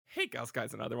Hey, Gals,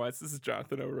 Guys, and Otherwise. This is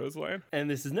Jonathan O. Roseline. And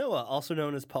this is Noah, also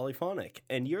known as Polyphonic.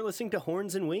 And you're listening to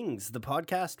Horns and Wings, the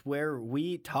podcast where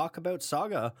we talk about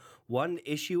Saga one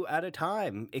issue at a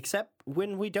time, except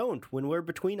when we don't, when we're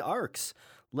between arcs,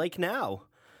 like now.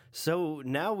 So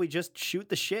now we just shoot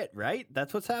the shit, right?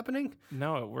 That's what's happening?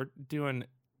 No, we're doing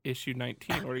issue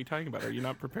 19. What are you talking about? Are you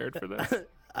not prepared for this?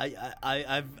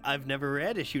 I've never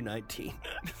read issue 19.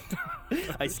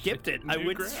 I skipped it. I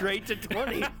went straight to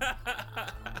 20.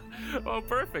 Oh,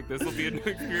 perfect. This will be a new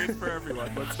experience for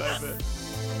everyone. Let's dive in.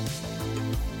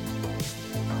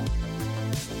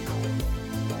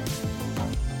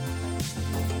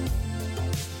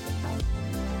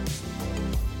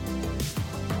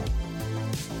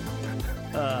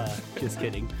 Just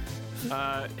kidding.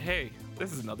 Hey,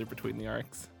 this is another Between the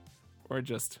Arcs. We're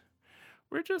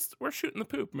shooting the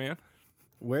poop, man.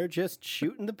 We're just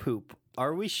shooting the poop.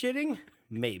 Are we shitting?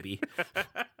 Maybe.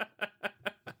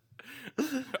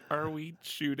 Are we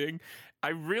shooting? I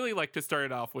really like to start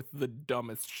it off with the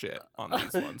dumbest shit on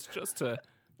these ones, just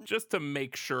to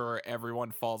make sure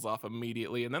everyone falls off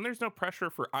immediately, and then there's no pressure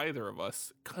for either of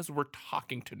us because we're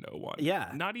talking to no one.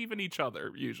 Yeah, not even each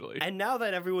other usually. And now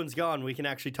that everyone's gone, we can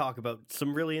actually talk about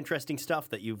some really interesting stuff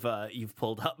that you've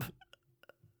pulled up.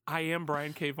 I am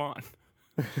Brian K. Vaughan.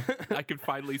 I can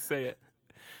finally say it.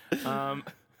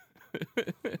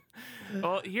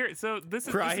 Well, here, so this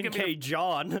is Brian this is K.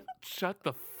 John. Shut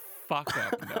the fuck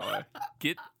up, Noah.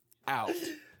 Get out.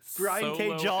 Brian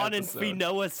K. John episode. and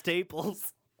Noah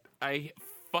Staples. I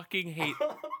fucking hate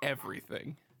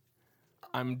everything.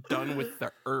 I'm done with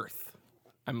the earth.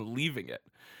 I'm leaving it.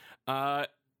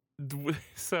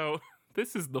 So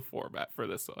this is the format for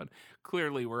this one.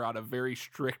 Clearly, we're on a very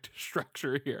strict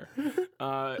structure here.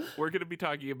 We're going to be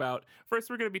talking about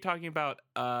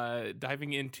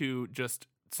diving into just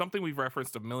something we've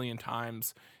referenced a million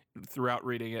times throughout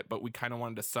reading it, but we kind of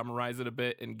wanted to summarize it a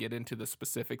bit and get into the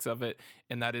specifics of it,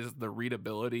 and that is the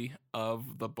readability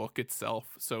of the book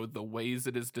itself. So the ways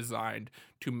it is designed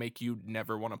to make you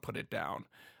never want to put it down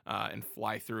and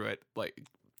fly through it like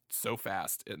so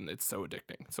fast, and it's so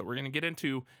addicting. So we're going to get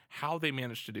into how they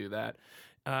managed to do that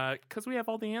because we have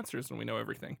all the answers and we know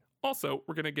everything. Also,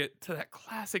 we're going to get to that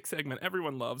classic segment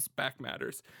everyone loves, Back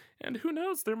Matters. And who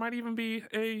knows, there might even be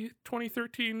a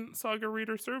 2013 Saga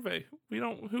reader survey. We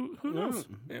don't, who knows?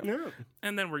 Yeah.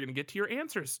 And then we're going to get to your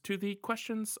answers to the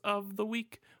questions of the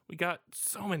week. We got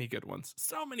so many good ones.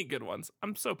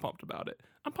 I'm so pumped about it.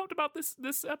 I'm pumped about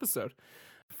this episode.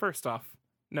 First off,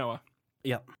 Noah.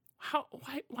 Yep.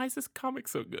 Why is this comic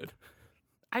so good?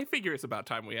 I figure it's about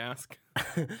time we ask.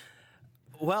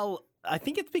 Well, I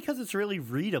think it's because it's really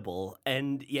readable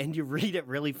and you read it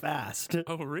really fast.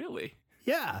 Oh, really?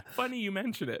 Yeah. Funny you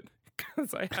mention it,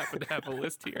 because I happen to have a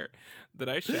list here that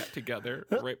I shat together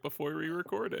right before we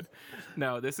recorded.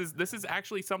 No, this is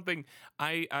actually something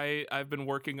I've been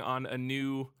working on a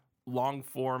new long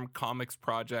form comics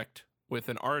project with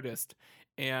an artist,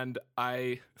 and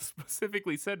I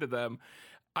specifically said to them,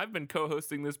 I've been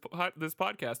co-hosting this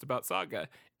podcast about Saga,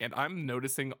 and I'm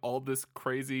noticing all this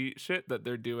crazy shit that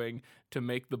they're doing to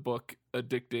make the book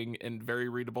addicting and very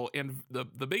readable. And the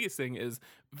biggest thing is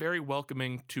very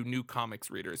welcoming to new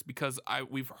comics readers, because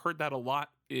we've heard that a lot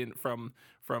from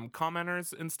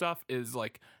commenters and stuff, is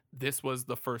like, this was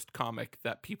the first comic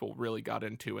that people really got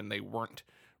into and they weren't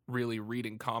really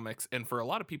reading comics. And for a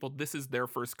lot of people, this is their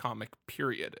first comic,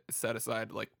 period, set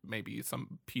aside like maybe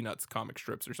some Peanuts comic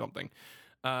strips or something.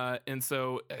 And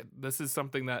so this is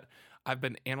something that I've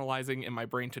been analyzing in my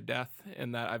brain to death,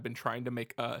 and that I've been trying to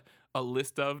make a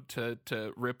list of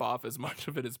to rip off as much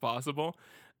of it as possible.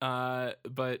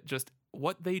 But just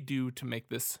what they do to make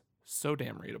this so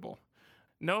damn readable.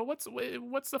 No, what's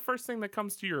the first thing that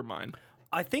comes to your mind?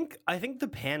 I think the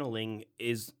paneling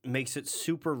makes it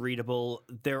super readable.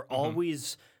 They're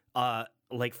always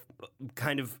like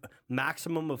kind of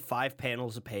maximum of 5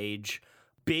 panels a page.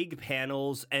 Big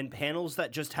panels, and panels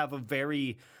that just have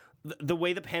the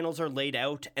way the panels are laid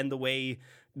out and the way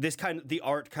the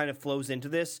art kind of flows into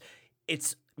this,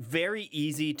 it's very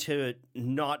easy to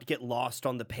not get lost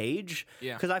on the page.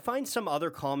 Yeah. Because I find some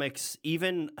other comics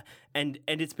even, and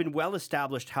it's been well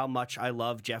established how much I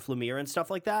love Jeff Lemire and stuff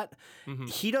like that. Mm-hmm.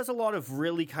 He does a lot of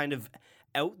really kind of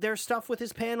out there stuff with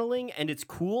his paneling, and it's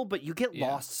cool, but you get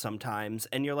lost sometimes,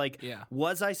 and you're like,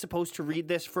 was I supposed to read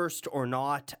this first or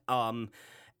not?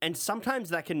 And sometimes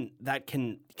that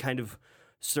can kind of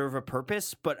serve a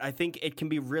purpose, but I think it can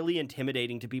be really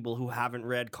intimidating to people who haven't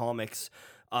read comics,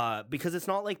 because it's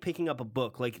not like picking up a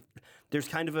book. Like, there's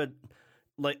kind of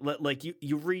like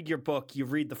you read your book, you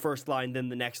read the first line, then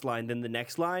the next line, then the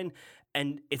next line,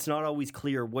 and it's not always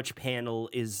clear which panel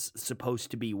is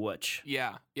supposed to be which.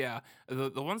 Yeah, yeah.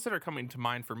 The ones that are coming to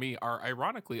mind for me are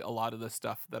ironically a lot of the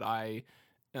stuff that I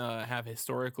have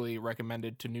historically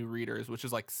recommended to new readers, which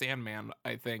is like Sandman.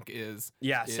 I think is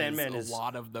Sandman is a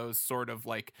lot of those sort of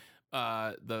like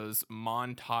those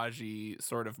montagey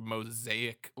sort of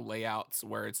mosaic layouts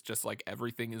where it's just like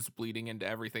everything is bleeding into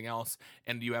everything else,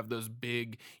 and you have those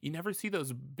big. You never see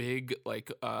those big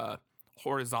like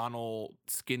horizontal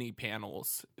skinny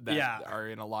panels that are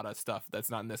in a lot of stuff that's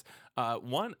not in this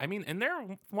one. I mean, and there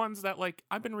are ones that like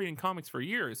I've been reading comics for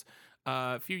years.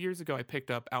 A few years ago I picked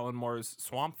up Alan Moore's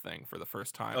Swamp Thing for the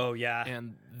first time. Oh yeah.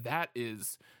 And that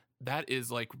is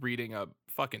like reading a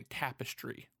fucking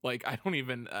tapestry. Like I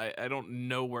don't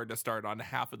know where to start on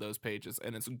half of those pages,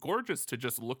 and it's gorgeous to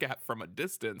just look at from a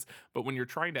distance, but when you're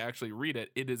trying to actually read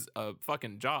it, it is a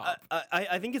fucking job.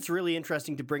 I think it's really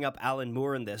interesting to bring up Alan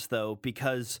Moore in this though,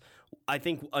 because I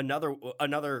think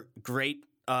another great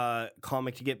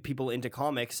comic to get people into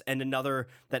comics, and another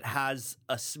that has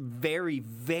a very,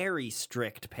 very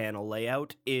strict panel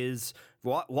layout is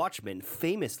Watchmen,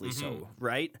 famously so,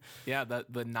 right? Yeah, the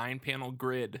 9-panel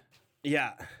grid.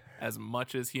 Yeah, as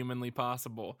much as humanly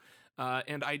possible.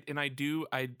 And I do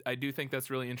think that's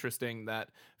really interesting that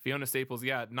Fiona Staples,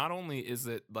 not only is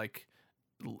it like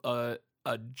a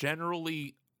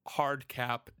generally hard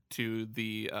cap to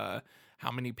the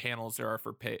how many panels there are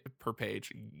per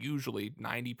page. Usually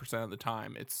 90% of the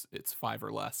time it's 5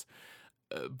 or less,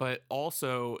 but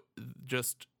also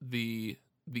just the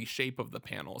shape of the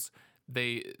panels.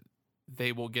 They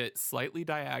will get slightly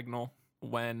diagonal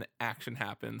when action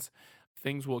happens.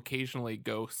 Things will occasionally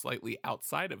go slightly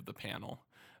outside of the panel,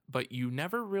 but you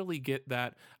never really get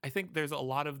that. I think there's a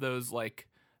lot of those like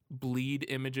bleed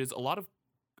images. A lot of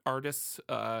artists,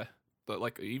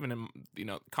 like even in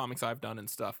comics I've done and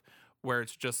stuff, where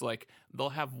it's just like they'll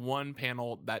have one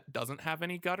panel that doesn't have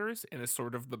any gutters and is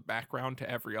sort of the background to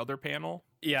every other panel.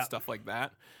 Yeah, stuff like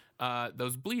that.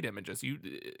 Those bleed images,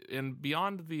 and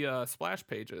beyond the splash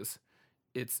pages,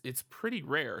 it's pretty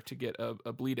rare to get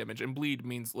a bleed image. And bleed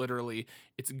means literally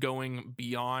it's going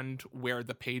beyond where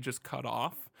the page is cut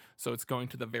off, so it's going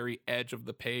to the very edge of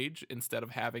the page instead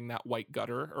of having that white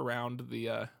gutter around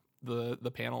the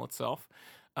panel itself.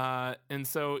 And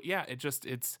so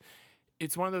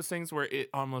it's one of those things where it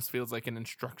almost feels like an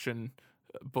instruction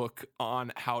book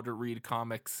on how to read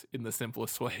comics in the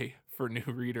simplest way for new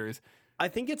readers. I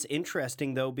think it's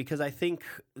interesting though, because I think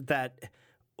that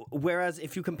whereas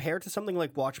if you compare to something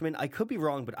like Watchmen, I could be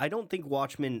wrong, but I don't think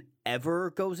Watchmen ever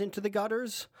goes into the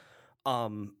gutters.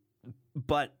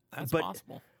 But that's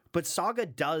possible. But Saga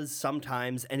does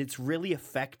sometimes, and it's really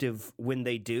effective when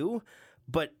they do.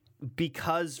 But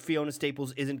because Fiona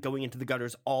Staples isn't going into the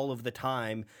gutters all of the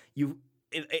time,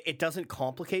 it doesn't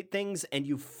complicate things, and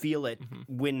you feel it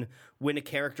when a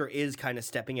character is kind of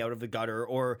stepping out of the gutter.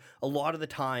 Or a lot of the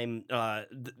time,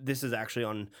 this is actually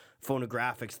on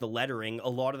phonographics, the lettering, a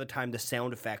lot of the time the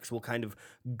sound effects will kind of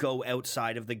go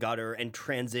outside of the gutter and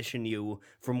transition you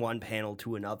from one panel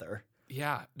to another.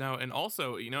 Yeah, no, and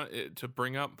also, to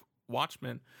bring up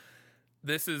Watchmen,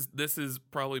 this is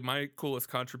probably my coolest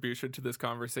contribution to this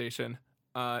conversation.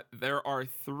 There are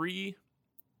 3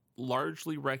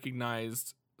 largely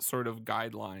recognized sort of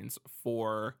guidelines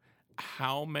for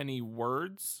how many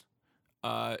words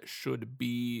should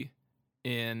be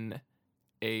on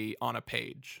a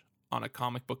page, on a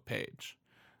comic book page.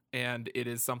 And it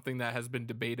is something that has been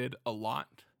debated a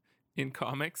lot in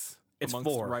comics. It's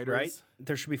amongst 4, writers. Right?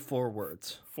 There should be 4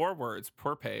 words. 4 words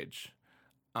per page.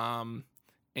 And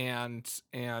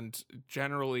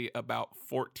generally about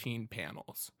 14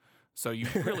 panels. So you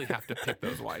really have to pick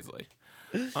those wisely.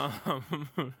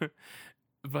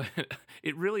 But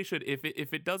it really should. If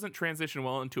it doesn't transition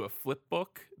well into a flip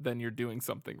book, then you're doing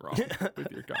something wrong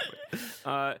with your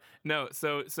comic. No,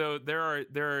 so there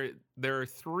are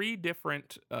 3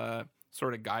 different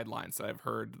sort of guidelines that I've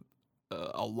heard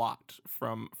a lot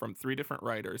from 3 different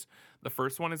writers. The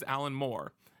first one is Alan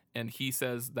Moore, and he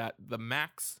says that the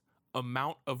max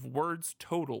amount of words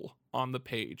total on the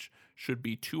page should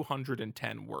be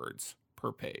 210 words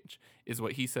per page, is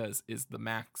what he says is the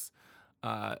max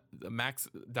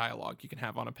dialogue you can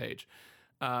have on a page.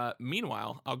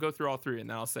 Meanwhile, I'll go through all 3 and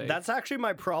then I'll say that's actually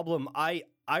my problem. I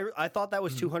thought that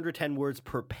was 210 words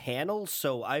per panel,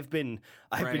 so I've been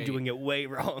doing it way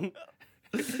wrong.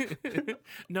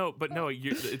 No, but no,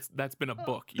 that's been a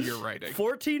book you're writing.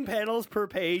 14 panels per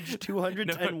page,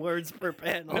 210 words per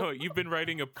panel. No, you've been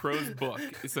writing a prose book,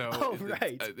 so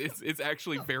right. It's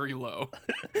actually very low,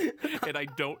 and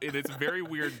and it's very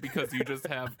weird because you just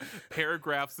have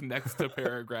paragraphs next to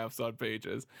paragraphs on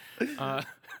pages, but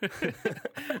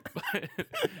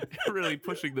really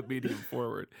pushing the medium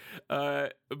forward.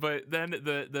 But then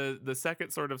the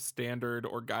second sort of standard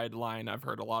or guideline I've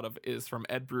heard a lot of is from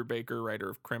Ed Brubaker, writer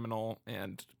of Criminal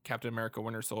and Captain America: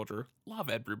 Winter Soldier. Love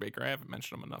Ed Brubaker. I haven't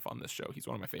mentioned him enough on this show. He's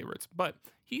one of my favorites. But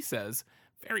he says,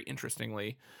 very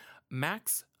interestingly,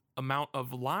 max amount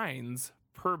of lines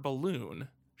per balloon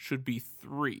should be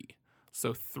 3.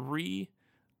 So 3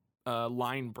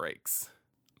 line breaks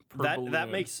per balloon.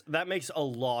 That makes a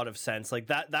lot of sense. Like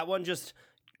that one just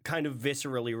kind of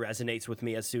viscerally resonates with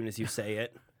me as soon as you say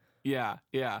it. Yeah.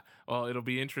 Well, it'll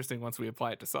be interesting once we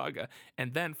apply it to Saga.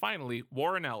 And then finally,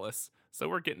 Warren Ellis. So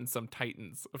we're getting some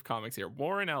titans of comics here.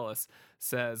 Warren Ellis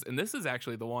says, and this is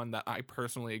actually the one that I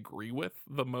personally agree with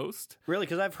the most. Really?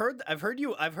 Because I've heard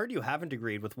you haven't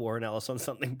agreed with Warren Ellis on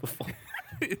something before.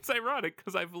 It's ironic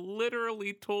because I've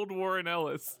literally told Warren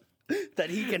Ellis that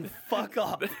he can fuck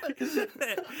off.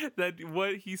 that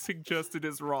what he suggested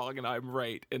is wrong and I'm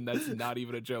right, and that's not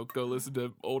even a joke. Go listen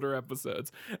to older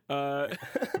episodes. But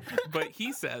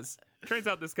he says, turns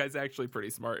out this guy's actually pretty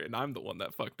smart, and I'm the one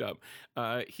that fucked up.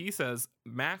 He says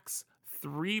max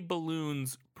 3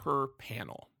 balloons per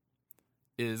panel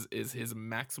is his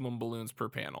maximum balloons per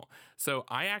panel. So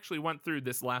I actually went through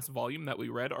this last volume that we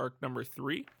read, arc number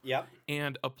 3,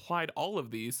 and applied all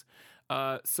of these.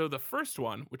 So the first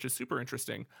one, which is super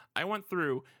interesting, I went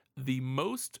through the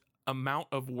most amount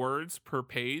of words per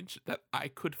page that I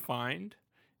could find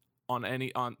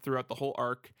on throughout the whole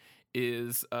arc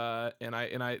is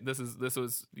this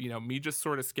was me just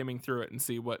sort of skimming through it and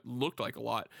see what looked like a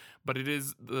lot, but it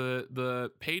is the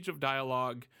page of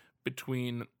dialogue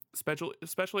between Special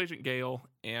Agent Gale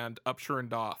and Upshur and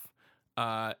Doff,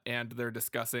 and they're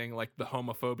discussing like the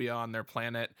homophobia on their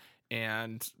planet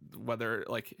and whether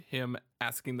like him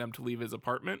asking them to leave his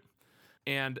apartment.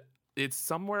 And it's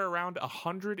somewhere around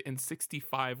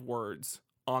 165 words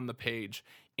on the page.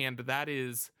 And that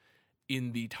is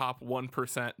in the top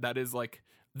 1%. That is like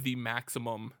the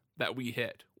maximum that we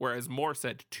hit. Whereas Moore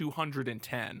said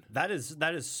 210. That is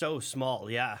so small.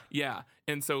 Yeah. Yeah.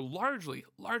 And so largely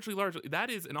that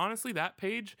is, and honestly, that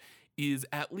page is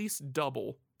at least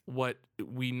double what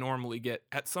we normally get.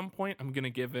 At some point I'm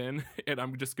gonna give in and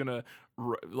I'm just gonna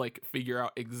figure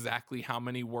out exactly how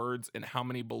many words and how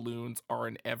many balloons are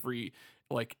in every,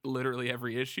 like literally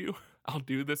every issue. I'll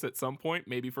do this at some point,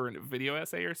 maybe for a video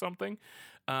essay or something,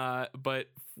 but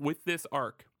with this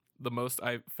arc, the most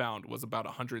I found was about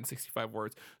 165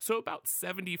 words, so about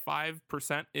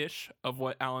 75% ish of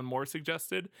what Alan Moore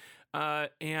suggested,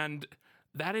 and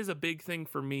that is a big thing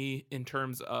for me in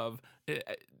terms of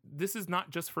this is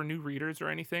not just for new readers or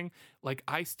anything. Like,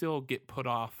 I still get put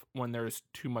off when there's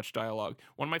too much dialogue.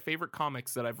 One of my favorite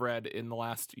comics that I've read in the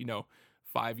last,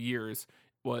 5 years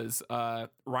was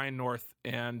Ryan North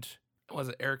and was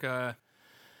it Erica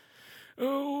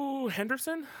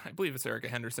Henderson? I believe it's Erica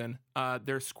Henderson.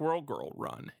 Their Squirrel Girl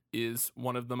run is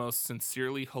one of the most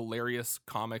sincerely hilarious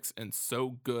comics and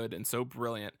so good and so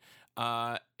brilliant.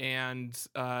 And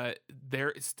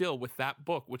there still with that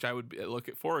book, which I would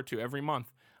look forward to every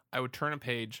month, I would turn a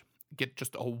page, get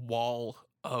just a wall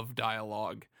of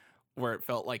dialogue where it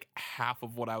felt like half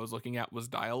of what I was looking at was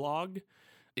dialogue.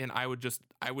 And I would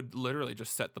literally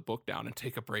just set the book down and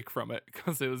take a break from it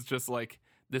because it was just like,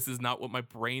 this is not what my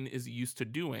brain is used to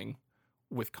doing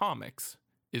with comics,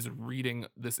 is reading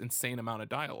this insane amount of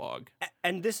dialogue.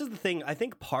 And this is the thing, I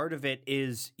think part of it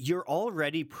is you're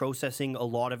already processing a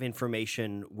lot of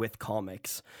information with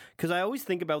comics. Because I always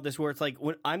think about this where it's like,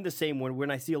 when I'm the same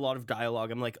when I see a lot of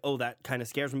dialogue, I'm like, oh, that kind of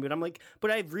scares me. But I'm like,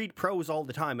 but I read prose all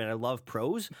the time and I love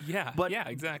prose. Yeah,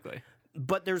 exactly.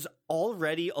 But there's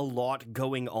already a lot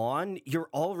going on. You're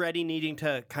already needing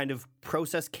to kind of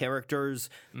process characters,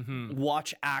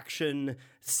 watch action,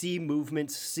 see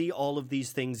movements, see all of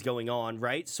these things going on,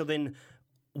 right? So then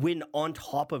when on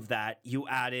top of that, you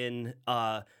add in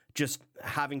just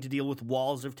having to deal with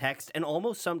walls of text and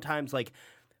almost sometimes like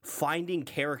finding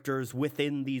characters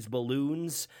within these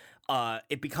balloons,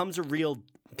 it becomes a real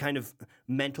kind of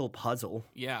mental puzzle.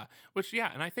 Yeah,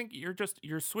 and I think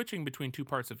you're switching between two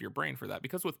parts of your brain for that,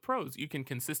 because with prose you can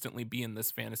consistently be in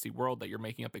this fantasy world that you're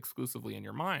making up exclusively in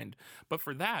your mind, but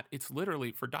for that, it's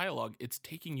literally, for dialogue, it's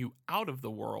taking you out of the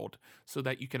world so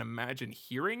that you can imagine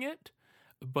hearing it.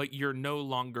 but you're no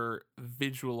longer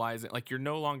visualizing, like you're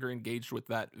no longer engaged with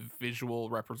that visual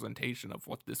representation of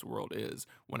what this world is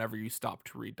whenever you stop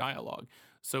to read dialogue.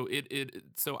 So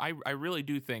I really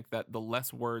do think that the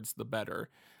less words the better,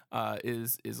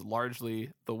 is largely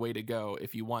the way to go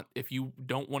if you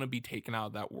don't want to be taken out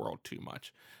of that world too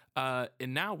much.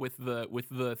 And now with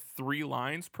the 3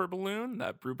 lines per balloon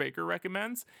that Brubaker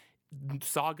recommends,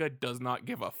 Saga does not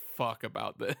give a fuck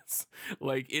about this.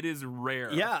 Like, it is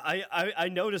rare. Yeah, I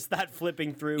noticed that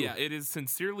flipping through. Yeah, it is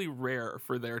sincerely rare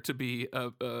for there to be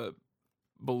a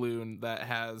balloon that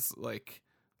has like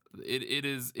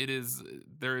there's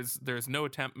no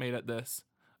attempt made at this.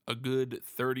 A good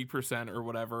 30% or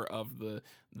whatever of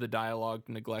the dialogue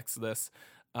neglects this.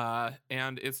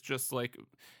 And it's just like,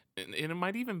 and it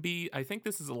might even be, I think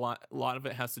this is a lot of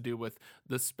it has to do with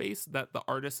the space that the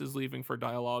artist is leaving for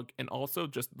dialogue, and also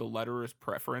just the letterer's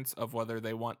preference of whether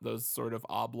they want those sort of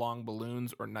oblong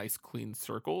balloons or nice clean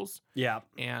circles. Yeah.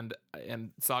 And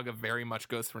Saga very much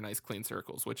goes for nice clean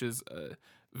circles, which is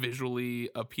visually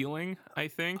appealing, I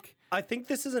think. I think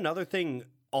this is another thing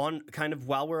on kind of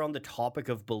while we're on the topic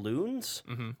of balloons.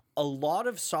 A lot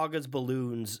of Saga's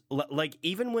balloons, like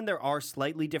even when there are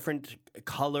slightly different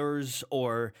colors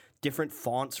or different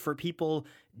fonts for people,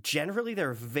 generally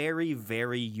they're very,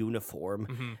 very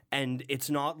uniform. And it's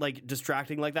not like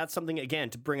distracting. Like, that's something, again,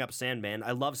 to bring up Sandman.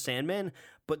 I love Sandman,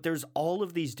 but there's all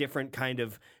of these different kind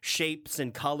of shapes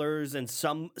and colors, and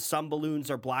some balloons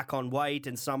are black on white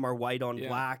and some are white on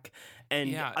black.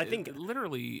 And I think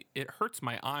literally it hurts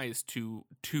my eyes to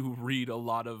read a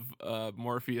lot of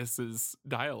Morpheus's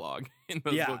dialogue in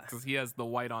those books, because he has the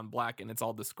white on black and it's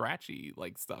all the scratchy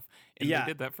like stuff. And they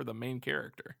did that for the main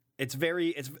character. It's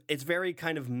very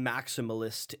kind of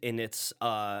maximalist in its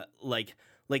like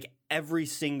every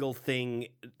single thing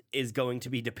is going to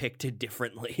be depicted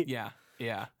differently. Yeah.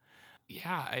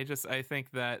 I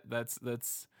think that's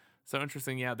so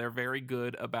interesting. Yeah, they're very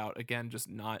good about, again, just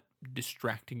not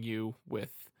distracting you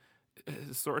with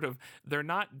sort of, they're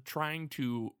not trying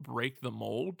to break the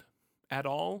mold at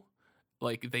all.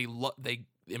 Like, they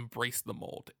embrace the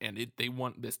mold, and they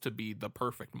want this to be the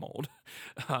perfect mold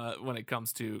when it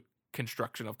comes to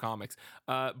construction of comics.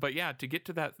 But yeah, to get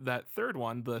to that third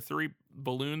one, the 3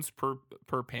 balloons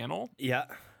per panel. Yeah.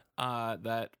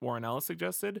 That Warren Ellis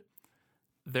suggested.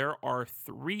 There are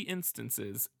 3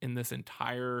 instances in this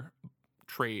entire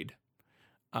trade,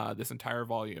 this entire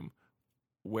volume,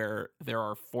 where there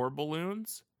are 4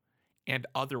 balloons, and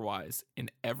otherwise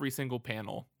in every single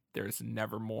panel there's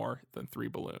never more than 3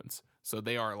 balloons. So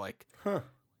they are like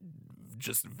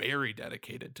just very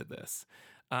dedicated to this.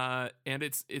 And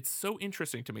it's so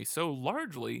interesting to me. So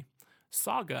largely,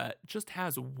 Saga just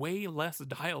has way less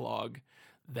dialogue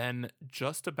than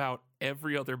just about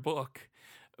every other book.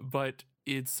 But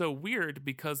it's so weird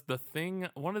because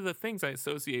one of the things I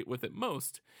associate with it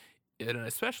most, and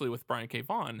especially with Brian K.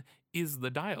 Vaughan, is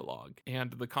the dialogue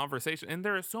and the conversation. And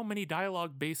there are so many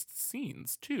dialogue-based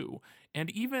scenes too. And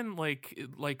even like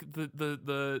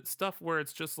the stuff where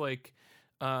it's just like,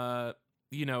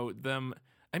 them.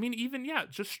 I mean, even,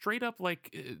 just straight up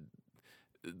like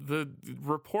the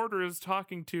reporter is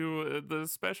talking to the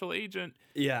special agent.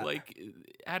 Yeah. Like,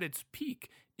 at its peak,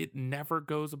 it never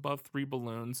goes above 3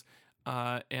 balloons.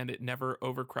 And it never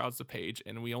overcrowds the page,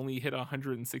 and we only hit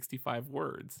 165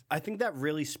 words. I think that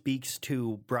really speaks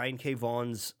to Brian K.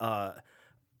 Vaughan's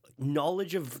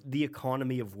knowledge of the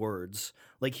economy of words.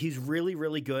 Like, he's really,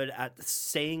 really good at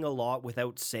saying a lot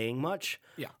without saying much.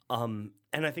 Yeah.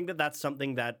 And I think that that's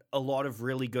something that a lot of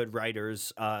really good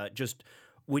writers, just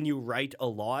when you write a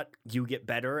lot, you get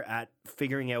better at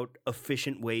figuring out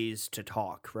efficient ways to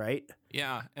talk, right?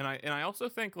 Yeah, and I also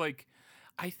think, like,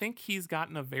 I think he's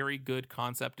gotten a very good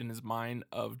concept in his mind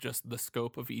of just the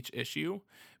scope of each issue,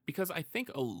 because I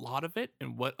think a lot of it,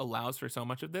 and what allows for so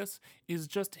much of this, is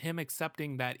just him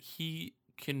accepting that he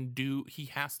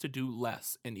has to do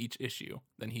less in each issue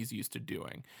than he's used to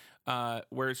doing.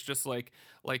 Where it's just like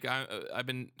I've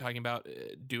been talking about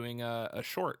doing a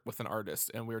short with an artist,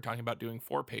 and we were talking about doing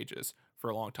 4 pages for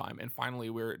a long time, and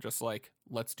finally we're just like,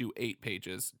 let's do 8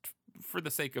 pages for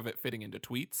the sake of it fitting into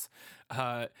tweets.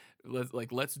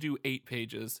 Let's do 8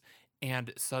 pages,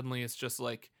 and suddenly it's just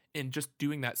like, and just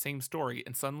doing that same story,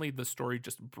 and suddenly the story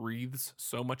just breathes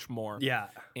so much more. Yeah.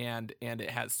 And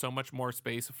it has so much more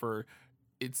space for,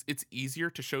 it's easier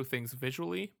to show things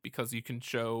visually because you can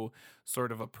show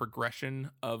sort of a progression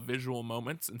of visual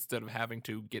moments instead of having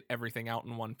to get everything out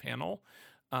in one panel.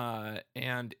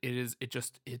 And it's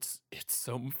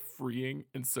so freeing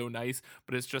and so nice,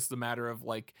 but it's just a matter of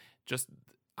like, just,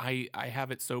 I have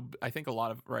it so, I think a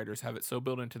lot of writers have it so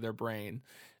built into their brain,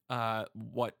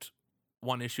 what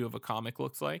one issue of a comic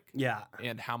looks like Yeah.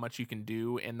 and how much you can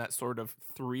do in that sort of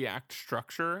 3-act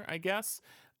structure, I guess.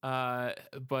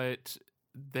 But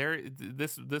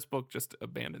this book just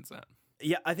abandons that.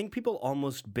 Yeah, I think people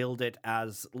almost build it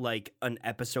as like an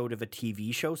episode of a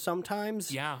TV show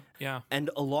sometimes. Yeah. And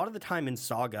a lot of the time in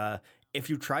Saga, if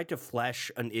you tried to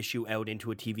flesh an issue out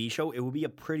into a TV show, it would be a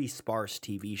pretty sparse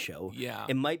TV show. Yeah.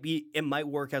 It might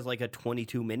work as like a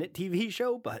 22-minute TV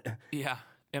show, but Yeah.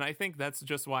 And I think that's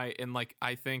just why, and like,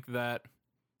 I think that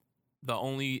the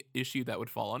only issue that would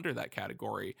fall under that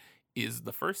category is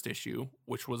the first issue,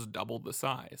 which was double the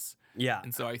size. yeah.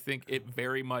 And so I think it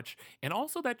very much, and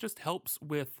also that just helps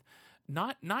with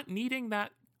not needing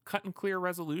that cut and clear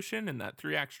resolution and that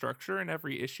 3-act structure in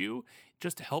every issue.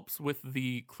 Just helps with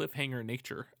the cliffhanger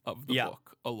nature of the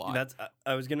book a lot. That's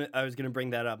I was gonna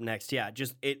bring that up next. Yeah,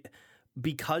 just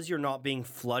because you're not being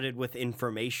flooded with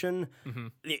information.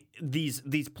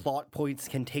 These plot points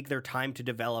can take their time to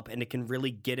develop, and it can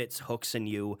really get its hooks in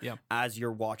you as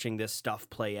you're watching this stuff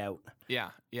play out.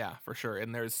 Yeah, for sure.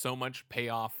 And there's so much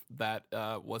payoff that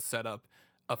was set up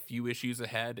a few issues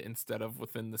ahead instead of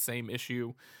within the same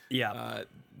issue. Yeah.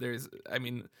 There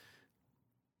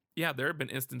have been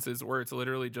instances where it's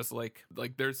literally just like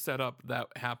there's setup that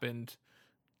happened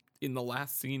in the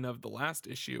last scene of the last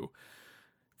issue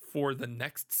for the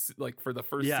next, like for the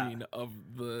first scene of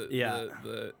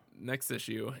the next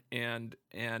issue, and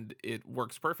it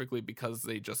works perfectly because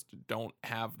they just don't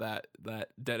have that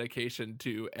dedication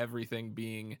to everything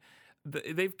being.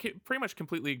 They've pretty much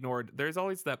completely ignored. There's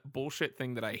always that bullshit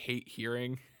thing that I hate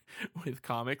hearing with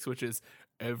comics, which is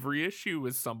every issue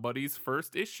is somebody's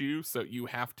first issue, so you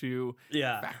have to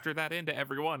factor that into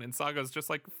everyone. And Saga's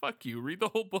just like, fuck you, read the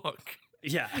whole book.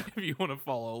 Yeah. If you want to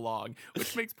follow along,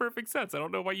 which makes perfect sense. I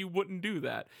don't know why you wouldn't do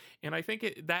that. And I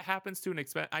think that happens to an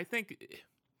extent. I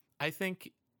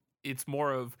think it's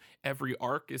more of every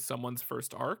arc is someone's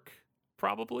first arc,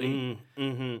 probably.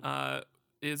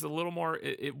 Is a little more.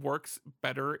 It works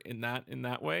better in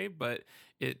that way, but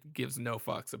it gives no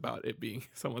fucks about it being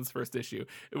someone's first issue,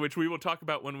 which we will talk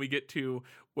about when we get to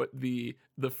what the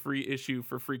free issue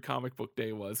for Free Comic Book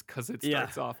Day was, because it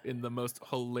starts off in the most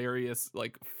hilarious,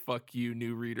 like, fuck you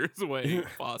new readers way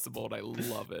possible, and I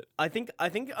love it. I think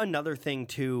another thing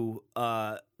too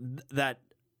that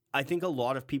I think a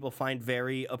lot of people find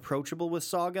very approachable with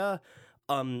Saga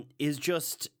is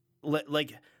just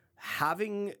like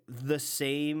having the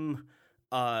same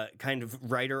kind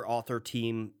of writer-author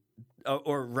team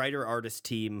or writer-artist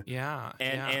team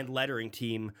and lettering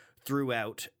team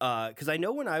throughout. Because I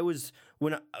know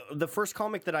when the first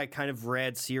comic that I kind of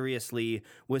read seriously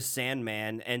was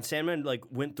Sandman, and Sandman like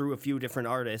went through a few different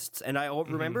artists, and I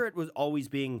remember it was always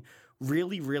being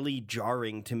really, really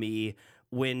jarring to me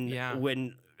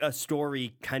when a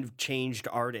story kind of changed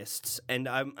artists, and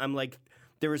I'm like,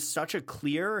 there is such a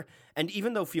clear, and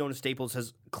even though Fiona Staples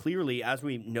has clearly, as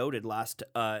we noted last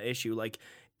issue, like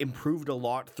improved a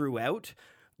lot throughout,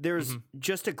 there's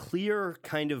just a clear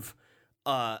kind of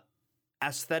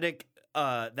aesthetic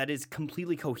that is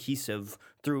completely cohesive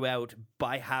throughout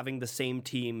by having the same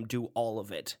team do all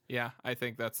of it. Yeah, I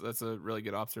think that's a really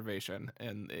good observation,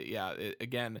 and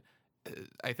again,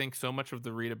 I think so much of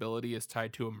the readability is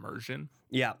tied to immersion.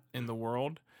 In the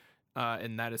world.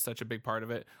 And that is such a big part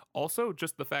of it. Also,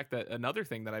 just the fact that another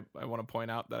thing that I want to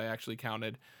point out that I actually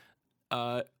counted,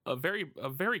 a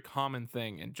very common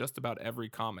thing in just about every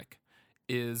comic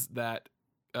is that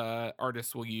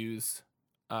artists will use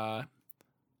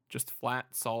just flat,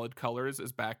 solid colors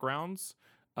as backgrounds.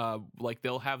 Like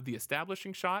they'll have the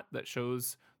establishing shot that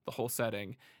shows the whole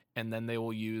setting, and then they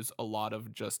will use a lot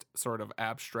of just sort of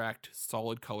abstract,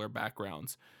 solid color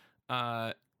backgrounds.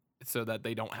 So that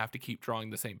they don't have to keep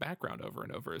drawing the same background over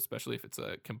and over, especially if it's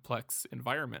a complex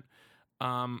environment.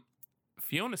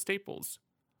 Fiona Staples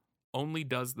only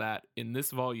does that in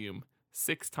this volume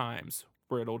 6 times,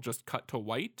 where it'll just cut to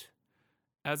white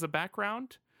as a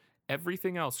background.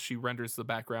 Everything else, she renders the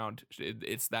background.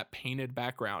 It's that painted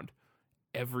background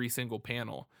every single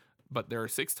panel. But there are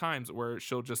 6 times where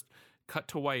she'll just cut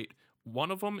to white. One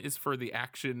of them is for the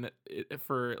action,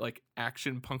 for like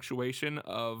action punctuation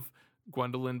of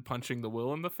Gwendolyn punching the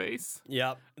Will in the face.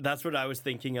 Yep, that's what I was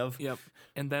thinking of. Yep.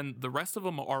 And then the rest of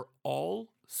them are all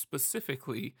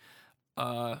specifically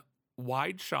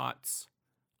wide shots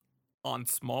on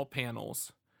small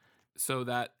panels so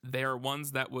that they're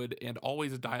ones that would, and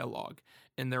always dialogue,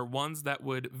 and they're ones that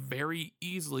would very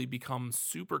easily become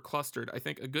super clustered. I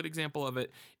think a good example of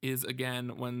it is,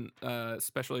 again, when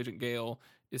Special Agent Gale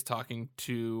is talking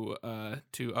to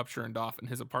Upshur and Doff in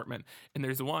his apartment, and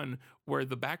there's one where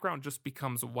the background just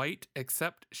becomes white,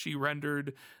 except she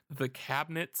rendered the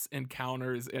cabinets and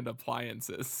counters and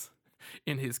appliances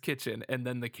in his kitchen, and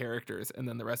then the characters, and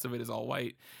then the rest of it is all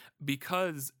white,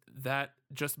 because that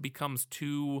just becomes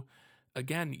too,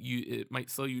 again, it might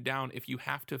slow you down. If you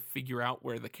have to figure out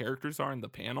where the characters are in the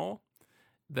panel,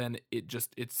 then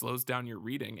it slows down your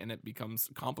reading, and it becomes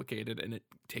complicated, and it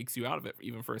takes you out of it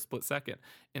even for a split second.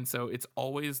 And so it's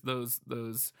always those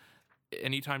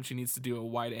anytime she needs to do a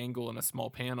wide angle in a small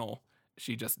panel,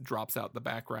 she just drops out the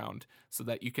background so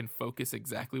that you can focus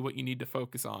exactly what you need to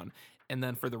focus on. And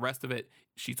then for the rest of it,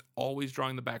 she's always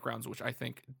drawing the backgrounds, which I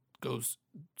think goes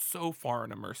so far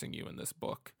in immersing you in this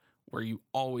book, where you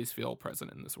always feel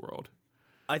present in this world.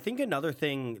 I think another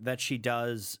thing that she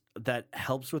does that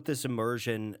helps with this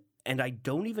immersion, and I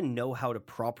don't even know how to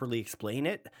properly explain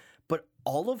it, but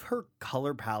all of her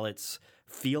color palettes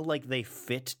feel like they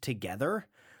fit together.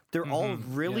 They're all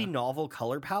really novel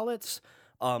color palettes,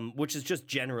 which is just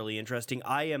generally interesting.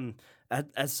 I am,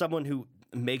 as someone who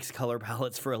makes color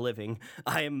palettes for a living,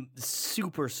 I am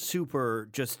super, super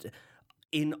just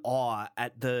in awe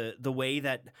at the way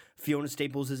that Fiona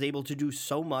Staples is able to do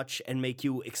so much and make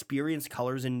you experience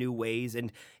colors in new ways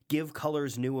and give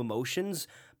colors new emotions,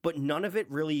 but none of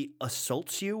it really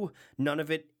assaults you. None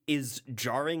of it is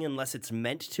jarring unless it's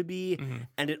meant to be,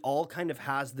 and it all kind of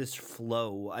has this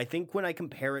flow. I think when I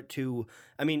compare it to,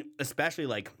 I mean, especially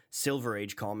like Silver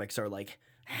Age comics are like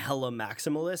hella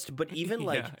maximalist, but even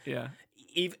like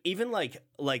even like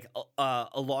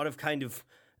a lot of kind of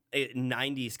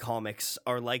 90s comics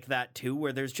are like that too,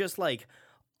 where there's just like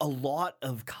a lot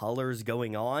of colors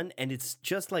going on, and it's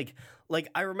just like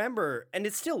I remember, and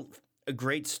it's still a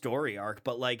great story arc,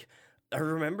 but like I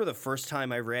remember the first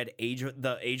time I read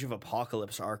the Age of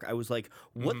Apocalypse arc, I was like,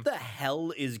 what the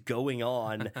hell is going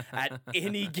on at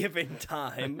any given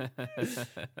time?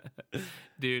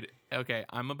 Dude, okay,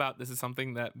 this is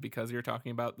something that, because you're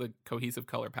talking about the cohesive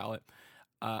color palette,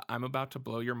 I'm about to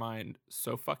blow your mind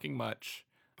so fucking much.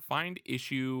 Find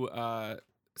issue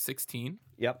 16.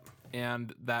 Yep.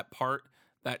 And that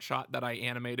shot that I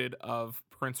animated of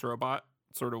Prince Robot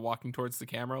sort of walking towards the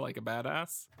camera like a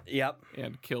badass. Yep.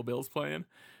 And Kill Bill's playing.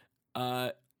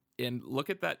 And look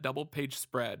at that double page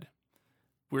spread.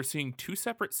 We're seeing two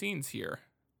separate scenes here,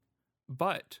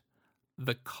 but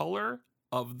the color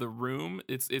of the room,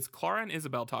 it's Clara and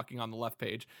Isabel talking on the left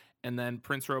page, and then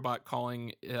Prince Robot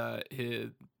calling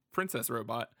his Princess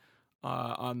Robot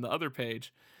on the other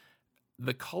page.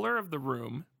 The color of the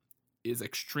room is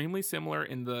extremely similar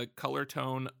in the color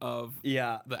tone of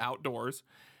the outdoors.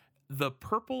 The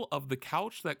purple of the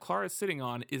couch that Clara is sitting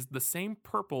on is the same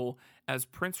purple as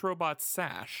Prince Robot's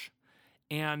sash.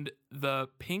 And the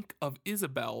pink of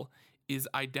Isabel is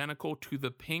identical to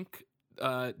the pink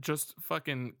just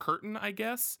fucking curtain, I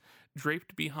guess,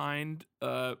 draped behind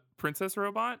Princess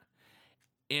Robot.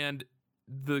 And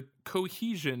the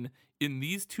cohesion in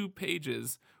these two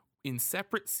pages in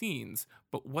separate scenes,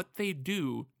 but what they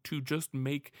do to just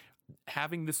make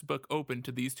having this book open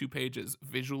to these two pages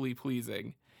visually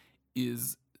pleasing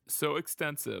is so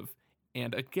extensive,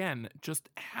 and again, just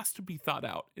has to be thought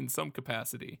out in some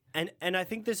capacity. And I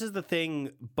think this is the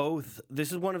thing,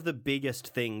 this is one of the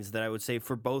biggest things that I would say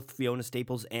for both Fiona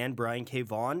Staples and Brian K.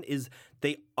 Vaughan, is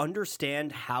they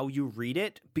understand how you read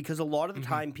it, because a lot of the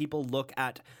time people look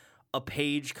at a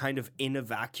page kind of in a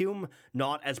vacuum,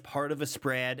 not as part of a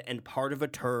spread and part of a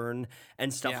turn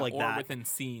and stuff like that. Or within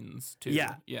scenes too.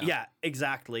 Yeah,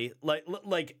 exactly.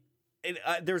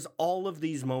 There's all of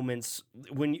these moments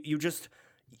when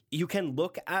you can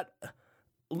look at,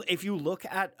 if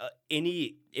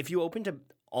you open to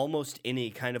almost any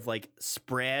kind of like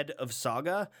spread of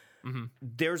Saga,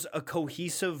 there's a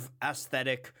cohesive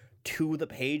aesthetic to the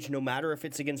page, no matter if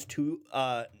it's against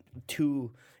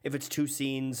if it's two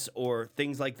scenes or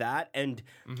things like that, and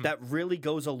that really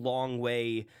goes a long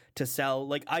way to sell.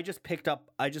 Like I just picked up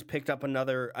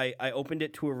another. I opened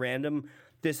it to a random.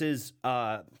 This is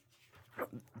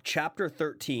chapter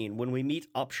 13, when we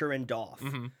meet Upshur and Doff.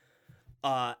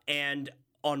 And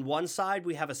on one side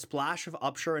we have a splash of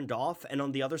Upshur and Doff, and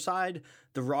on the other side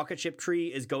the rocket ship tree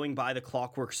is going by the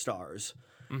clockwork stars.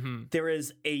 There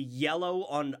is a yellow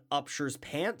on Upshur's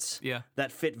pants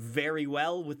that fit very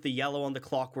well with the yellow on the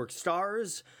clockwork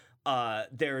stars.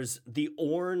 There's the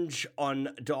orange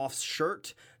on Doff's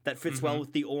shirt that fits well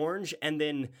with the orange, and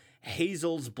then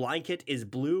Hazel's blanket is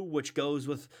blue, which goes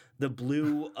with the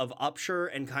blue of Upshur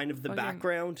and kind of the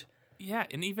background. Yeah,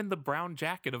 and even the brown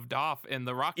jacket of Doff and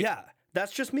the rocket. Yeah,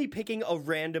 that's just me picking a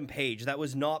random page. That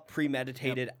was not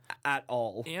premeditated at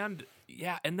all. And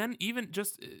yeah, and then even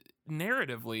just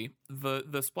narratively,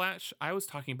 the splash I was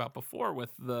talking about before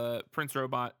with the Prince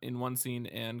Robot in one scene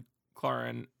and Clara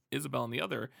and Isabel in the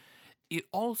other, it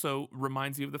also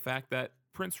reminds you of the fact that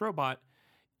Prince Robot,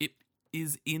 it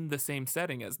is in the same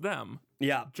setting as them.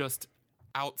 Yeah. Just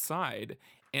outside.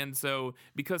 And so,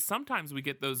 because sometimes we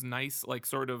get those nice, like,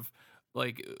 sort of,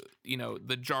 like, you know,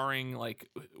 the jarring, like,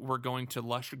 we're going to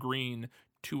lush green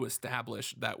to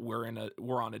establish that we're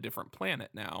on a different planet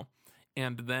now.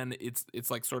 And then it's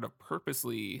like sort of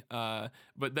purposely,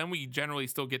 but then we generally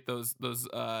still get those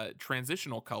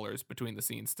transitional colors between the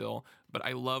scenes still. But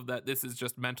I love that this is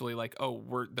just mentally like,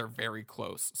 oh, they're very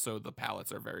close, so the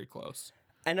palettes are very close.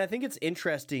 And I think it's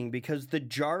interesting because the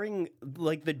jarring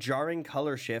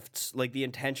color shifts, like the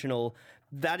intentional,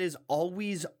 that is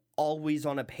always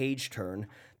on a page turn.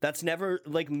 That's never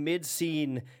like mid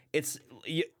scene. It's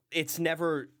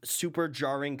never super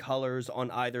jarring colors on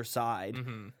either side.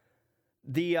 Mm-hmm.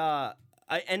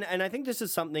 I think this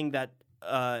is something that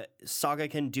Saga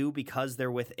can do because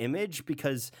they're with Image,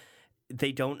 because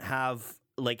they don't have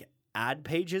like ad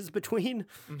pages between.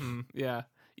 Mm-hmm. Yeah.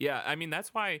 I mean,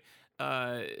 that's why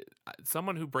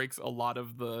someone who breaks a lot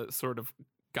of the sort of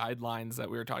guidelines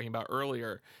that we were talking about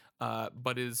earlier,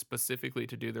 but is specifically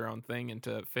to do their own thing and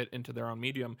to fit into their own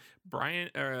medium.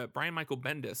 Brian Michael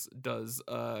Bendis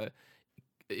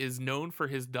is known for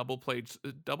his double page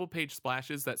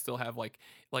splashes that still have like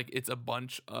it's a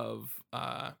bunch of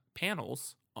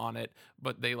panels on it,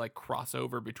 but they like cross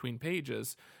over between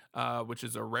pages, which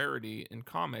is a rarity in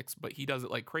comics, but he does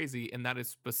it like crazy, and that is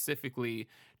specifically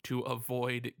to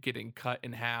avoid getting cut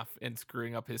in half and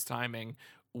screwing up his timing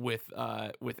with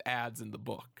ads in the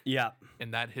book. Yeah.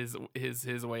 And that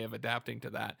his way of adapting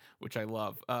to that, which I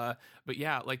love. But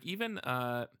yeah, like even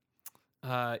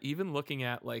looking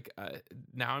at like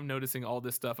now I'm noticing all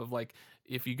this stuff of like,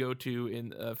 if you go to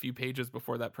in a few pages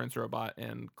before that Prince Robot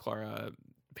and Clara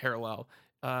parallel,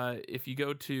 if you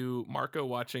go to Marco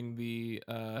watching the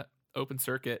open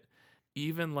circuit,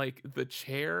 even like the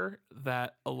chair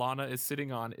that Alana is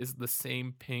sitting on is the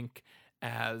same pink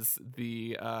as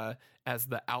the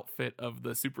outfit of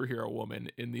the superhero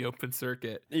woman in the open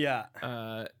circuit. Yeah.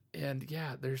 And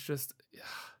yeah, there's just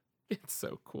it's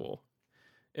so cool.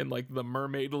 And like the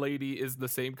mermaid lady is the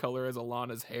same color as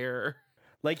Alana's hair.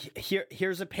 Like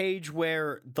here's a page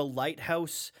where the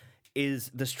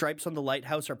stripes on the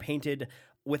lighthouse are painted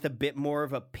with a bit more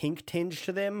of a pink tinge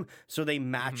to them, so they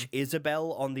match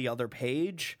Isabel on the other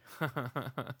page.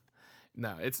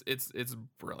 No, it's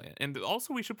brilliant. And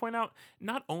also we should point out,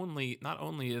 not only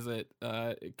is it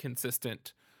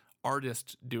consistent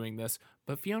artist doing this,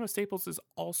 but Fiona Staples is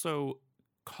also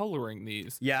coloring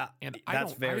these. Yeah, and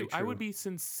that's very true. I would be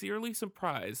sincerely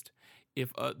surprised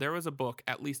if there was a book,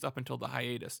 at least up until the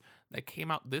hiatus, that came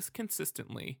out this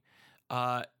consistently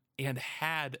and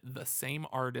had the same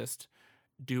artist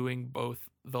doing both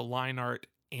the line art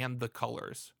and the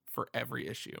colors for every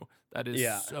issue. That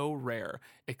is so rare,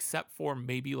 except for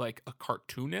maybe like a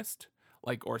cartoonist,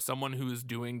 like, or someone who's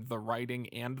doing the writing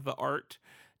and the art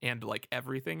and like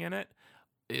everything in it.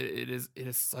 It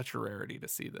is such a rarity to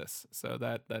see this. So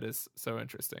that is so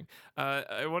interesting.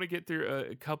 I want to get through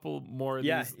a couple more of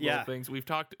these little things.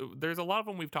 There's a lot of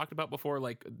them we've talked about before,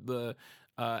 like the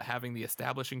having the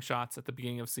establishing shots at the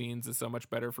beginning of scenes is so much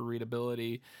better for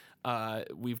readability.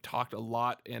 We've talked a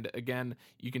lot, and again,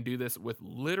 you can do this with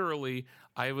literally,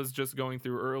 I was just going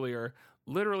through earlier,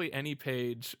 literally any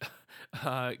page.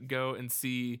 Go and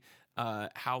see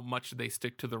how much they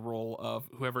stick to the role of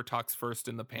whoever talks first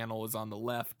in the panel is on the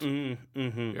left.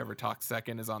 Whoever talks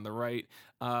second is on the right.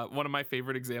 One of my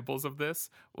favorite examples of this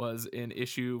was in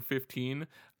issue 15,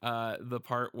 the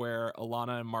part where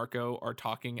Alana and Marco are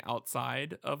talking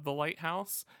outside of the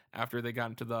lighthouse after they got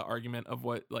into the argument of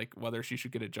whether she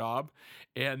should get a job.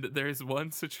 And there's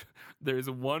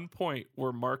one point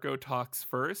where Marco talks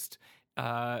first,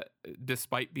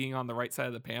 despite being on the right side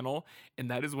of the panel,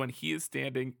 and that is when he is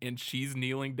standing and she's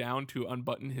kneeling down to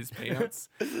unbutton his pants.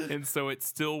 And so it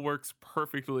still works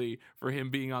perfectly for him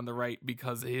being on the right,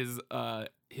 because his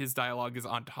dialogue is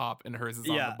on top and hers is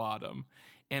on the bottom.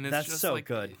 And it's just so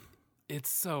good. It's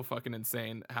so fucking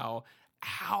insane how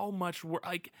much work,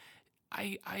 like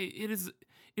it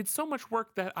it's so much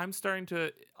work that I'm starting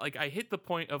to like. I hit the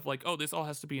point of like, oh, this all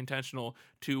has to be intentional.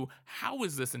 To how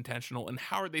is this intentional, and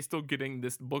how are they still getting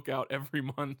this book out every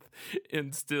month,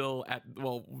 and still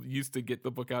used to get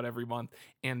the book out every month,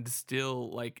 and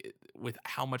still like with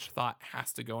how much thought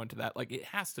has to go into that. Like it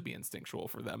has to be instinctual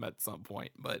for them at some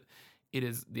point, but it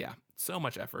is so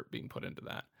much effort being put into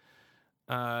that.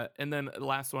 And then the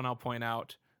last one I'll point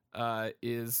out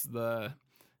is the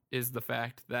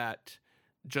fact that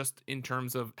just in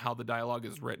terms of how the dialogue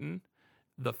is written,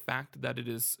 the fact that it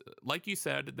is, like you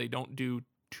said, they don't do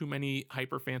too many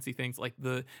hyper fancy things. Like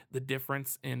the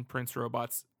difference in Prince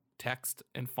Robot's text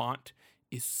and font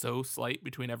is so slight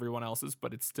between everyone else's,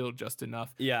 but it's still just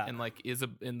enough. Yeah. And like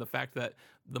in the fact that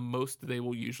the most they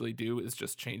will usually do is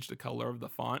just change the color of the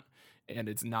font, and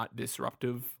it's not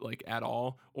disruptive like at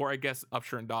all. Or I guess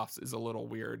Upshur and Doff's is a little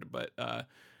weird, but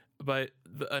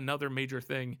another major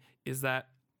thing is that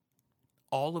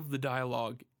all of the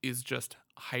dialogue is just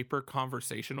hyper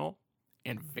conversational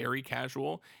and very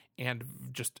casual and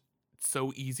just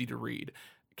so easy to read.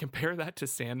 Compare that to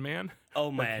Sandman.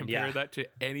 Oh man, compare that to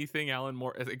anything Alan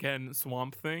Moore, again,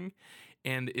 Swamp Thing,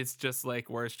 and it's just like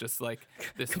where it's just like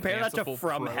this. Compare that to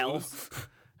From Hell.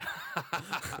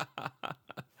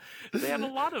 They have a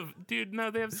lot of they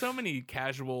have so many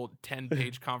casual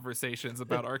 10-page conversations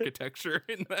about architecture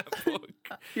in that book.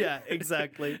 Yeah,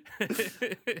 exactly.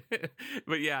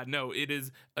 But yeah, no, it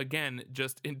is, again,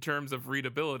 just in terms of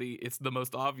readability, it's the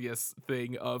most obvious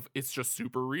thing of it's just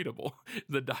super readable.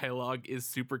 The dialogue is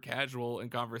super casual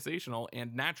and conversational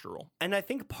and natural. And I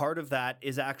think part of that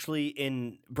is actually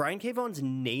in Brian K. Vaughan's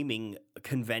naming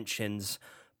conventions.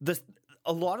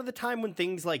 A lot of the time when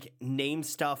things like name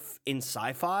stuff in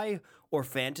sci-fi or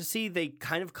fantasy, they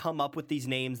kind of come up with these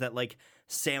names that like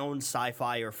sound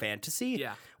sci-fi or fantasy.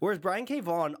 Yeah. Whereas Brian K.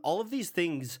 Vaughan, all of these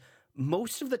things,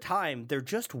 most of the time, they're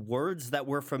just words that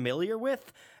we're familiar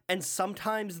with. And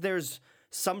sometimes there's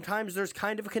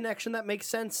kind of a connection that makes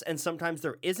sense, and sometimes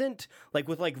there isn't. Like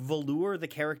with like Velour, the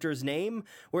character's name,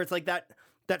 where it's like that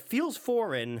feels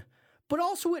foreign, but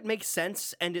also it makes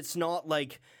sense, and it's not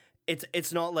like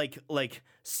it's not like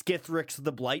Skithrix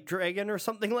the Blight Dragon or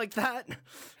something like that.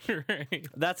 Right.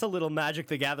 That's a little Magic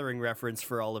the Gathering reference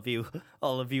for all of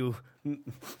you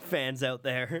fans out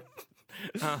there.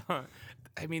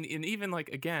 I mean, and even like,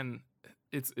 again,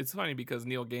 it's funny because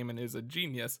Neil Gaiman is a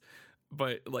genius,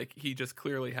 but like he just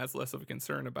clearly has less of a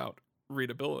concern about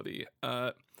readability.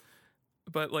 But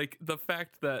like the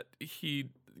fact that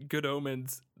Good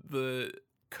Omens, the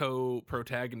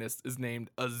co-protagonist, is named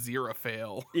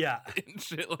Aziraphale. Yeah. And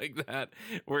shit like that,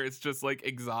 where it's just like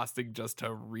exhausting just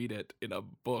to read it in a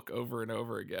book over and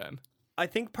over again. I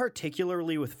think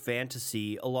particularly with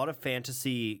fantasy, a lot of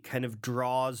fantasy kind of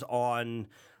draws on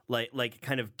like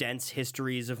kind of dense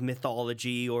histories of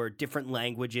mythology or different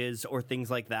languages or things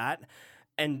like that.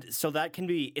 And so that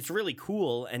it's really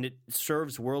cool and it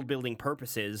serves world building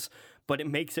purposes, but it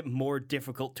makes it more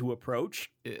difficult to approach.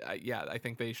 Yeah, I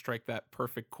think they strike that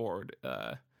perfect chord.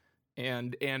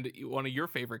 And one of your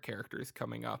favorite characters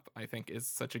coming up, I think,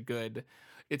 is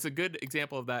it's a good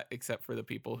example of that, except for the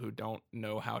people who don't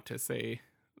know how to say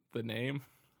the name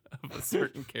of a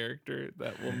certain character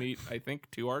that we'll meet, I think,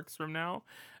 2 arcs from now.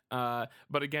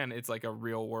 But again, it's like a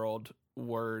real world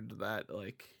word that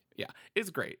like, yeah, it's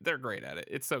great. They're great at it.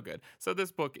 It's so good. So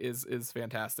this book is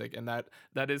fantastic, and that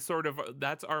is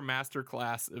that's our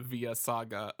masterclass via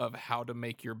Saga of how to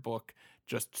make your book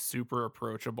just super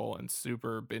approachable and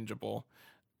super bingeable.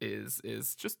 Is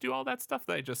just do all that stuff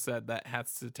that I just said that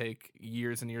has to take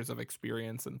years and years of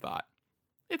experience and thought.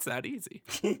 It's that easy.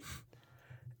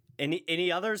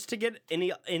 Any others to get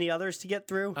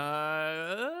through?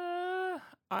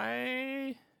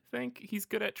 I think he's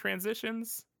good at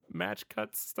transitions, match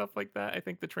cuts, stuff like that. I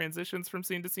think the transitions from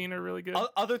scene to scene are really good.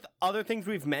 Other things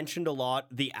we've mentioned a lot.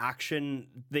 The action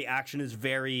is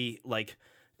very like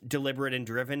deliberate and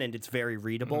driven, and it's very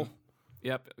readable. Mm-hmm.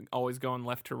 Yep, always going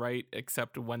left to right,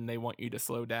 except when they want you to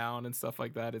slow down and stuff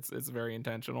like that. It's very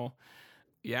intentional.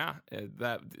 Yeah,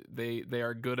 that they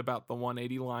are good about the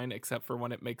 180 line, except for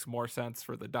when it makes more sense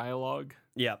for the dialogue.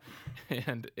 Yep,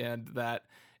 and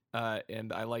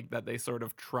I like that they sort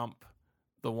of trump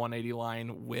the 180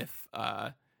 line with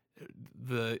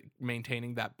the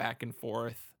maintaining that back and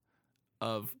forth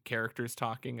of characters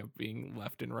talking, of being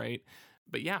left and right.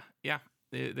 But yeah.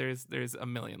 There's a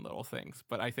million little things,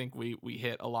 but I think we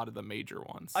hit a lot of the major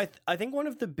ones. I think one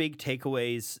of the big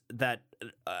takeaways that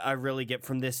I really get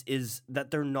from this is that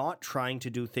they're not trying to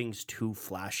do things too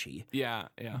flashy. Yeah.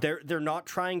 They're not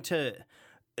trying to.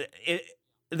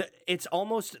 It's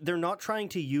almost they're not trying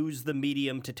to use the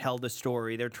medium to tell the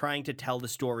story. They're trying to tell the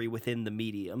story within the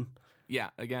medium.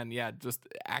 just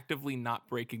actively not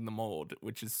breaking the mold,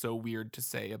 which is so weird to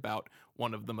say about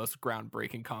one of the most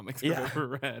groundbreaking comics I've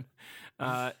ever read.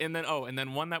 And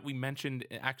then one that we mentioned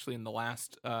actually in the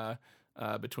last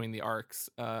Between the Arcs,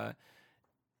 but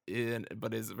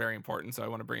is very important, so I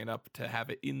want to bring it up to have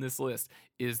it in this list,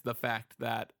 is the fact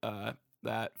that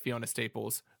that Fiona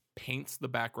Staples paints the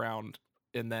background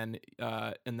and then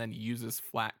uses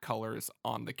flat colors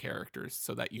on the characters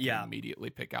so that you can immediately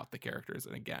pick out the characters.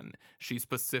 And again, she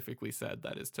specifically said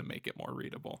that is to make it more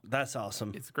readable. That's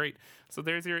awesome. It's great. So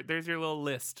there's your little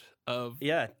list of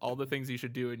all the things you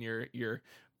should do in your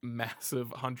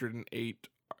massive 108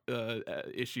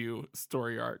 issue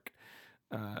story arc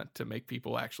to make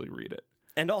people actually read it.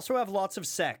 And also have lots of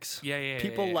sex.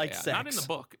 People like sex.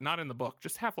 Not in the book.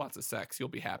 Just have lots of sex. You'll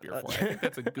be happier for it. I think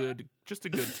that's a good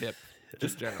tip,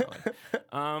 just generally.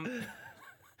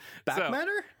 Back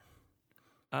matter?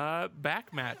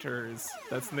 Back Matters.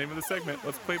 That's the name of the segment.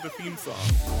 Let's play the theme song.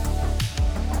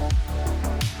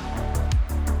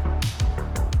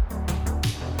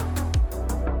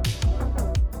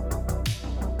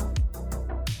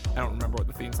 I don't remember what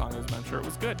the theme song is, but I'm sure it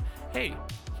was good. Hey,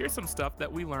 here's some stuff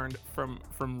that we learned from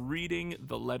reading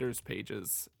the letters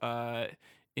pages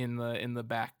in the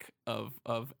back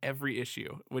of every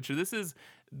issue. Which this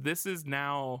is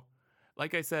now,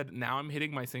 like I said, now I'm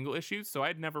hitting my single issues, so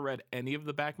I'd never read any of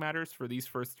the back matters for these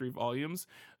first 3 volumes.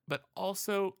 But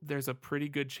also, there's a pretty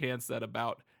good chance that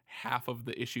about half of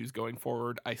the issues going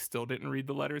forward, I still didn't read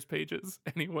the letters pages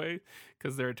anyway,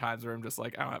 because there are times where I'm just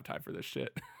like, I don't have time for this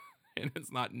shit. And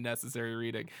it's not necessary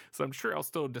reading. So I'm sure I'll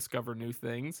still discover new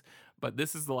things. But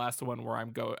this is the last one where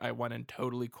I went in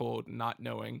totally cold, not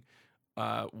knowing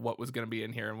what was going to be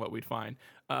in here and what we'd find.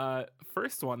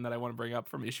 First one that I want to bring up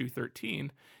from issue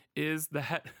 13 is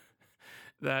that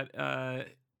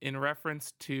in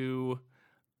reference to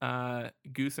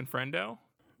Goose and Friendo.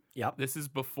 Yep. This is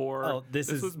before. Oh,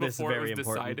 this was before it was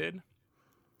decided.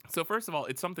 So first of all,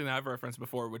 it's something that I've referenced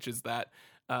before, which is that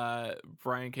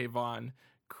Brian K. Vaughan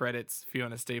credits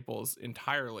Fiona Staples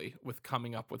entirely with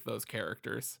coming up with those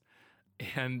characters.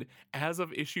 And as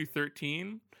of issue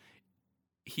 13,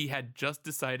 he had just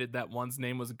decided that one's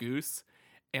name was Goose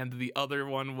and the other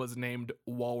one was named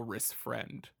Walrus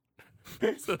Friend.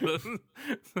 so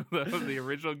the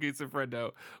original Goose and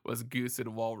Friendo was Goose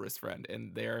and Walrus Friend,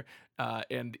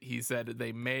 and he said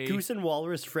they may Goose and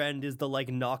Walrus Friend is the like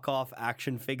knockoff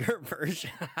action figure version.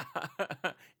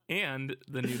 And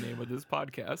the new name of this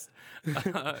podcast.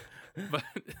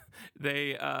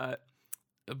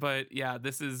 But yeah,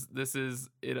 this is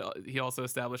it. He also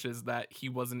establishes that he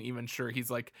wasn't even sure. He's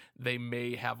like, they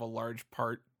may have a large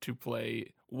part to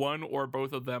play. One or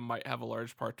both of them might have a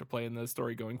large part to play in the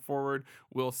story going forward.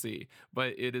 We'll see.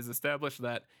 But it is established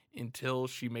that until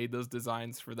she made those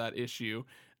designs for that issue,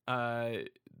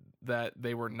 that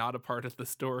they were not a part of the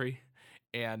story.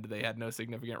 And they had no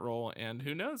significant role, and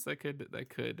who knows, that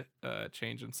could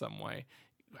change in some way.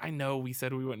 I know we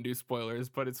said we wouldn't do spoilers,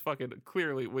 but it's fucking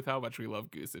clearly, with how much we love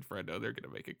Goose and Friendo, they're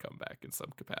gonna make a comeback in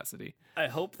some capacity. I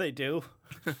hope they do.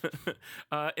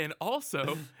 And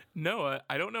also, Noah,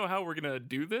 I don't know how we're gonna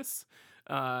do this.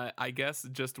 I guess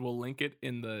just we'll link it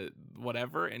in the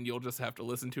whatever, and you'll just have to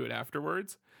listen to it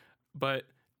afterwards. But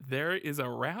there is a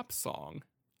rap song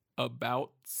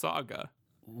about Saga.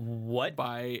 What?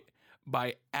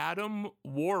 By Adam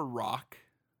Warrock.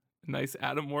 Nice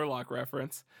Adam Warlock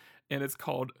reference. And it's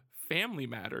called Family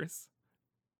Matters,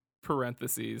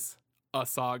 parentheses, a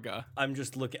saga. I'm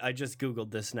just looking. I just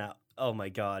Googled this now. Oh my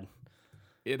God.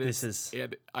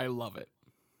 I love it.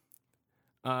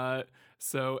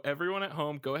 So everyone at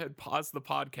home, go ahead, pause the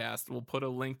podcast. We'll put a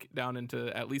link down into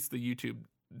at least the YouTube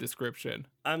description.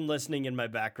 I'm listening in my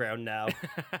background now.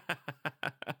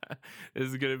 This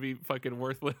is going to be fucking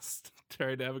worthless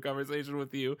trying to have a conversation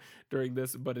with you during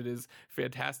this, but it is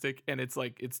fantastic. And it's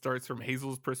like, it starts from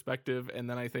Hazel's perspective, and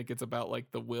then I think it's about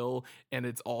like the will, and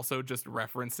it's also just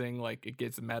referencing, like, it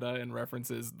gets meta and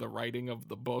references the writing of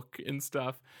the book and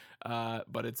stuff.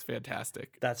 But it's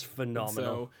fantastic. That's phenomenal.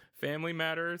 So Family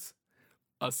Matters,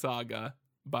 a saga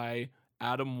by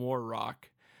Adam Warrock.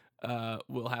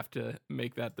 We'll have to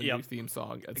make that the new theme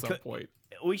song at some point.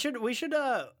 We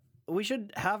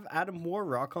should have Adam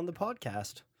Warrock on the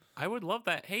podcast. I would love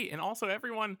that. Hey, and also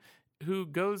everyone who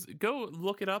go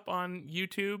look it up on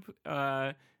YouTube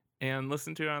and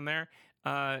listen to it on there,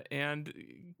 and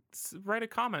write a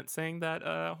comment saying that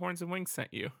Horns and Wings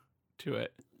sent you to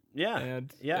it. Yeah,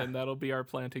 and that'll be our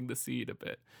planting the seed a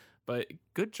bit. But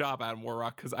good job, Adam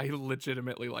Warrock, because I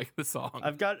legitimately like the song.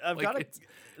 I've got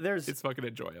it's fucking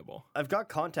enjoyable. I've got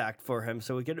contact for him,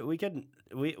 so we could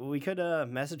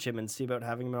message him and see about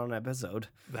having him on an episode.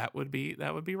 That would be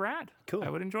rad. Cool. I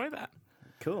would enjoy that.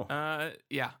 Cool.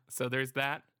 Yeah. So there's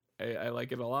that. I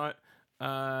like it a lot.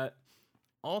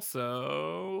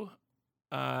 Also,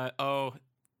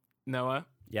 Noah.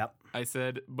 Yep. I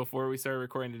said before we started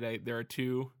recording today, there are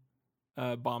 2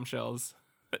 bombshells.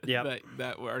 Yep.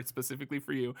 that are specifically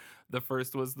for you. The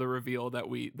first was the reveal that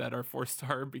our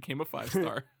 4-star became a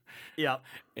 5-star. Yep.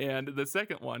 And the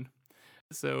second one,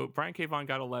 so Brian K. Vaughan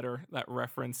got a letter that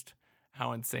referenced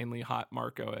how insanely hot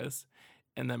Marco is.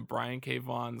 And then Brian K.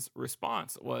 Vaughan's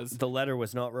response was The letter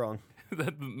was not wrong.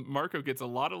 that Marco gets a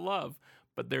lot of love,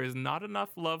 but there is not enough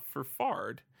love for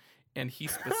Fard. And he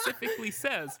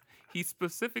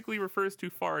specifically refers to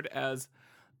Fard as,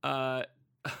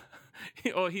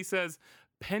 he says,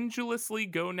 pendulously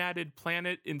gonaded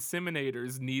planet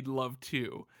inseminators need love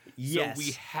too. Yes. So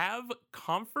we have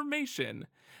confirmation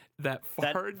that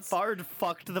Fard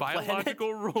fucked the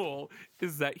biological rule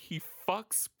is that he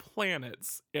fucks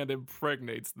planets and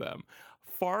impregnates them.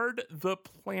 Fard the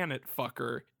planet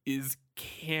fucker is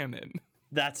canon.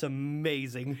 That's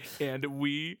amazing. And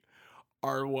we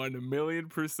are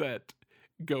 1,000,000%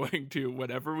 going to,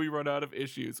 whenever we run out of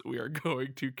issues, we are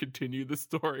going to continue the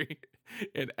story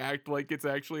and act like it's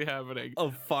actually happening.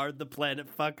 Of Fard the planet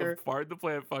fucker. Fard the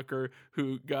planet fucker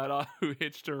who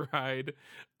hitched a ride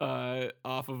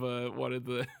off of one of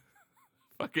the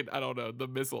fucking, I don't know, the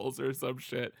missiles or some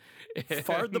shit.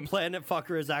 Fard the planet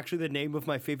fucker is actually the name of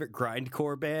my favorite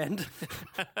grindcore band.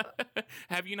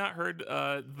 Have you not heard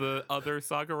the other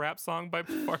Saga rap song by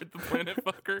Fard the planet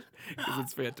fucker? Because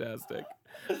it's fantastic.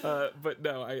 But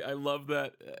no, I love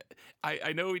that.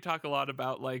 I know we talk a lot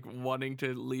about like wanting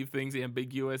to leave things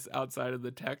ambiguous outside of the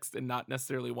text and not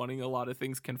necessarily wanting a lot of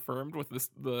things confirmed with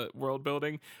the world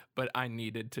building, but I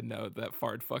needed to know that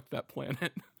Fard fucked that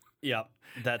planet. Yeah,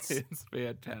 it's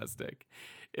fantastic.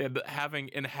 And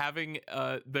having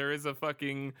there is a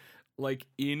fucking like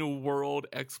in-world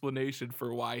explanation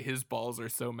for why his balls are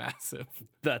so massive.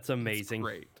 That's amazing. It's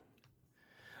great.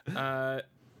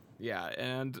 Yeah,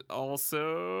 and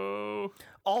also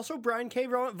Brian K.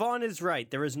 Vaughan is right.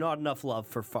 There is not enough love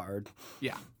for Fard.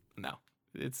 Yeah, no,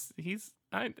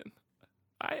 I'm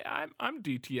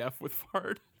DTF with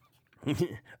Fard.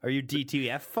 Are you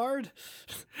DTF Fard?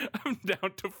 I'm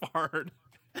down to Fard.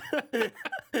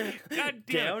 God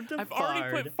damn, I've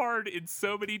already put Fard in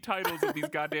so many titles of these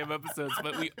goddamn episodes,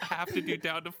 but we have to do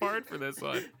down to Fard for this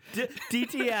one.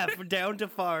 DTF, down to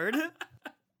Fard.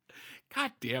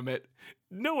 God damn it.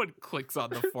 No one clicks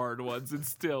on the Fard ones, and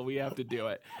still we have to do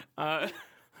it.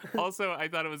 Also, I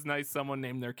thought it was nice someone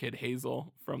named their kid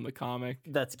Hazel from the comic.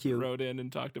 That's cute. Wrote in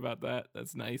and talked about that.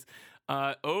 That's nice.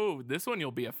 This one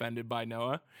you'll be offended by,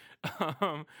 Noah.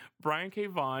 Brian K.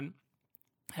 Vaughan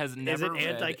has never Is it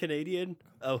anti-Canadian?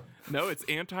 Oh. No, it's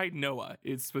anti-Noah.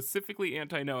 It's specifically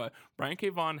anti-Noah. Brian K.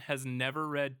 Vaughan has never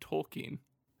read Tolkien.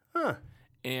 Huh.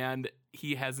 And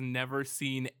he has never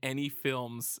seen any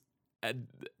films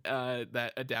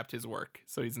that adapt his work.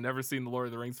 So he's never seen the Lord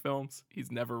of the Rings films.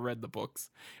 He's never read the books,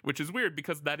 which is weird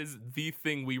because that is the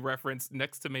thing we reference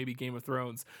next to maybe Game of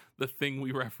Thrones. The thing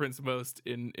we reference most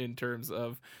in terms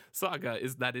of saga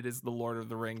is that it is the Lord of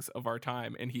the Rings of our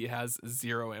time, and he has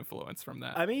zero influence from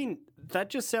that. I mean,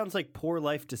 that just sounds like poor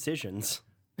life decisions.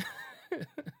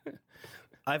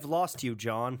 I've lost you,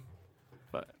 John.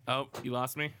 But, you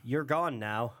lost me? You're gone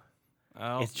now.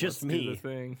 Oh, it's just let's me. do the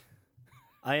thing.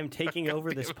 I am taking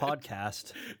over this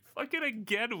podcast. Fucking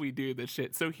again, we do this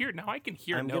shit. So here, now I can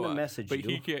hear I'm Noah, gonna message but you.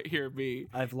 he can't hear me.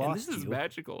 I've And lost this is you.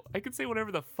 magical. I can say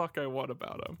whatever the fuck I want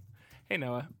about him. Hey,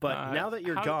 Noah. But now that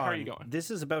you're gone, how are you going? this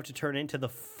is about to turn into the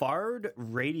Fard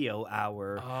Radio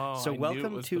Hour. Oh, So I knew it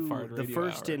welcome was the to Fard the Radio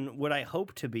first Hour. in what I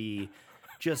hope to be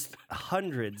just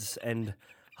hundreds and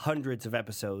hundreds of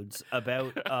episodes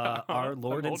about our Lord and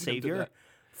holding him to Savior, that.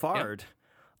 Fard.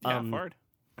 Yeah, Fard.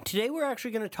 Today we're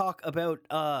actually going to talk about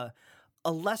a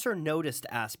lesser noticed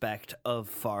aspect of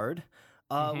Fard,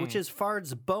 which is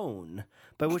Fard's bone,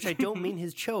 by which I don't mean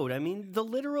his chode. I mean the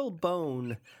literal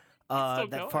bone that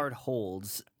going. Fard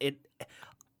holds.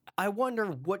 I wonder,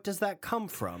 what does that come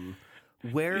from?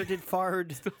 Where did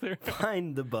Fard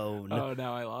find the bone? Oh,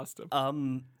 now I lost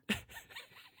him.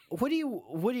 What do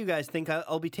you guys think?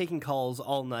 I'll be taking calls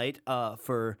all night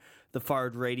for the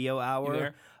Fard Radio Hour. You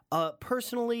there?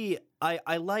 Personally,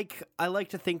 I like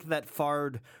to think that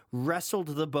Fard wrestled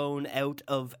the bone out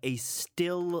of a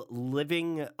still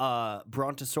living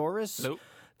Brontosaurus. Nope.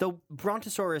 Though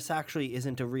Brontosaurus actually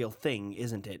isn't a real thing,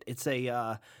 isn't it? It's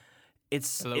a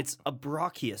It's Hello? it's a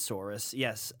Brachiosaurus.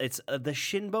 Yes, it's the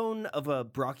shin bone of a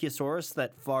Brachiosaurus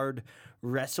that Fard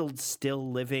wrestled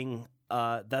still living.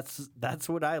 That's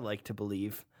what I like to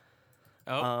believe.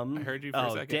 Oh, I heard you for a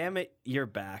Oh, second. damn it, you're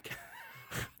back.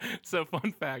 So,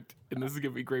 fun fact, and this is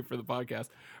going to be great for the podcast.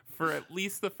 For at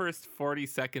least the first 40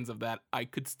 seconds of that, I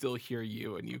could still hear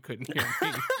you and you couldn't hear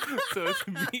me. So it's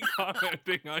me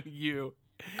commenting on you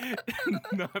and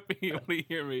not being able to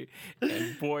hear me.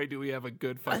 And boy, do we have a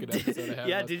good fucking episode ahead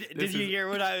Yeah, of us. did you hear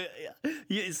what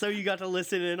so you got to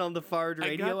listen in on the Fard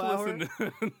radio hour?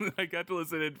 I got to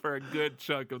listen in for a good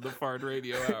chunk of the Fard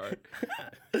radio hour.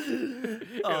 Oh,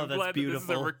 I'm that's glad beautiful. That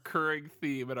this is a recurring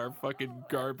theme in our fucking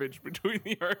garbage between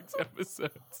the arcs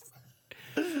episodes.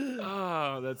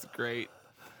 Oh, that's great.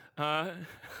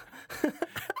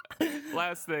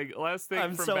 Last thing. I'm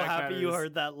from so Back happy you Matters.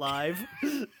 heard that live.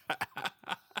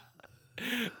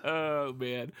 Oh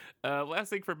man. Last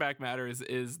thing for Back Matters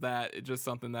is that just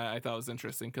something that I thought was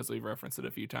interesting because we've referenced it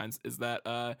a few times. Is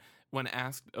that when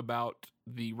asked about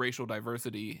the racial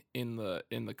diversity in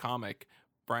the comic,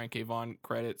 Brian K. Vaughan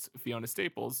credits Fiona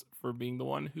Staples for being the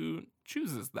one who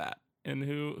chooses that and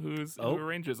who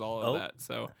arranges all of that.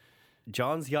 So.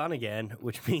 John's gone again,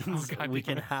 which means God we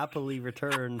damn can happily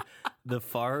return the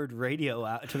Fard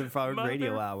radio to the Fard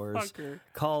radio hours. Motherfucker.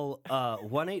 Call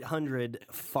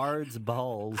 1-800-FARDS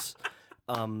balls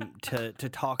to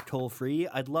talk toll free.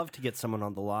 I'd love to get someone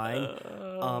on the line,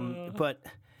 but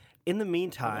in the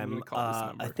meantime, call this I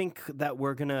number. think that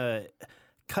we're gonna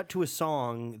cut to a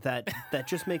song that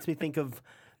just makes me think of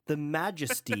the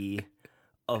majesty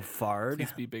of Fard.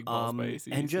 Please be Big Balls by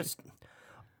AC/DC. and just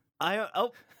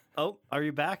Oh, are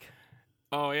you back?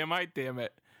 Oh, am I? Damn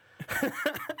it. I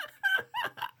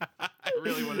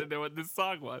really want to know what this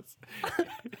song was.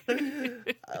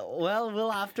 Well,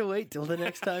 we'll have to wait till the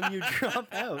next time you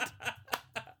drop out.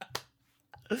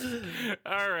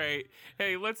 All right.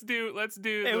 Hey, let's do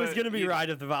It was going to be Ride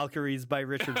of the Valkyries by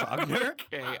Richard Wagner.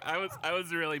 Okay, I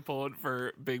was really pulling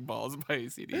for Big Balls by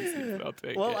AC/DC, but I'll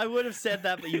take Well, it. I would have said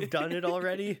that, but you've done it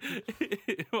already.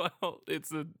 Well,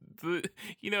 it's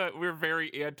you know, we're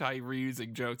very anti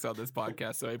reusing jokes on this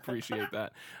podcast, so I appreciate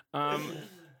that.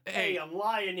 Hey, I'm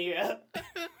lying here.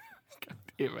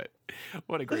 Damn it.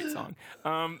 What a great song.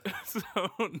 So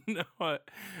Noah,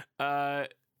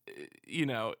 you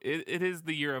know, it is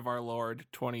the year of our Lord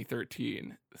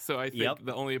 2013. So I think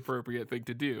the only appropriate thing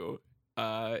to do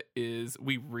is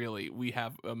we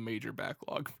have a major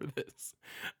backlog for this.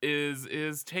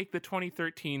 Is take the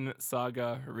 2013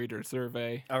 Saga reader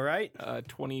survey. All right.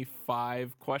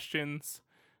 25 questions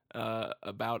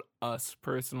about us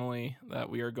personally that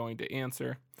we are going to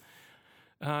answer.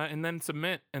 And then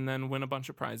submit and then win a bunch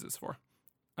of prizes for.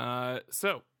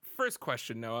 So, first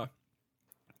question, Noah.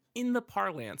 In the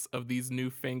parlance of these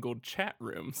newfangled chat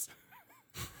rooms,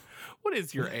 what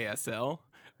is your ASL?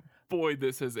 Boy,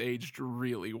 this has aged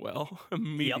really well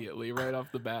immediately right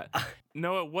off the bat.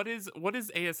 Noah, what does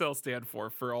ASL stand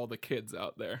for all the kids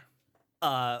out there?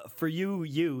 For you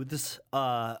youths,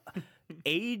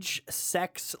 age,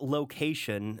 sex,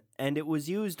 location, and it was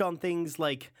used on things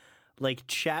like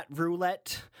chat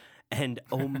roulette and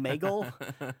Omegle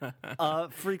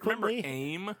frequently. Remember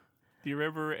AIM? Do you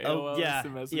remember AOL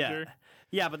Instant Messenger?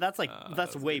 Yeah, but that's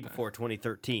that's was way good. before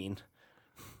 2013.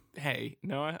 Hey,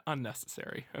 Noah,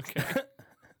 unnecessary. Okay.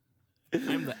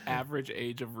 I'm the average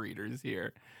age of readers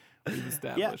here. We've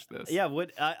established this. Yeah,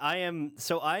 what I am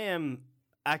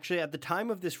actually at the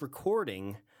time of this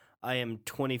recording, I am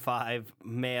 25,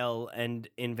 male, and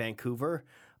in Vancouver.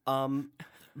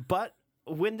 But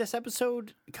when this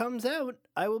episode comes out,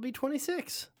 I will be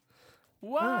 26.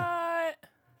 What?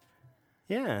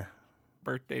 Yeah.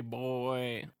 Birthday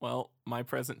boy. Well, my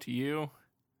present to you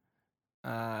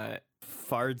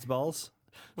Fards balls.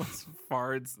 was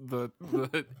Fard's the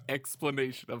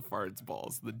explanation of Fard's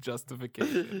balls, the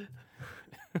justification.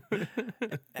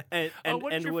 And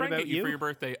What did your what friend about get you for your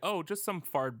birthday? Oh, just some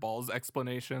Fard balls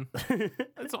explanation.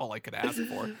 That's all I could ask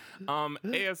for.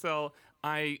 ASL,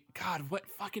 God, what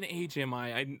fucking age am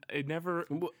I? I never...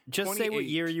 Just say what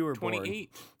year you were born.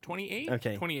 28?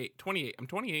 Okay. 28. I'm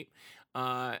 28.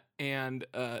 And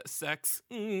sex,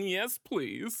 yes,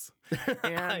 please.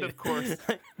 And of course...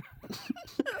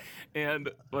 And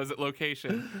was it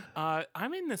location?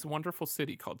 I'm in this wonderful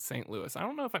city called St. Louis. I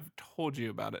don't know if I've told you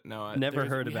about it, Noah. Never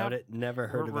heard about it. Never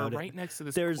heard about we're it. right next to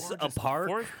this. There's a gorgeous park,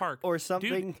 Forest Park or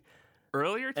something. Dude,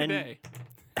 earlier today.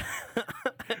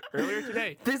 Earlier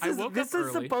today. This I is woke this up is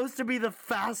early. supposed to be the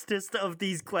fastest of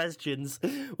these questions.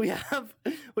 We have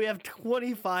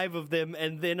 25 of them,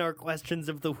 and then our questions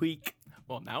of the week.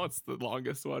 Well, now it's the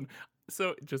longest one.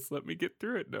 So just let me get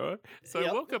through it, Noah. So I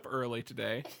Yep. woke up early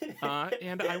today,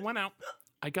 and I went out.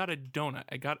 I got a donut.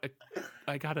 I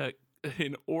got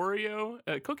an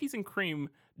Oreo cookies and cream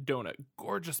donut,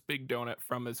 gorgeous big donut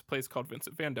from his place called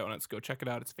Vincent Van Donuts. Go check it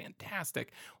out; it's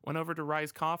fantastic. Went over to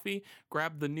Rise Coffee,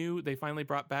 grabbed the new. They finally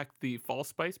brought back the fall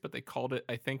spice, but they called it,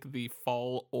 I think, the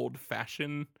fall old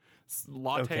fashioned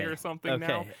latte Okay, or something. okay,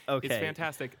 Now okay. it's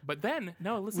fantastic. But then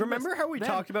no, listen. to Remember this. how we Then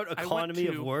talked about I went economy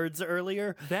of to- words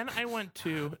earlier? Then I went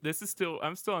to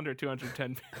I'm still under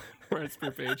 210 words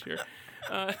per page here.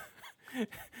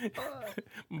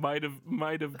 Might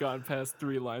have gone past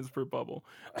 3 lines per bubble.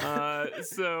 I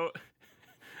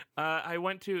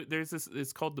went to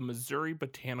it's called the Missouri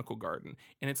Botanical Garden,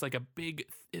 and it's like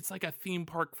a theme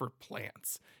park for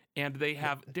plants. And they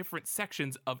have different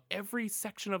sections of every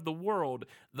section of the world,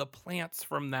 the plants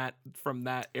from that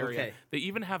area. Okay. They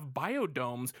even have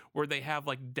biodomes where they have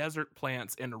like desert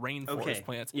plants and rainforest Okay.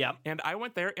 plants. Yep. And I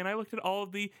went there and I looked at all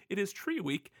of it is tree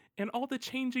week and all the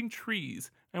changing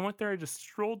trees. I went there, I just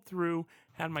strolled through,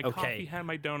 had my coffee, had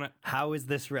my donut. How is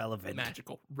this relevant?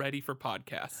 Magical, ready for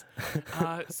podcasts.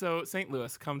 So St.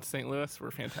 Louis, come to St. Louis.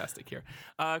 We're fantastic here.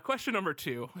 Question number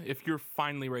 2, if you're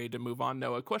finally ready to move on,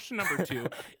 Noah. Question number 2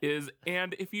 is,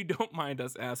 and if you don't mind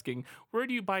us asking, where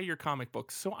do you buy your comic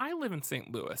books? So I live in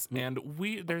St. Louis, and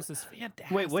there's this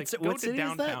fantastic. Wait, what go to city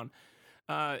is that? downtown.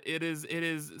 It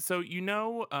is. So do you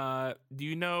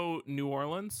know New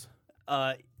Orleans?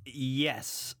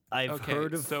 Yes, I've Okay,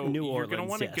 heard of so New you're Orleans. gonna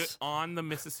want to yes. get on the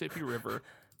Mississippi River.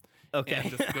 Okay. And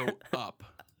just go up.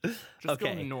 Just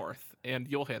Okay. go north, and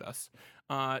you'll hit us.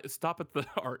 Stop at the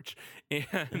arch,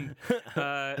 and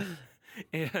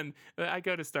I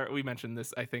go to start. We mentioned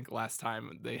this, I think, last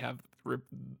time. They have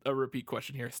a repeat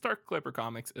question here. Stark Clipper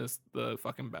Comics is the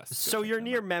fucking best. Go So check you're them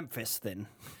near Memphis then?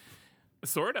 out.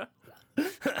 Sorta.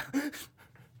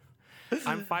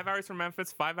 I'm 5 hours from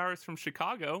Memphis, 5 hours from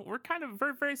Chicago. We're kind of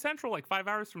very, very central, like 5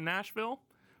 hours from Nashville.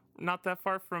 Not that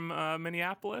far from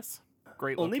Minneapolis.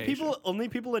 Great location. Only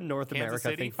people in North Kansas America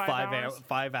City, think 5 hours?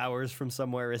 5 hours from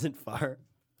somewhere isn't far.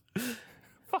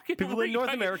 Fucking People what are in you North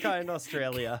talking- America and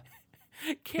Australia.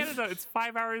 Canada, it's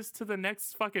 5 hours to the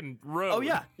next fucking road. Oh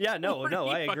yeah, no, What no,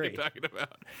 are I you agree. fucking talking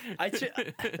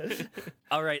about?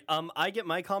 All right, I get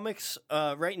my comics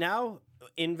right now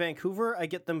in Vancouver. I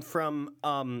get them from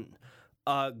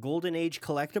Golden Age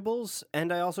Collectibles,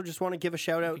 and I also just want to give a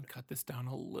shout We out. can cut this down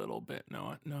a little bit.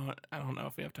 No, I don't know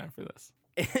if we have time for this.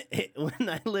 When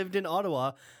I lived in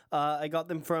Ottawa, I got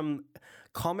them from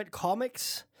Comet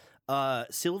Comics.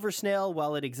 Silver Snail,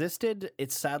 while it existed,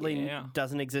 it sadly Yeah.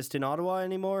 doesn't exist in Ottawa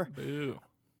anymore. Boo.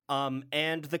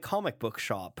 And the Comic Book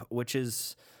Shop, which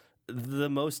is the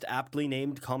most aptly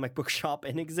named comic book shop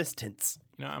in existence.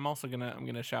 You know, I'm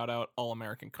gonna shout out All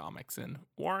American Comics in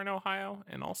Warren, Ohio,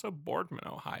 and also Boardman,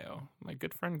 Ohio. My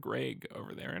good friend Greg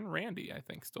over there, and Randy, I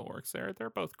think, still works there. They're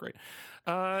both great.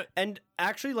 And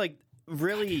actually, like,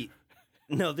 really,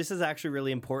 no, this is actually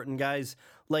really important, guys.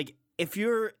 Like, if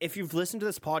you've listened to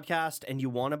this podcast and you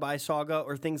want to buy Saga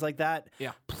or things like that,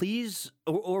 Yeah. please,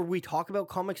 or we talk about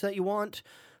comics that you want,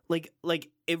 like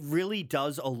it really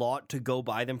does a lot to go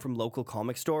buy them from local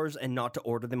comic stores and not to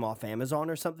order them off Amazon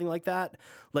or something like that.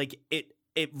 Like it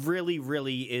really,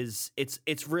 really is.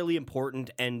 It's really important,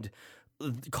 and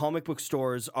comic book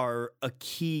stores are a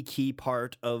key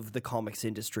part of the comics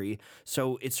industry.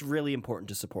 So it's really important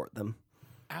to support them.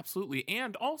 Absolutely.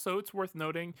 And also, it's worth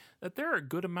noting that there are a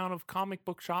good amount of comic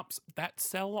book shops that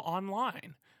sell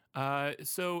online.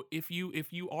 So if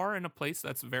you are in a place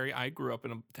that's I grew up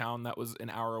in a town that was an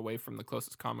hour away from the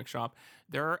closest comic shop.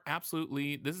 There are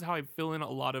this is how I fill in a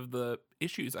lot of the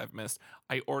issues I've missed.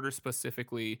 I order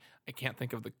specifically, I can't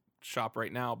think of the shop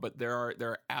right now, but there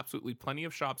are absolutely plenty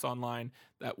of shops online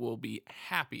that will be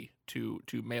happy to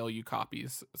mail you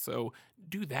copies. So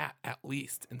do that at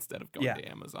least instead of going Yeah. to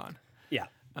Amazon. Yeah.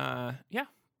 Yeah,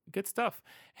 good stuff.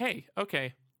 Hey,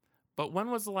 okay, but when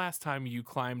was the last time you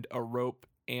climbed a rope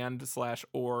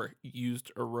or used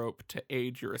a rope to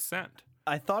aid your ascent?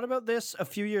 I thought about this a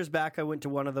few years back. I went to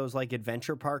one of those like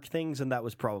adventure park things, and that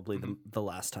was probably the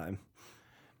last time.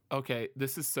 Okay,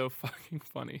 this is so fucking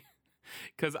funny.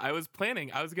 Because I was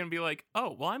going to be like,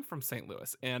 oh, well, I'm from St.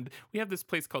 Louis, and we have this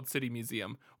place called City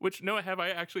Museum, which, Noah, have I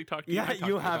actually talked to you? I Yeah, talked to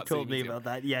you you have about City told me Museum. about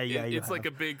that. Yeah, It's like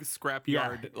a big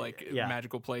scrapyard, Yeah.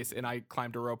 magical place, and I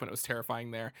climbed a rope, and it was terrifying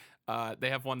there.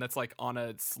 They have one that's like on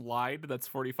a slide that's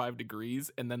 45 degrees,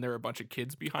 and then there are a bunch of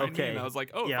kids behind me, and I was like,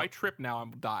 oh, Yeah. if I trip now, I'll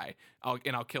die. I'll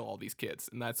kill all these kids,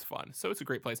 and that's fun. So it's a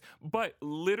great place. But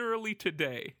literally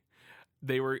today,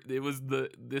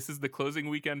 This is the closing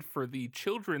weekend for the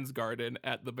children's garden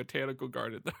at the botanical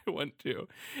garden that I went to,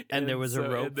 And there was a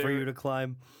rope for you to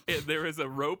climb. There is a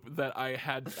rope that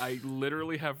I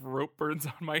literally have rope burns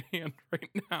on my hand right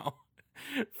now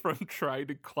from trying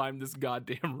to climb this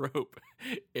goddamn rope,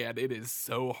 and it is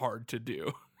so hard to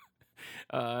do.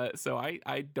 So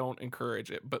I don't encourage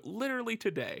it, but literally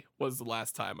today was the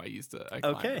last time I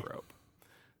climbed the rope.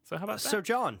 So how about that? So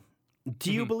John,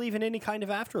 do you believe in any kind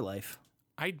of afterlife?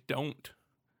 I don't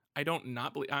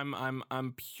not believe.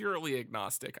 I'm purely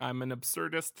agnostic. I'm an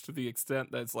absurdist to the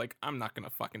extent that it's like, I'm not gonna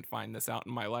fucking find this out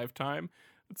in my lifetime.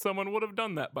 Someone would have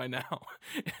done that by now.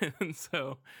 And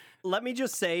so let me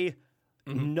just say,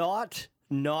 not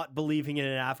believing in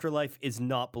an afterlife is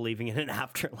not believing in an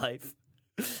afterlife.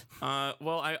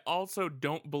 Well, I also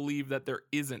don't believe that there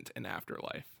isn't an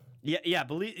afterlife.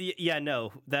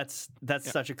 No, that's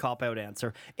such a cop-out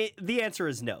answer. The answer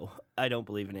is no. I don't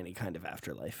believe in any kind of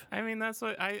afterlife. I mean, that's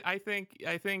what I think,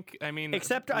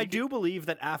 except I do believe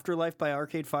that Afterlife by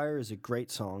Arcade Fire is a great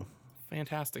song.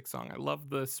 Fantastic song. I love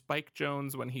the Spike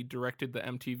Jonze when he directed the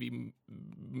MTV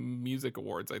Music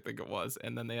Awards, I think it was,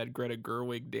 and then they had Greta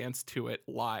Gerwig dance to it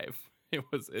live.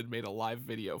 It made a live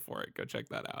video for it. Go check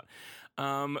that out.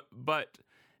 But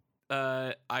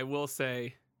I will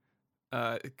say,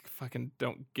 fucking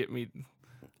don't get me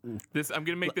this. I'm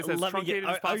gonna make this as truncated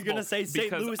as possible. Are you gonna say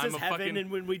St. Louis is heaven, and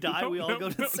when we die, we all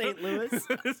go to St. Louis?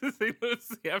 This is St.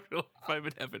 Louis afterlife. I'm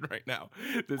in heaven right now.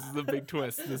 This is the big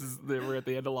twist. We're at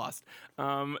the end of Lost.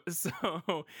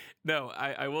 So no,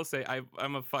 I will say I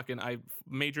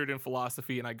majored in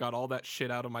philosophy and I got all that shit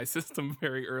out of my system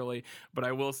very early. But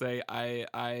I will say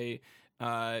I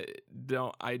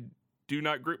do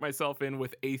not group myself in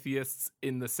with atheists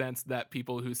in the sense that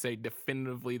people who say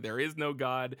definitively there is no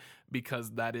God,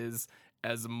 because that is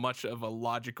as much of a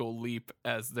logical leap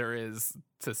as there is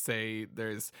to say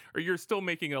you're still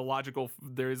making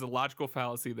there is a logical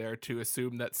fallacy there to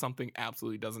assume that something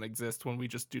absolutely doesn't exist when we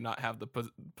just do not have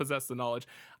possess the knowledge.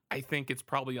 I think it's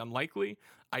probably unlikely.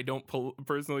 I don't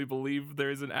personally believe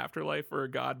there is an afterlife or a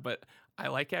God, but I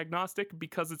like agnostic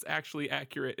because it's actually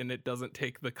accurate and it doesn't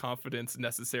take the confidence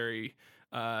necessary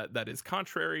that is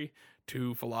contrary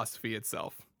to philosophy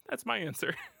itself. That's my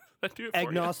answer.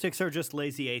 Agnostics are just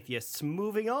lazy atheists.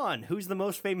 Moving on. Who's the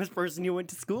most famous person you went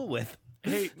to school with?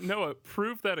 Hey, Noah,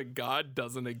 prove that a God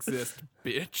doesn't exist,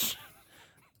 bitch.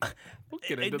 We'll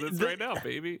get into this right now,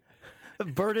 baby.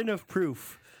 Burden of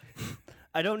proof.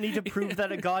 I don't need to prove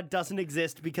that a God doesn't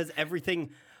exist because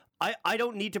everything... I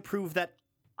don't need to prove that...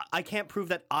 I can't prove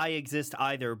that I exist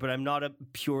either, but I'm not a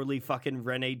purely fucking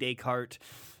Rene Descartes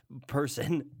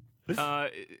person.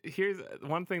 Here's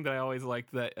one thing that I always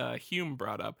liked that Hume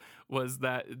brought up was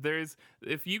that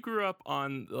if you grew up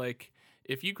on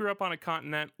a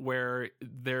continent where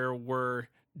there were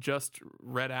just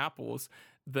red apples,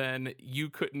 then you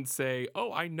couldn't say,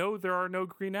 oh, I know there are no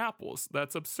green apples.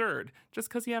 That's absurd. Just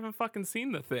because you haven't fucking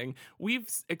seen the thing. We've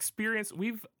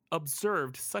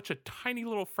observed such a tiny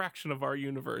little fraction of our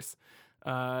universe.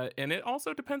 And it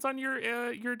also depends on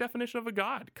your definition of a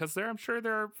god, because I'm sure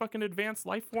there are fucking advanced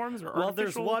life forms or artificial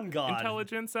there's one god.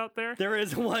 Intelligence out there. There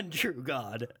is one true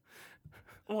god.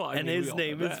 Well, his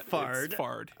name is Fard. It's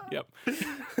Fard. Yep.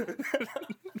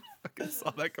 I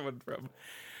saw that coming from.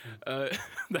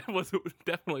 That was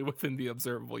definitely within the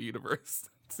observable universe.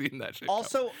 Seeing that shit.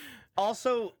 Also,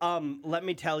 let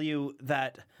me tell you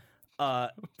that.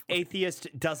 Atheist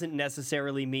doesn't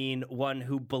necessarily mean one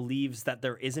who believes that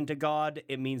there isn't a God.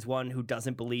 It means one who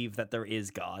doesn't believe that there is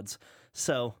gods.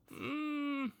 So,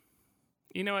 you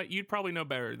know what? You'd probably know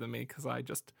better than me because I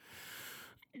just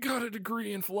got a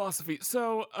degree in philosophy.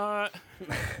 So,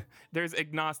 there's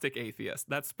agnostic atheist.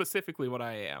 That's specifically what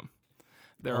I am.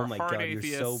 There are hard atheists.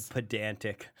 You're so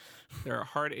pedantic. There are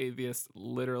hard atheists.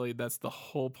 Literally, that's the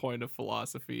whole point of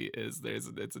philosophy. It's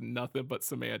nothing but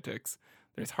semantics.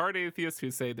 There's hard atheists who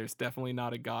say there's definitely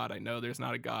not a God. I know there's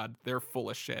not a God. They're full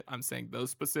of shit. I'm saying those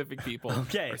specific people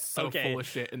are so full of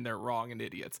shit and they're wrong and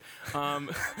idiots.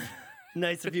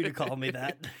 Nice of you to call me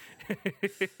that.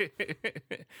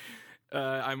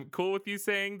 I'm cool with you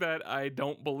saying that I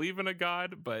don't believe in a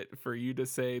God, but for you to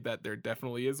say that there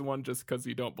definitely is one just because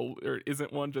you don't or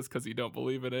isn't one just because you don't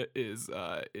believe in it is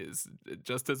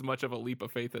just as much of a leap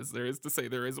of faith as there is to say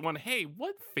there is one. Hey,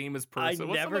 what famous person?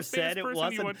 I never said it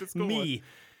wasn't me. With?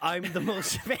 I'm the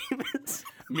most famous.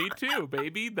 Me too,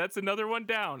 baby. That's another one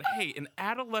down. Hey, in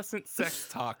adolescent sex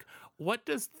talk, what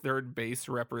does third base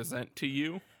represent to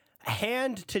you?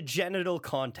 Hand to genital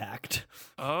contact.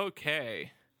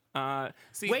 Okay.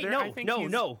 Wait,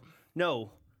 no.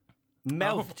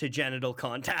 Mouth to genital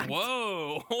contact.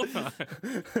 Whoa, hold on.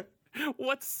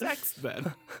 What's sex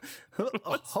then?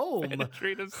 What's Home.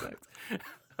 penetrative sex?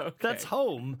 Okay. That's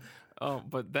home. Oh,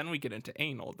 but then we get into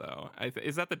anal, though.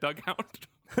 Is that the dugout?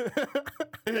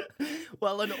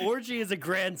 Well, an orgy is a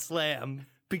grand slam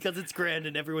because it's grand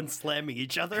and everyone's slamming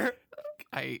each other.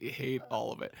 I hate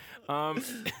all of it.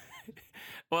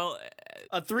 Well,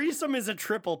 A threesome is a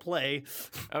triple play.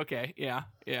 okay, yeah.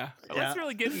 Let's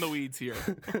really get in the weeds here.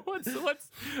 Let's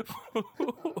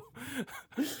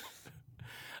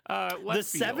The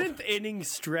seventh inning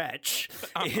stretch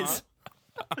is.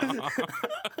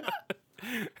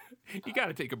 You got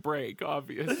to take a break,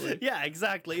 obviously. Yeah,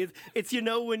 exactly. It's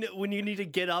when you need to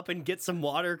get up and get some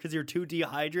water because you're too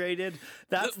dehydrated.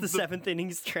 That's the seventh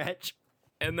inning stretch.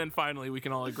 And then finally, we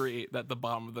can all agree that the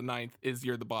bottom of the ninth is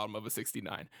you're the bottom of a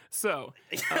 69. So,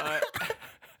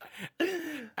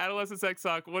 adolescent sex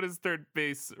talk. What does third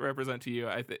base represent to you?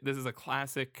 This is a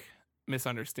classic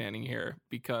misunderstanding here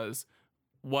because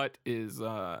what is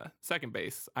second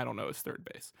base? I don't know is third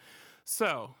base.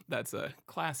 So that's a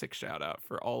classic shout out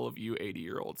for all of you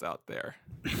 80-year-olds out there.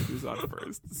 Who's on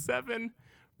first? 7,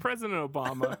 President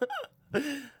Obama.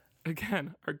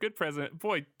 Again, our good president.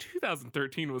 Boy,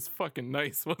 2013 was fucking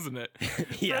nice, wasn't it?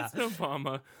 Yeah. President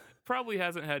Obama probably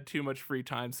hasn't had too much free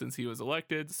time since he was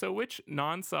elected. So which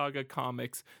non-saga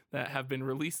comics that have been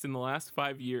released in the last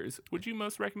 5 years would you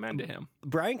most recommend to him?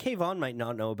 Brian K. Vaughan might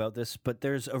not know about this, but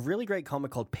there's a really great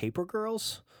comic called Paper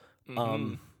Girls.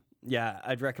 Yeah,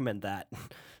 I'd recommend that.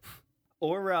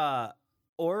 Or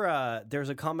there's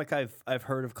a comic I've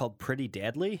heard of called Pretty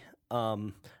Deadly. I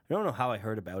don't know how I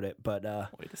heard about it, but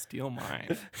way to steal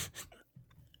mine.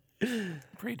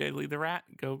 Pretty Deadly the Rat.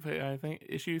 Go pay, I think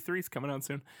issue 3's coming out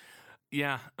soon.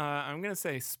 Yeah, I'm gonna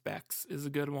say Specs is a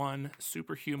good one.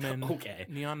 Superhuman. Okay.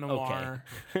 Neon Noir.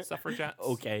 Suffragettes.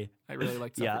 okay. I really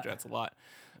like Suffragettes a lot.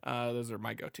 Those are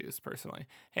my go-tos personally.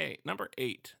 Hey, number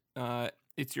 8.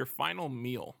 It's your final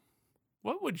meal.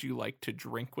 What would you like to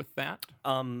drink with that?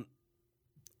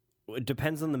 It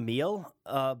depends on the meal,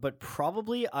 but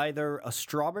probably either a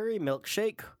strawberry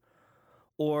milkshake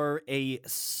or a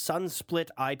Sunsplit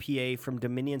IPA from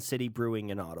Dominion City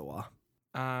Brewing in Ottawa.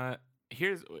 I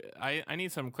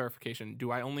need some clarification.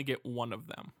 Do I only get one of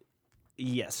them?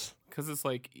 Yes. Because it's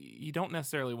like you don't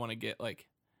necessarily want to get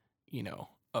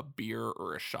a beer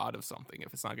or a shot of something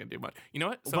if it's not going to do much. You know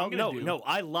what? So no.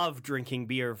 I love drinking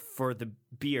beer for the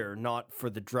beer, not for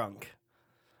the drunk.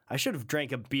 I should have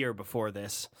drank a beer before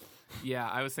this. Yeah,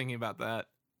 I was thinking about that,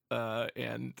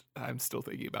 and I'm still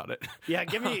thinking about it. Yeah,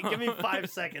 give me 5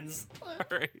 seconds. All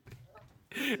right.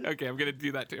 Okay, I'm gonna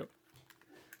do that too,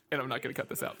 and I'm not gonna cut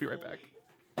this out. Be right back.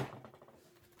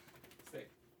 Stay.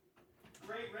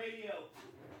 Great radio.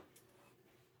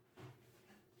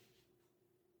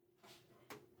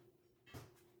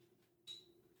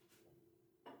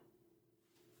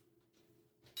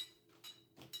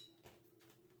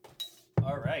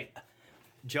 All right.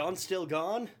 John's still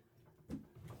gone,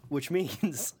 which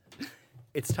means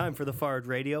it's time for the Fard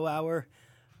Radio Hour.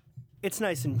 It's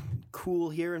nice and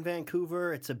cool here in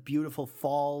Vancouver. It's a beautiful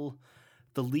fall.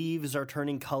 The leaves are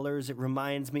turning colors. It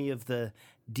reminds me of the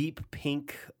deep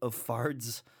pink of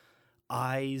Fard's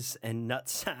eyes and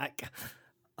nutsack.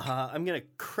 I'm going to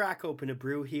crack open a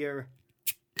brew here.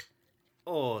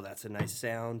 Oh, that's a nice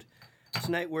sound.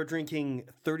 Tonight we're drinking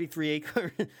 33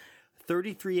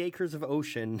 Acres of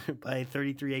Ocean by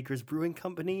 33 Acres Brewing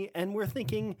Company, and we're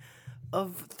thinking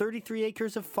of 33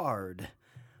 Acres of Fard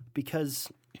because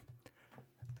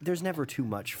there's never too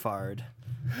much Fard.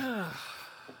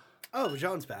 Oh,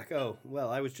 John's back. Oh, well,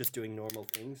 I was just doing normal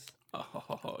things.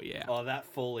 Oh yeah. Oh, that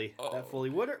Foley.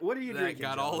 What are you drinking? That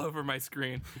got John? all over my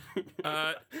screen.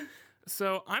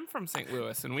 So I'm from St.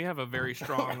 Louis, and we have a very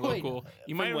strong local.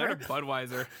 You might have heard of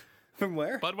Budweiser. From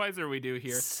where? Budweiser we do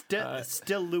here.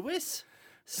 Still Louis?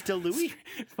 Still Louis?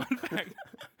 Fun fact,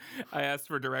 I asked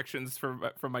for directions from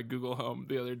my Google Home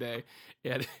the other day,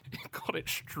 and it called it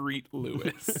Street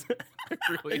Louis. I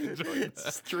really enjoyed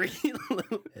that. Street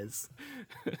Louis.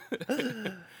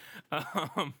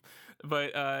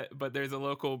 But there's a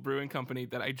local brewing company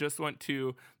that I just went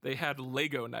to. They had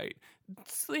Lego night.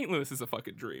 St. Louis is a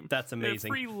fucking dream. That's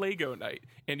amazing. They have free Lego night,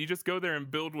 and you just go there and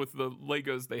build with the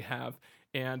Legos they have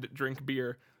and drink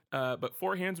beer. But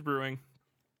Four Hands Brewing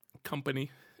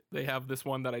Company, they have this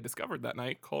one that I discovered that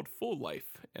night called Full Life,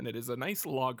 and it is a nice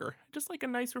lager, just like a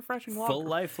nice refreshing lager. Full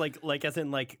life, like as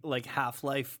in like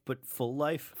Half-Life, but full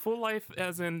life. Full life,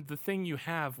 as in the thing you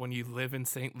have when you live in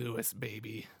St. Louis,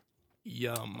 baby.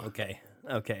 Yum. Okay,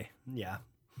 yeah.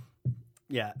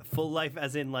 Full life,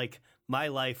 as in like my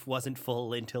life wasn't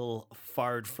full until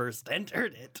Fard first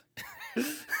entered it.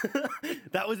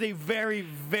 That was a very,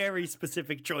 very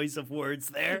specific choice of words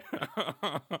there.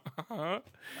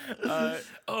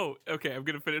 Okay. I'm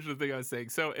gonna finish the thing I was saying.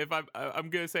 So if I'm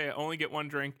gonna say I only get one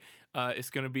drink, it's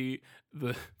gonna be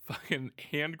the fucking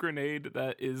hand grenade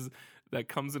that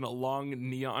comes in a long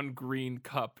neon green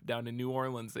cup down in New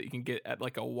Orleans that you can get at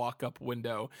like a walk-up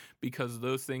window, because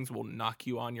those things will knock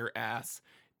you on your ass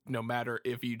no matter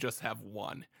if you just have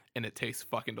one, and it tastes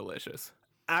fucking delicious.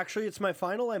 Actually, it's my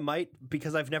final. I might,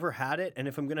 because I've never had it, and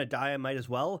if I'm gonna die, I might as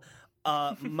well.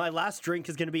 My last drink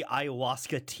is gonna be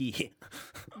ayahuasca tea.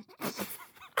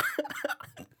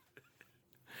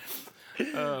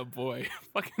 Oh boy,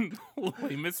 fucking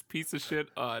lamest piece of shit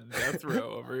on death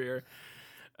row over here.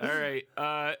 All right.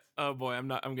 Oh boy, I'm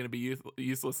gonna be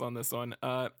useless on this one.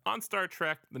 On Star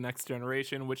Trek: The Next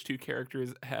Generation, which two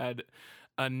characters had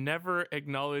a never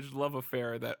acknowledged love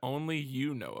affair that only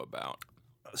you know about?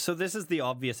 So this is the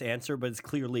obvious answer, but it's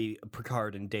clearly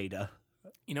Picard and Data.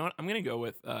 You know what? I'm gonna go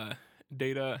with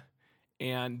Data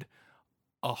and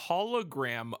a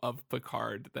hologram of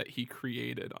Picard that he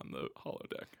created on the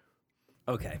holodeck.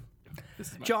 Okay.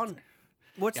 This is my John, answer.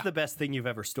 what's the best thing you've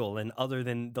ever stolen other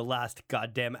than the last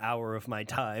goddamn hour of my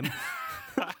time?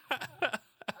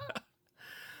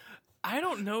 I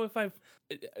don't know if I've,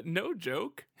 no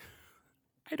joke,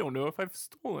 I don't know if I've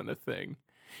stolen a thing.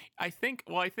 I think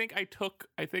I took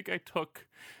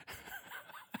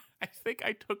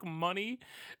money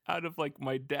out of like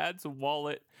my dad's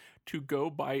wallet to go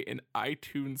buy an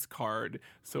iTunes card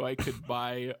so I could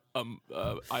buy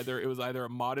either a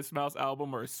Modest Mouse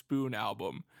album or a Spoon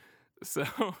album. So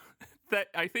that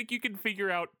I think you can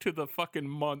figure out to the fucking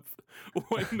month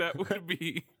when that would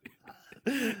be.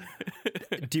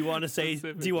 Do you want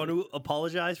to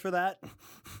apologize for that?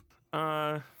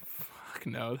 Fuck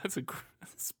no. That's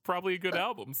probably a good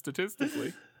album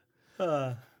statistically.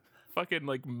 Fucking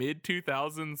like mid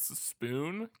 2000s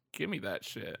Spoon. Give me that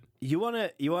shit. You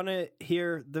wanna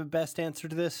hear the best answer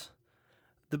to this?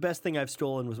 The best thing I've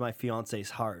stolen was my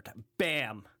fiance's heart.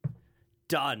 Bam,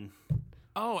 done.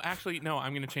 Oh, actually, no.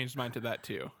 I'm gonna change mine to that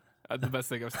too. The best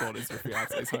thing I've stolen is your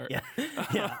fiance's heart.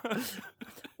 Yeah.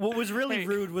 What was really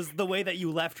rude was the way that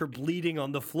you left her bleeding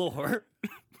on the floor.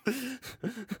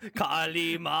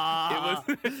 Kalima.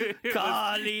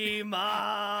 Kalima.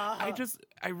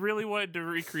 I really wanted to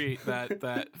recreate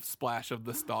that splash of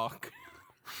the stalk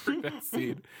for that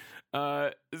scene.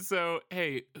 So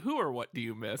hey, who or what do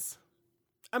you miss?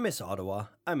 I miss Ottawa.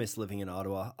 I miss living in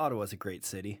Ottawa. Ottawa's a great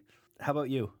city. How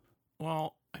about you?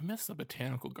 Well, I missed the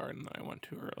botanical garden that I went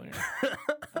to earlier.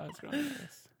 That was really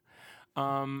nice.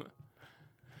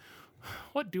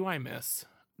 What do I miss?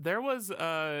 There was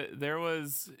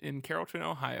in Carrollton,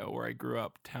 Ohio, where I grew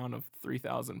up, town of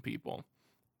 3,000 people.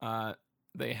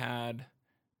 They had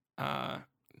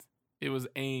it was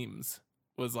Ames,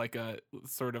 was like a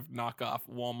sort of knockoff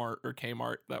Walmart or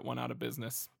Kmart that went out of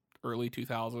business early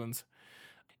 2000s.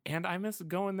 And I miss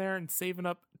going there and saving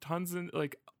up tons and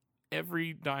like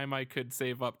every dime I could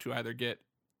save up to either get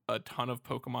a ton of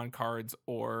Pokemon cards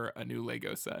or a new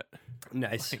Lego set.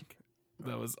 Nice. Like,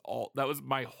 that was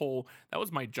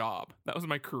my job. That was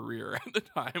my career at the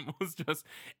time, was just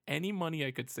any money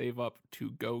I could save up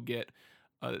to go get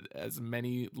as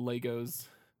many Legos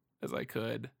as I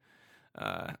could.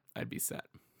 I'd be set.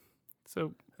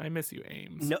 So I miss you,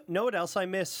 Ames. Know what else I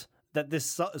miss that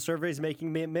this survey is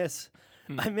making me miss?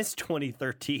 I miss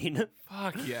 2013.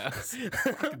 Fuck yes.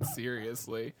 Fucking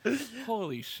seriously.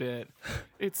 Holy shit.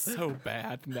 It's so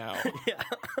bad now. Yeah.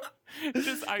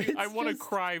 I want to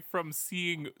cry from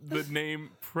seeing the name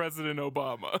President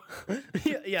Obama.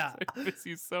 Yeah. I miss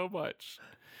you so much.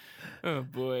 Oh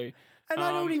boy. And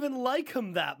I don't even like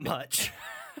him that much.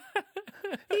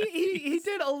 He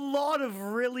did a lot of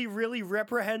really, really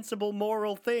reprehensible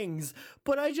moral things,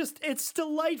 but it's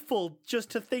delightful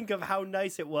just to think of how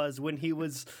nice it was when he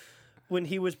was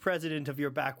president of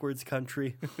your backwards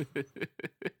country.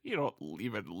 You don't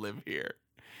even live here.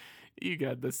 You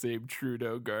got the same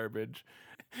Trudeau garbage.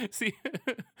 See,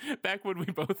 back when we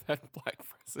both had black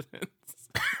presidents.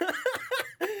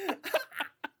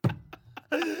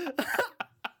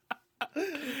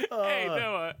 Hey,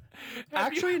 Noah.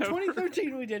 Actually, in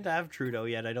 2013, we didn't have Trudeau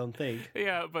yet, I don't think.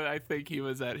 Yeah, but I think he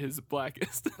was at his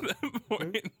blackest at that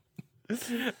point.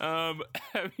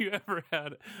 Have you ever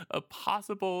had a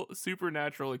possible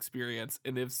supernatural experience?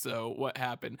 And if so, what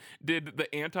happened? Did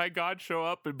the anti-God show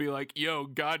up and be like, yo,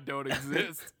 God don't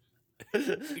exist?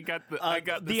 I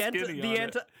got the skinny on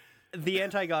it. The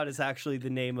anti-God is actually the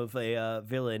name of a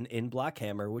villain in Black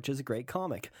Hammer, which is a great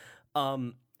comic.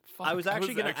 I was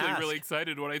actually going to ask. really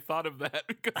excited when I thought of that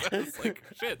because I was like,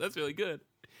 shit, that's really good.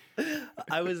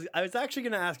 I was actually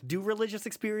going to ask, do religious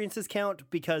experiences count?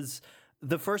 Because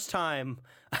the first time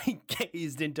I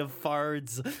gazed into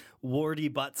Fard's warty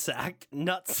nutsack.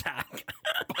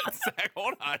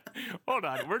 Hold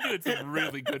on. We're doing some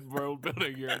really good world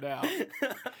building here now.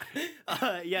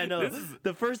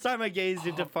 The first time I gazed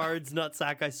into Fard's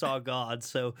nutsack, I saw God.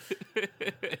 So,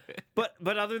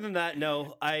 but other than that,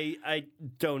 no, I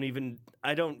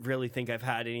don't really think I've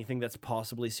had anything that's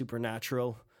possibly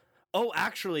supernatural. Oh,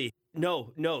 actually,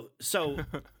 no. So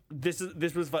this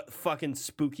was fucking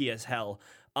spooky as hell.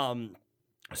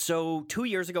 So 2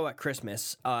 years ago at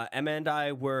Christmas, Emma and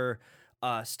I were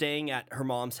staying at her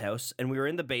mom's house, and we were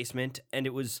in the basement, and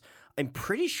I'm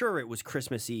pretty sure it was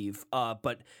Christmas Eve,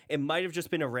 but it might have just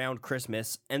been around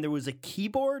Christmas, and there was a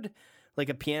keyboard, like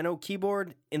a piano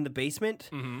keyboard in the basement,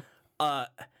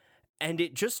 and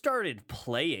it just started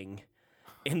playing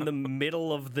in the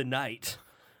middle of the night.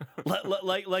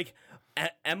 Like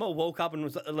Emma woke up and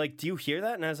was like, "Do you hear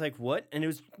that?" And I was like, "What?" And it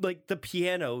was like the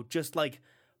piano just like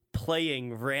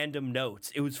playing random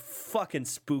notes. It was fucking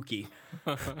spooky.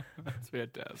 That's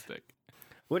fantastic.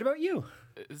 What about you?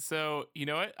 So, you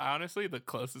know what? Honestly, the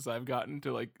closest I've gotten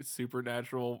to like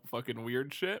supernatural fucking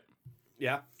weird shit.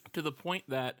 Yeah. To the point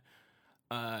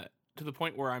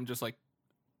where I'm just like,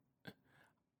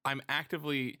 I'm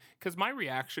actively, because my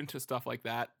reaction to stuff like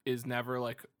that is never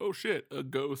like, oh shit, a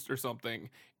ghost or something.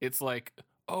 It's like,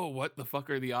 oh, what the fuck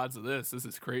are the odds of this? This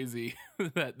is crazy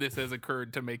that this has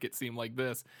occurred to make it seem like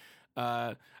this.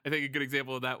 I think a good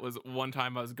example of that was one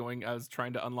time I was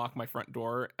trying to unlock my front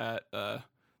door at a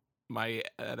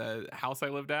house I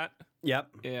lived at. Yep.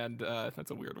 And that's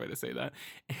a weird way to say that.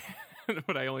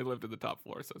 But I only lived at the top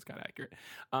floor, so it's kind of accurate.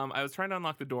 I was trying to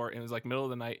unlock the door, and it was like middle of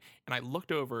the night, and I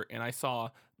looked over and I saw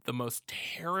the most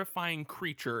terrifying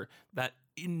creature that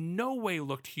in no way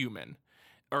looked human.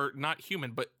 Or not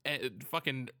human, but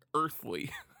fucking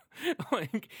earthly.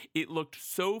 Like, it looked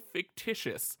so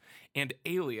fictitious and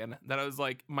alien that I was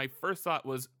like, my first thought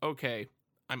was, okay,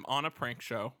 I'm on a prank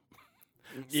show.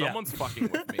 Someone's fucking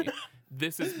with me.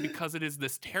 This is because it is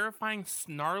this terrifying,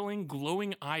 snarling,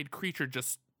 glowing-eyed creature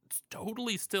just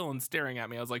totally still and staring at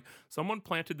me. I was like, someone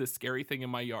planted this scary thing in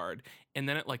my yard, and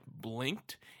then it like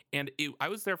blinked, and I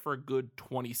was there for a good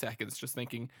 20 seconds just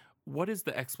thinking, what is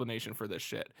the explanation for this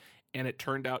shit? And it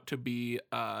turned out to be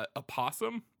a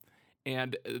possum,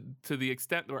 and to the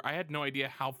extent where I had no idea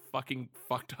how fucking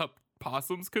fucked up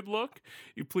possums could look.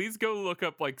 You please go look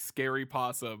up like scary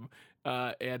possum,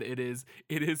 and it is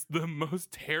the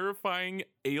most terrifying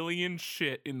alien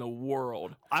shit in the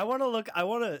world. I want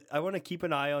to keep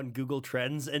an eye on Google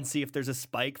Trends and see if there's a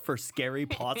spike for scary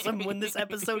possum when this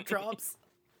episode drops.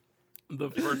 The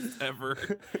first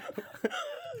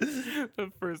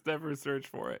ever search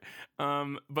for it.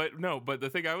 But the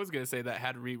thing I was gonna say that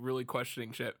had me really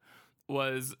questioning shit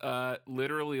was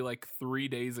literally like 3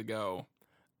 days ago.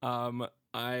 I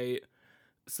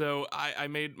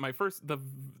made my first,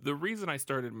 the reason I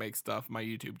started Make Stuff, my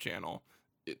YouTube channel,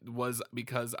 it was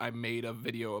because I made a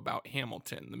video about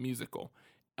Hamilton, the musical.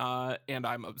 And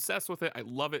I'm obsessed with it. I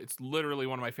love it. It's literally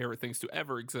one of my favorite things to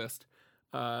ever exist.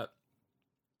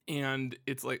 And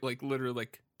it's like literally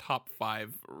like top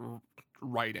 5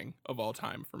 writing of all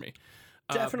time for me.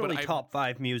 Definitely top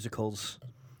 5 musicals.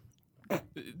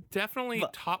 Definitely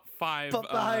top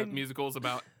 5 musicals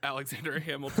about Alexander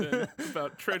Hamilton,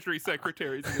 about Treasury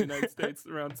secretaries in the United States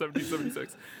around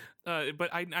 1776. But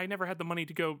I never had the money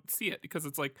to go see it because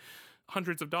it's like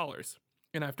hundreds of dollars,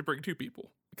 and I have to bring 2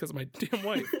 people because of my damn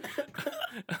wife.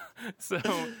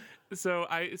 So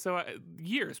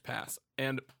years pass,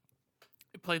 and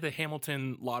I play the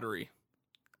Hamilton lottery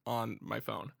on my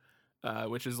phone,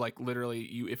 which is like literally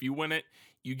if you win it,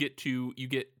 you get 2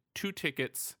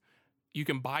 tickets. You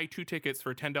can buy 2 tickets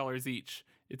for $10 each.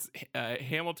 It's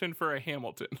Hamilton for a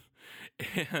Hamilton,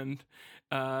 and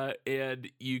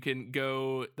you can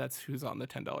go. That's who's on the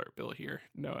 $10 bill here.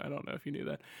 No, I don't know if you knew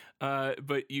that.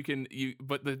 But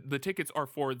the tickets are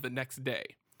for the next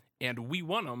day, and we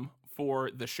won them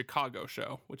for the Chicago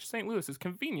show, which St. Louis is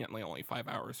conveniently only 5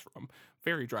 hours from.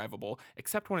 Very drivable,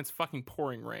 except when it's fucking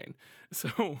pouring rain.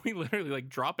 So we literally like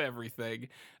drop everything.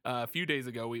 A few days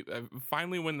ago, we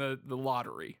finally win the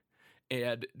lottery.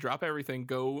 And drop everything,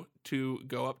 go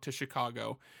up to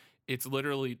Chicago. It's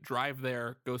literally drive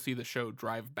there, go see the show,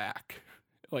 drive back.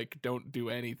 Like, don't do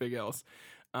anything else.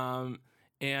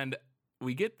 And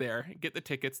we get there, get the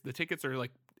tickets. The tickets are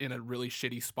like in a really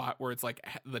shitty spot where it's like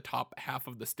the top half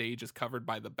of the stage is covered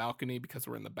by the balcony because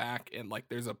we're in the back, and like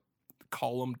there's a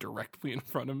column directly in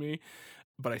front of me.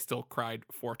 But I still cried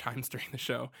 4 times during the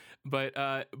show. But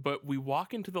we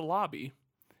walk into the lobby,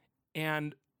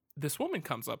 and this woman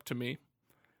comes up to me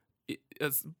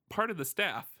as part of the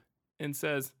staff and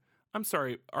says, "I'm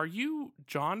sorry, are you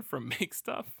John from Make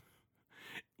Stuff?"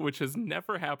 Which has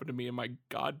never happened to me in my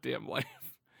goddamn life.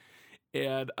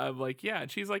 And I'm like, "Yeah."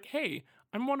 And she's like, "Hey,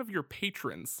 I'm one of your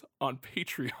patrons on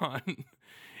Patreon."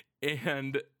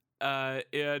 and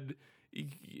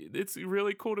it's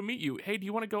really cool to meet you. Hey, do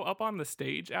you want to go up on the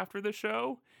stage after the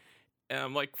show? And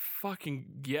I'm like,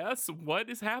 fucking yes. What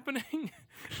is happening?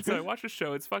 So I watch the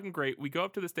show. It's fucking great. We go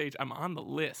up to the stage. I'm on the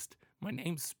list. My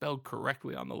name's spelled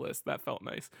correctly on the list. That felt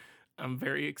nice. I'm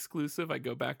very exclusive. I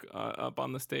go back up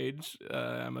on the stage.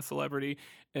 I'm a celebrity,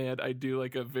 and I do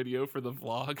like a video for the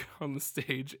vlog on the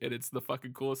stage, and it's the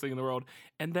fucking coolest thing in the world.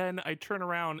 And then I turn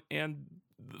around, and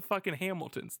the fucking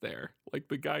Hamilton's there, like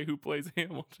the guy who plays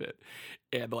Hamilton.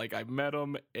 And like I met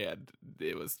him, and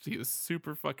he was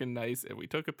super fucking nice, and we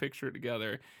took a picture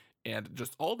together. And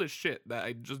just all this shit that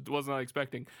I just was not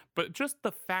expecting. But just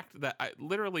the fact that I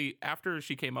literally, after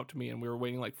she came up to me and we were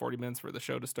waiting like 40 minutes for the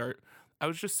show to start, I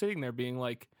was just sitting there being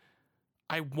like,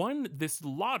 I won this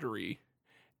lottery.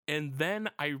 And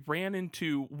then I ran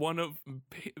into one of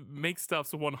Make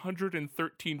Stuff's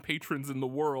 113 patrons in the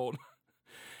world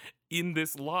in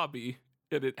this lobby.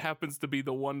 And it happens to be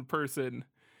the one person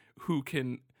who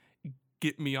can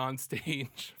get me on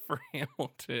stage for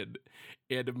Hamilton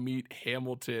and meet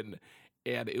Hamilton.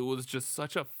 And it was just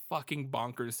such a fucking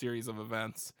bonkers series of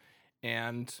events.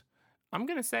 And I'm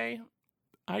going to say,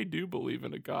 I do believe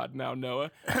in a God now,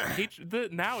 Noah.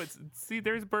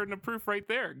 There's burden of proof right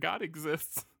there. God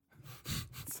exists.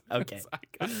 Okay. I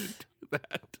gotta do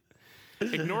that.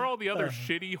 Ignore all the other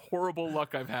shitty, horrible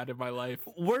luck I've had in my life.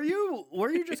 Were you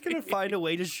just gonna find a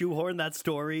way to shoehorn that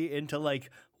story into like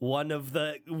one of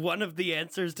the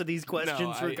answers to these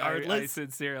questions, regardless?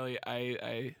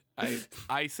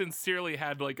 I sincerely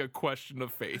had like a question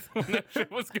of faith when that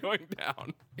shit was going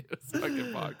down. It was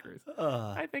fucking bonkers.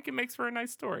 I think it makes for a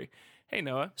nice story. Hey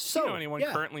Noah, do you know anyone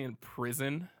currently in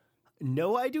prison?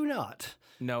 No, I do not.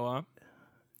 Noah,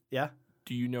 yeah.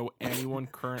 Do you know anyone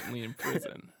currently in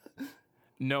prison?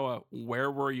 Noah, where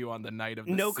were you on the night of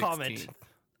the 16th? No comment.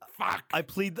 Fuck. I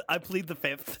plead the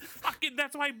fifth. Fucking,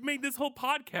 that's why I made this whole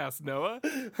podcast, Noah.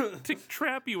 To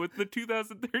trap you with the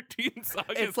 2013 saga.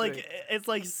 It's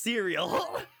like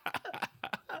cereal.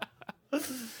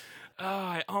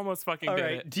 I almost fucking All did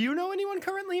right. it. Do you know anyone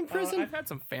currently in prison? I've had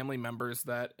some family members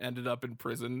that ended up in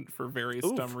prison for various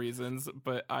dumb reasons,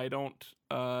 but I don't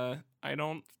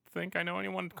think I know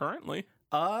anyone currently.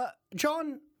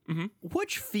 John,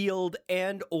 which field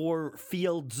and or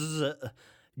fields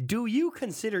do you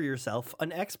consider yourself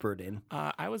an expert in?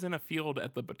 I was in a field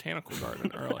at the botanical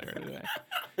garden earlier today.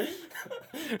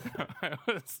 I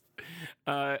was.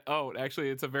 Actually,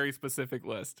 it's a very specific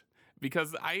list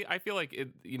because I feel like it.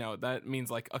 That means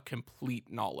like a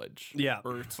complete knowledge,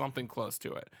 or something close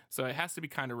to it. So it has to be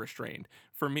kind of restrained.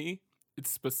 For me, it's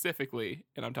specifically,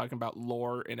 and I'm talking about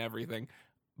lore and everything.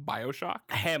 BioShock.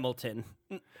 Hamilton.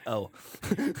 Oh.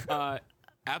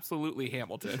 Absolutely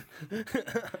Hamilton.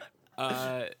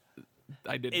 I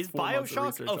did. Is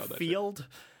BioShock a field?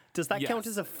 Does that count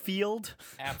as a field?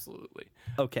 Absolutely.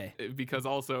 Okay. Because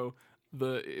also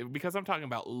because I'm talking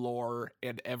about lore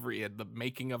and the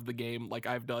making of the game, like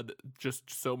I've done just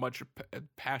so much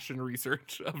passion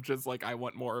research of just like I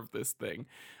want more of this thing.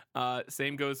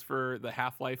 Same goes for the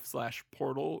Half-Life /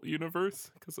 Portal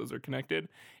universe because those are connected,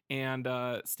 and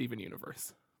Steven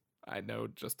universe. I know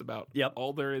just about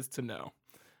all there is to know.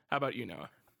 How about you, Noah?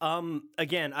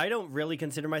 Again, I don't really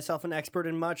consider myself an expert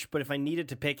in much, but if I needed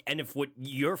to pick, and if what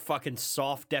your fucking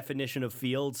soft definition of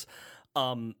fields,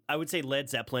 I would say Led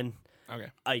Zeppelin.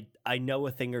 Okay. I know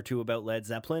a thing or two about Led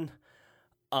Zeppelin.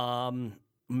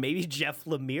 Maybe Jeff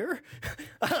Lemire?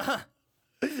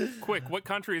 Quick, what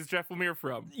country is Jeff Lemire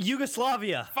from?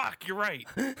 Yugoslavia. Fuck, you're right.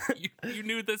 You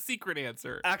knew the secret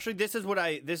answer. Actually, this is what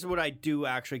I do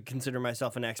actually consider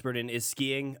myself an expert in is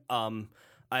skiing. I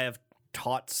have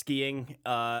taught skiing.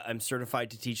 I'm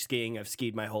certified to teach skiing. I've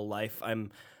skied my whole life.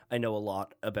 I know a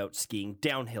lot about skiing,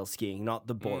 downhill skiing, not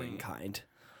the boring kind.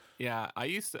 Yeah, I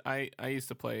used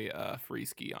to play free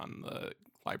ski on the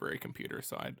library computer,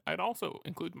 so I'd also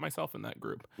include myself in that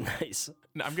group. Nice.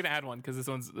 Now, I'm gonna add one because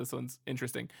this one's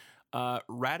interesting.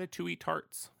 Ratatouille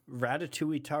tarts.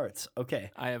 Ratatouille tarts.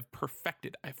 Okay. I've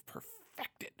perfected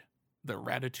the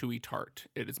ratatouille tart.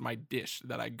 It is my dish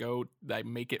that I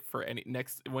make it for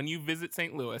when you visit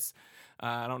St. Louis.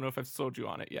 I don't know if I've sold you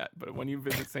on it yet, but when you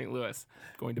visit St. Louis,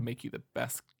 I'm going to make you the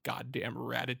best goddamn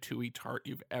ratatouille tart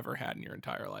you've ever had in your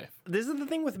entire life. This is the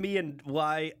thing with me and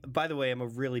why, by the way, I'm a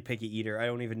really picky eater. I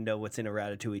don't even know what's in a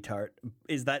ratatouille tart.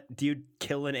 Is that, do you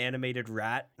kill an animated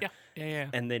rat? Yeah.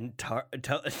 And then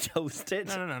toast it?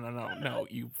 No,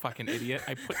 you fucking idiot.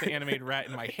 I put the animated rat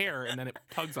in my hair, and then it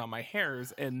tugs on my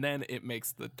hairs, and then it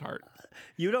makes the tart.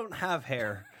 You don't have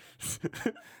hair.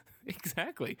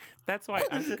 Exactly. That's why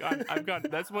I've got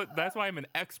that's why I'm an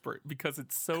expert, because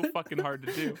it's so fucking hard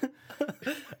to do.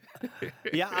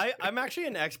 Yeah, I'm actually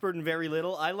an expert in very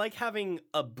little. I like having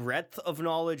a breadth of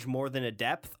knowledge more than a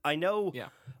depth. I know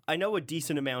a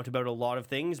decent amount about a lot of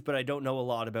things, but I don't know a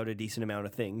lot about a decent amount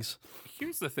of things.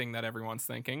 Here's the thing that everyone's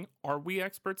thinking. Are we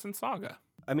experts in Saga?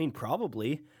 I mean,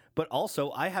 probably. But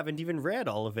also, I haven't even read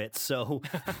all of it, so...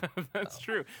 That's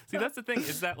true. See, that's the thing,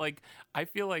 is that, like, I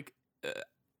feel like...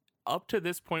 up to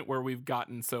this point where we've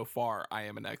gotten so far, I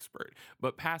am an expert.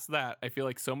 But past that, I feel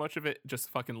like so much of it just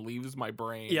fucking leaves my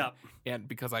brain. Yeah. And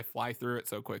because I fly through it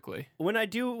so quickly. When I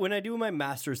do my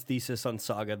master's thesis on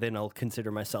Saga, then I'll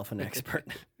consider myself an expert.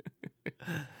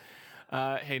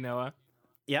 Hey, Noah.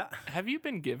 Yeah? Have you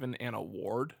been given an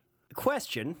award?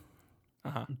 Question.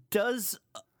 Uh-huh. Does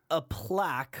a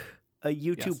plaque, a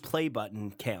YouTube Yes. play button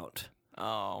count?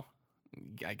 Oh,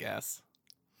 I guess.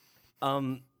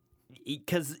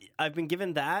 Because I've been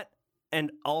given that,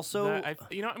 and also... I'm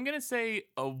going to say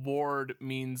award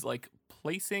means, like,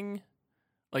 placing,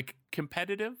 like,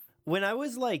 competitive. When I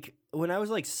was like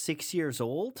 6 years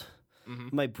old,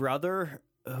 my brother,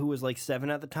 who was like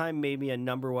 7 at the time, made me a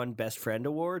 #1 best friend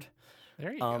award.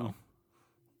 There you go.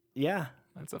 Yeah.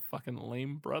 That's a fucking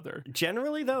lame brother.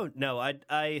 Generally, though, no.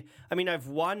 I mean, I've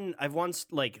won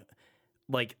like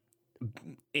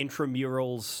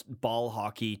intramurals ball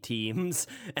hockey teams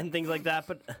and things like that,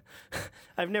 but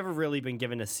I've never really been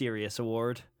given a serious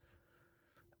award,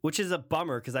 which is a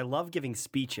bummer because I love giving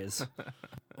speeches.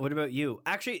 What about you?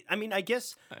 Actually, I mean,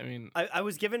 I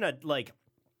was given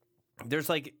there's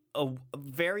like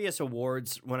various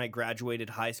awards when I graduated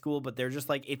high school, but they're just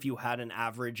like, if you had an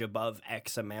average above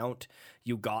X amount,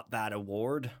 you got that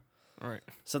award. All right.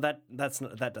 So that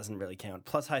doesn't really count.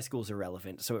 Plus, high school's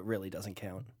irrelevant, so it really doesn't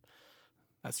count.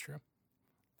 That's true.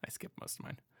 I skipped most of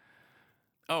mine.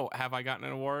 Oh, have I gotten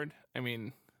an award? I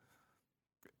mean,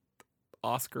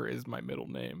 Oscar is my middle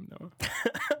name. No,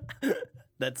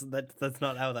 that's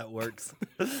not how that works.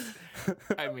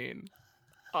 I mean,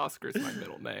 Oscar's my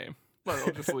middle name. But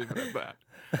I'll just leave it at that.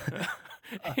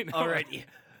 Alrighty.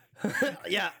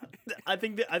 Yeah, I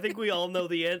think we all know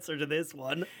the answer to this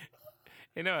one.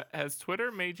 You know, has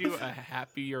Twitter made you a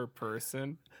happier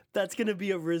person? That's gonna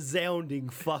be a resounding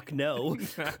fuck no.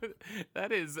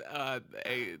 That is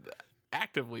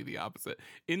actively the opposite.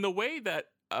 In the way that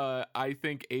I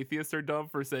think atheists are dumb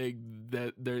for saying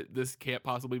that this can't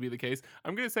possibly be the case,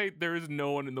 I'm going to say there is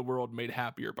no one in the world made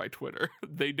happier by Twitter.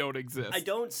 They don't exist. I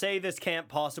don't say this can't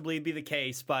possibly be the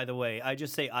case, by the way. I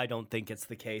just say I don't think it's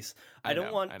the case. I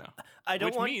don't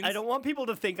want people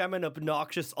to think I'm an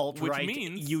obnoxious alt-right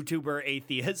YouTuber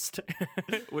atheist.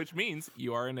 Which means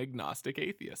you are an agnostic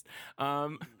atheist.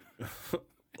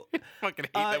 I fucking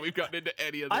hate that we've gotten into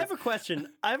any of this. I have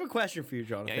a question for you,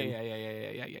 Jonathan.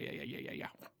 Yeah.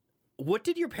 What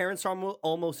did your parents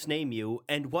almost name you,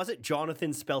 and was it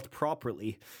Jonathan spelt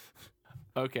properly?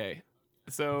 Okay,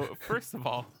 so first of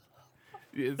all,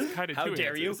 it's kind of how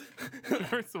dare answers. You?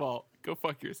 First of all, go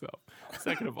fuck yourself.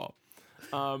 Second of all,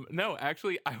 no,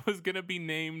 actually, I was gonna be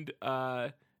named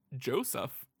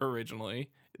Joseph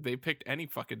originally. They picked any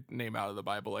fucking name out of the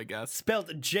Bible, I guess.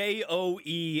 Spelled Joeseph,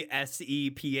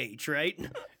 right?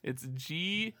 It's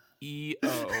Geosiph.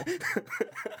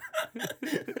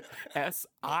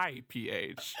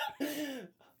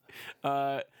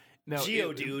 No,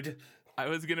 Geodude. I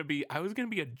was gonna be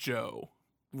a Joe,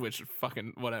 which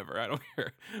fucking whatever. I don't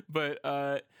care.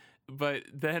 But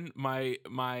then my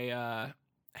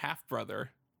half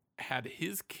brother had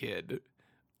his kid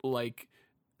like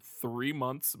 3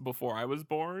 months before I was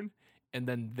born, and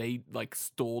then they like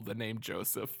stole the name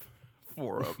Joseph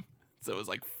for him. So it was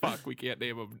like, fuck, we can't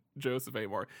name him Joseph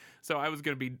anymore. So I was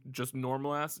gonna be just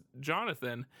normal ass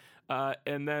Jonathan,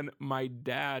 and then my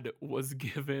dad was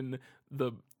given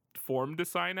the form to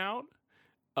sign out,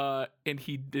 and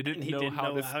he didn't know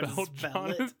how to spell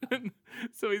Jonathan,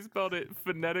 so he spelled it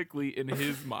phonetically in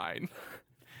his mind.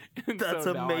 And that's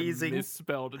so now amazing. I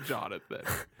misspelled Jonathan.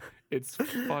 It's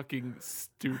fucking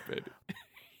stupid.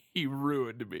 He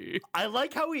ruined me. I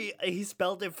like how he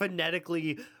spelled it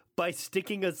phonetically by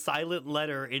sticking a silent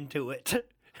letter into it.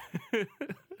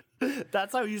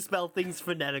 That's how you spell things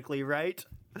phonetically, right?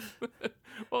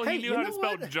 Well, he knew how to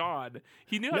spell John.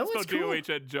 He knew how to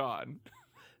spell John.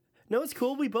 No, it's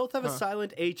cool. We both have a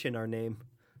silent H in our name.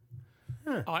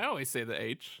 Oh, I always say the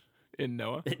H in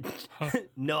Noah.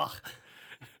 Noah.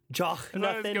 Joch,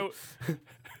 nothing.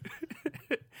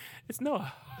 It's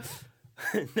Noah.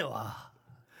 Noah.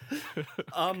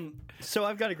 So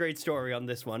I've got a great story on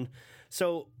this one.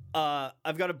 So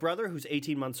I've got a brother who's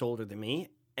 18 months older than me,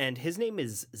 and his name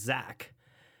is Zach.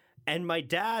 And my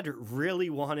dad really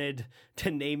wanted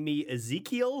to name me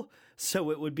Ezekiel, so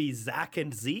it would be Zach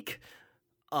and Zeke.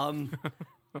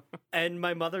 And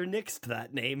my mother nixed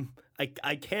that name.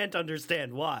 I can't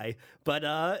understand why, but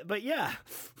yeah.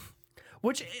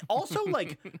 Which also,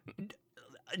 like,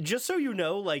 just so you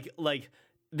know, like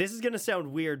this is gonna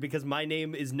sound weird because my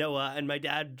name is Noah, and my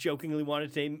dad jokingly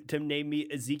wanted to name me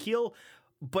Ezekiel.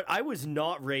 But I was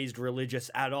not raised religious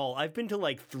at all. I've been to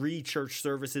like 3 church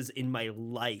services in my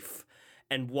life.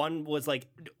 And one was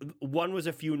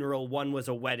a funeral, one was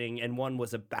a wedding, and one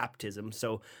was a baptism.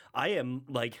 So I am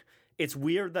like, it's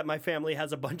weird that my family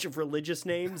has a bunch of religious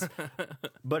names,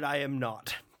 but I am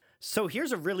not. So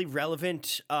here's a really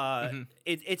relevant,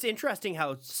 it's interesting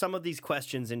how some of these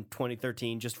questions in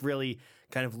 2013 just really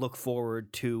kind of look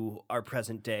forward to our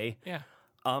present day. Yeah.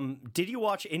 Did you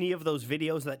watch any of those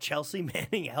videos that Chelsea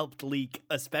Manning helped leak,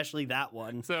 especially that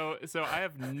one? So I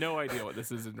have no idea what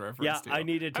this is in reference to. Yeah, I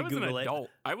needed to Google it.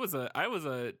 I was a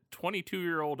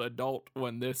 22-year-old adult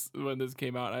when this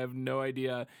came out. I have no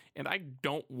idea, and I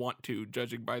don't want to,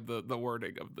 judging by the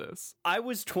wording of this. I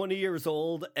was 20 years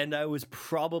old, and I was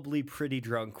probably pretty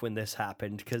drunk when this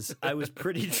happened, because I was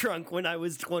pretty drunk when I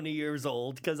was 20 years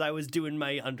old, because I was doing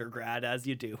my undergrad, as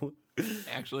you do.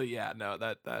 Actually, yeah, no,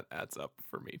 that adds up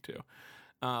for me too.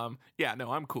 Yeah,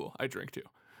 no, I'm cool. I drink too.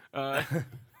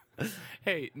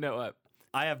 Hey, no,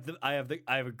 I have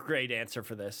a great answer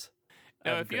for this.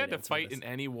 If you had to fight in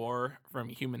any war from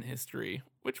human history,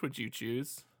 which would you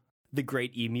choose? The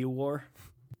Great Emu War.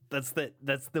 That's the.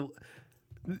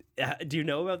 Do you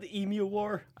know about the Emu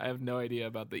War? I have no idea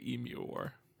about the Emu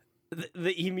War.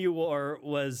 The Emu War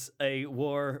was a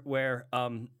war where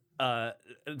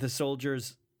the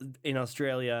soldiers in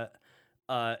Australia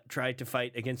tried to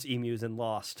fight against emus and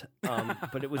lost.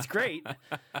 But it was great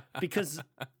because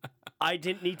I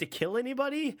didn't need to kill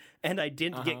anybody and I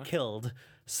didn't get killed.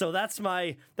 So that's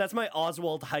my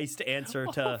Oswald Heist answer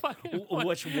to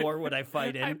which war would I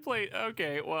fight in. I played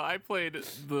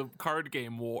the card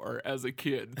game War as a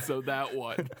kid, so that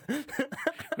one.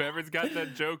 Whoever's got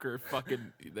that Joker,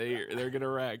 fucking they're gonna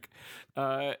wreck.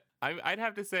 I'd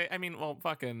have to say, I mean, well,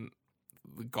 fucking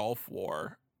the Gulf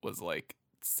War was like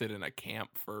sit in a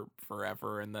camp for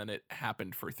forever, and then it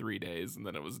happened for 3 days, and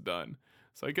then it was done.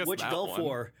 So I guess which that Gulf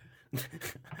War?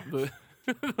 The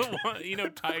one,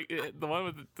 the one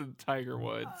with the Tiger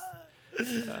Woods,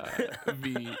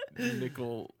 v.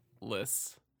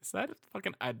 Nicholas. Is that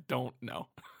fucking? I don't know.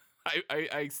 I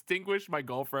extinguish my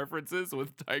golf references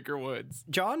with Tiger Woods.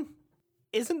 John,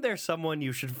 isn't there someone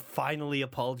you should finally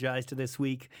apologize to this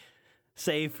week?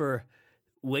 Say for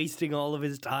wasting all of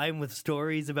his time with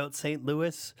stories about St.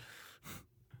 Louis?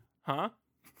 Huh?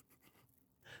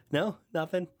 No?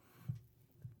 Nothing?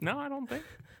 No, I don't think.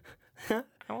 I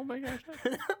don't think I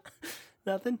should.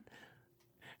 Nothing?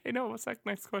 Hey, no, what's that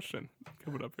next question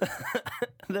coming up here?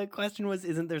 The question was,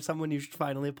 isn't there someone you should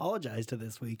finally apologize to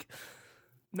this week?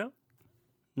 No.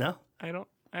 No? I don't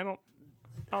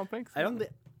think so. I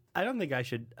don't think I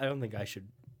should. I don't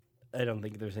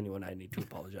think there's anyone I need to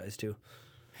apologize to.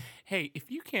 Hey,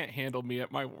 if you can't handle me at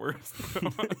my worst,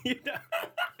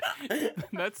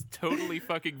 that's totally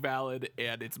fucking valid,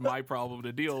 and it's my problem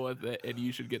to deal with it, and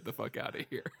you should get the fuck out of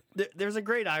here. There's a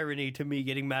great irony to me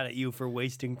getting mad at you for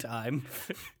wasting time.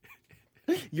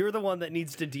 You're the one that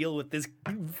needs to deal with this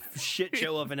shit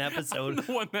show of an episode. I'm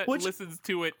the one that listens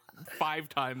to it 5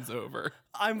 times over.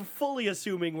 I'm fully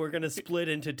assuming we're going to split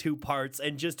into 2 parts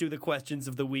and just do the questions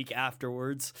of the week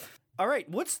afterwards. All right,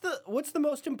 what's the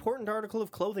most important article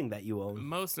of clothing that you own?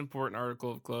 Most important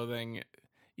article of clothing.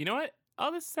 You know what?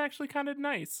 Oh, this is actually kind of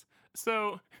nice.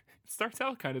 So, it starts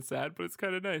out kind of sad, but it's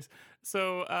kind of nice.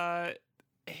 So,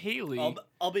 Haley.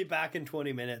 I'll be back in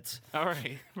 20 minutes. All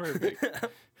right, perfect.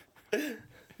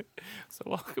 So,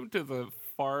 welcome to the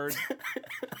Fard,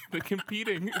 the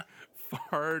competing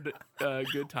Fard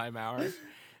Good Time Hour.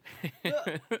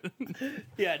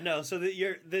 Yeah, no. So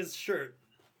this shirt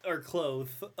or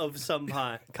cloth of some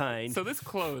kind. So this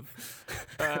cloth,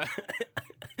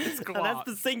 it's cloth. That's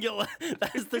the singular.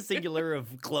 That's the singular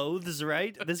of clothes,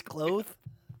 right? This cloth.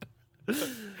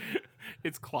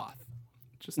 It's cloth,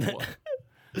 just cloth.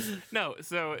 No,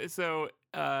 so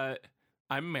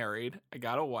I'm married. I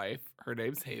got a wife. Her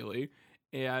name's Haley,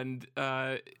 and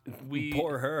we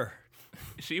poor her.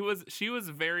 she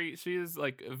is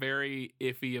like very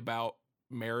iffy about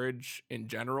marriage in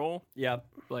general, Yeah.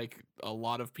 like a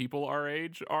lot of people our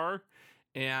age are,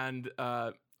 and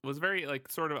was very like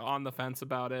sort of on the fence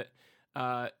about it,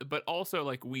 but also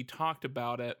like we talked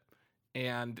about it,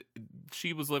 and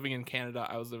she was living in Canada,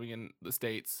 I was living in the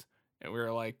States, and we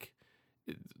were like,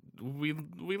 we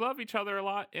love each other a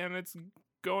lot, and it's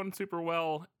going super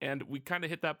well, and we kind of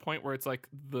hit that point where it's like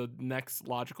the next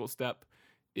logical step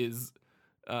is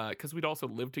because we'd also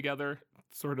lived together,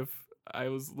 sort of. I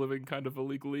was living kind of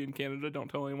illegally in Canada. Don't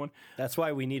tell anyone. That's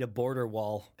why we need a border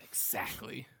wall.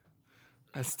 Exactly.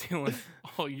 I'm stealing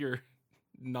all your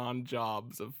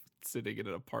non-jobs of sitting in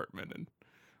an apartment and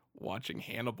watching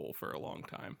Hannibal for a long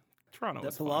time. Toronto.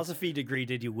 That philosophy degree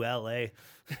did you well, eh?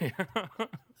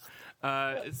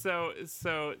 So it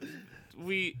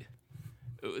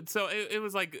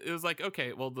was like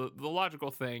okay, well the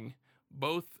logical thing,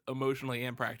 both emotionally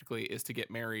and practically, is to get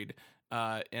married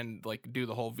and like do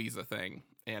the whole visa thing,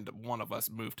 and one of us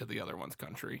move to the other one's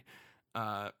country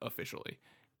officially.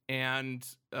 And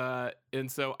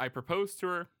so I proposed to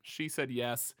her, she said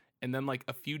yes, and then like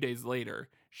a few days later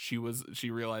she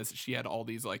realized she had all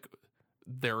these like,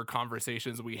 there were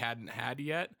conversations we hadn't had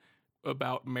yet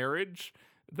about marriage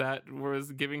that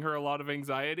was giving her a lot of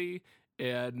anxiety.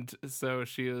 And so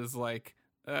she was like,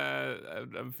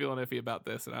 I'm feeling iffy about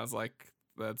this. And I was like,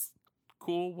 that's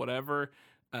cool, whatever.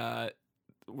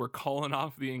 We're calling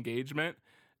off the engagement.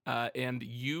 And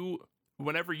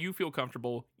whenever you feel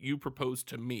comfortable, you propose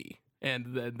to me.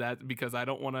 And then that, because I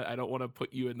don't want to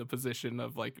put you in the position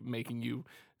of like making you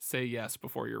say yes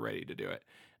before you're ready to do it.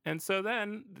 And so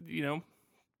then,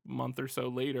 month or so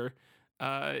later,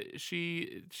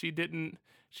 she didn't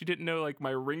know like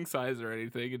my ring size or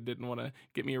anything, and didn't want to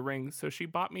get me a ring. So she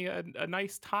bought me a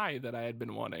nice tie that I had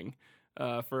been wanting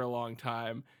for a long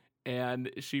time,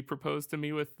 and she proposed to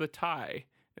me with the tie.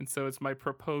 And so it's my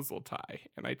proposal tie,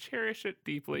 and I cherish it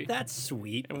deeply. That's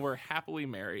sweet. And we're happily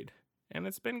married, and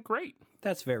it's been great.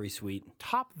 That's very sweet.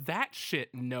 Top that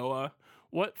shit, Noah.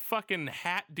 What fucking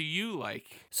hat do you like?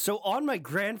 So on my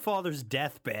grandfather's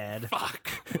deathbed. Fuck.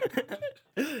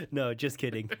 No, just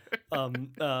kidding.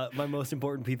 My most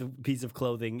important piece of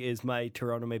clothing is my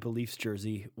Toronto Maple Leafs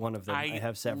jersey. One of them. I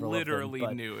have several. Literally of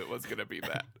them, knew it was gonna be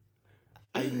that.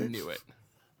 I knew it.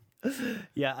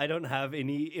 Yeah, I don't have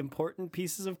any important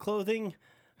pieces of clothing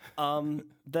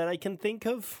that I can think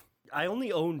of. I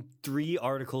only own 3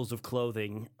 articles of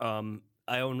clothing.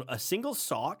 I own a single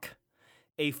sock,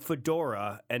 a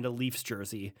fedora, and a Leafs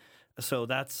jersey. So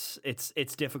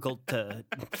it's difficult to.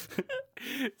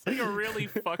 It's like a really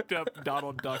fucked up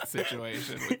Donald Duck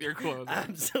situation with your clothing.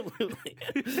 Absolutely.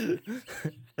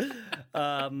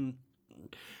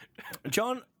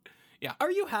 John. Yeah.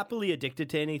 Are you happily addicted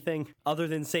to anything other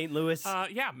than St. Louis?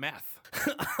 Yeah, meth.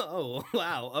 Oh,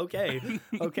 wow. Okay.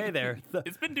 Okay there.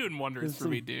 It's been doing wonders for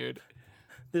me, dude.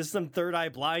 This is some third eye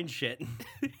blind shit.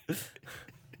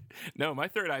 No, my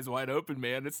third eye's wide open,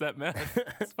 man. It's that meth.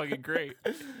 It's fucking great.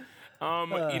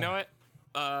 You know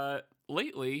what?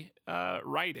 Lately,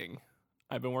 writing.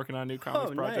 I've been working on a new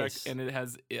comics project, nice. and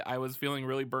I was feeling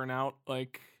really burnt out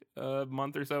like a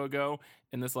month or so ago.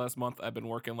 And this last month, I've been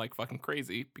working like fucking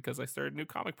crazy because I started a new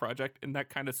comic project, and that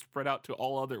kind of spread out to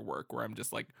all other work where I'm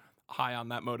just like high on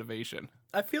that motivation.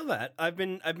 I feel that. I've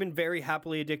been very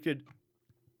happily addicted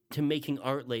to making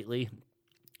art lately.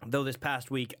 Though this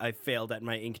past week I failed at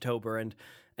my Inktober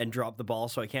and dropped the ball,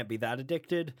 so I can't be that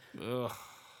addicted. Ugh.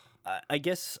 I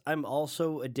guess I'm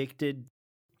also addicted.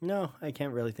 No, I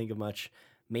can't really think of much.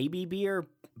 Maybe beer,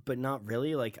 but not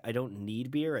really. Like, I don't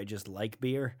need beer. I just like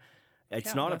beer.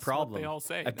 It's not a problem. What they all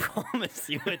say. I promise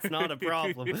you, it's not a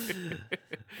problem.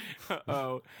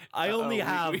 Oh, I only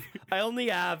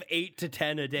have 8 to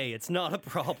 10 a day. It's not a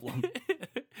problem.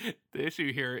 The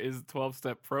issue here is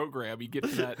 12-step program. You get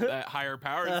to that higher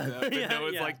power step, and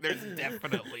it's like there's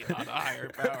definitely not a higher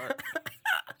power.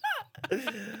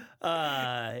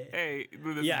 Hey,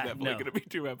 this is definitely going to be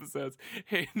 2 episodes.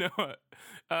 Hey, Noah,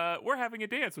 we're having a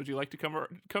dance. Would you like to come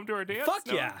to our dance? Fuck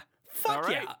Noah? yeah. Fuck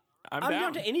right. yeah. I'm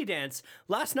down to any dance.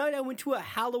 Last night I went to a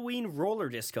Halloween roller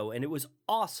disco, and it was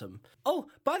awesome. Oh,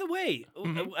 by the way,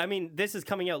 I mean, this is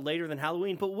coming out later than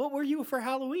Halloween, but what were you for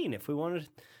Halloween, if we wanted to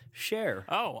share?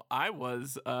 Oh, I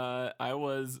was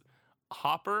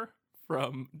Hopper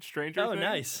from Stranger Things. Oh,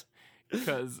 nice.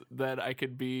 Because then I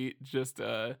could be just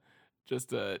a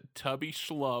tubby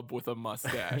schlub with a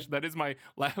mustache. That is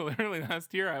literally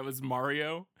last year I was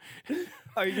Mario.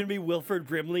 Are you going to be Wilford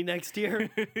Brimley next year?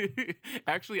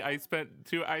 Actually, I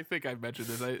think I've mentioned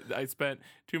this. I spent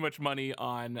too much money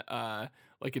on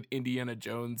like an Indiana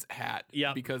Jones hat.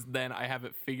 Yep. Because then I have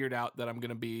it figured out that I'm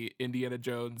gonna be Indiana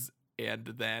Jones, and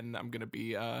then I'm gonna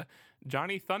be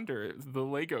Johnny Thunder, the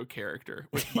Lego character.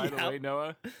 Which, by the way,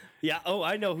 Noah. Yeah. Oh,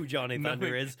 I know who Johnny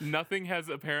Thunder is. Nothing has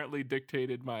apparently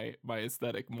dictated my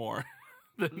aesthetic more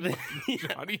than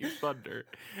Johnny Thunder.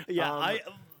 Yeah, I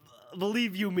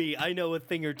believe you me, I know a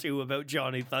thing or two about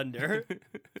Johnny Thunder.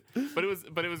 but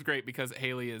it was great because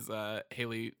Haley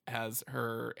has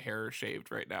her hair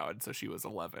shaved right now, and so she was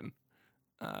 11.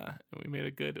 And we made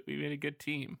a good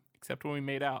team. Except when we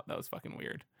made out, that was fucking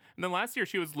weird. And then last year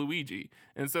she was Luigi,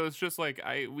 and so it's just like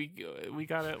we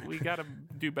gotta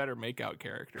do better makeout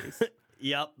characters.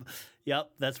 Yep,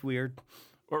 that's weird.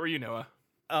 What were you, Noah?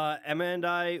 Emma and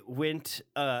I went.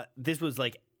 This was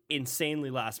like insanely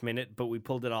last minute, but we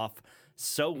pulled it off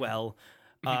so well.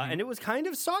 And it was kind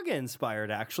of Saga inspired,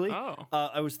 actually. Oh.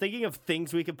 I was thinking of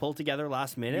things we could pull together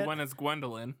last minute. You went as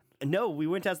Gwendolyn. No, we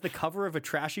went as the cover of a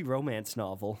trashy romance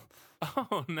novel.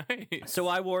 Oh, nice. So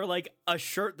I wore like a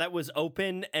shirt that was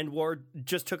open and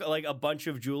took like a bunch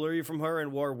of jewelry from her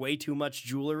and wore way too much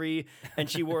jewelry. And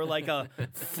she wore like a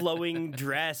flowing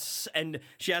dress, and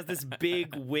she has this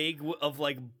big wig of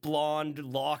like blonde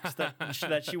locks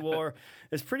that she wore.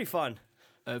 It's pretty fun.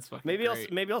 That's fucking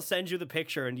great. great. I'll send you the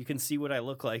picture and you can see what I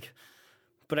look like.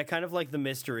 But I kind of like the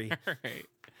mystery. All right.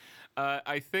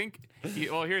 I think.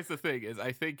 Well, here's the thing: is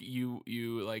I think you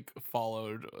like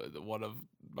followed one of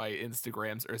my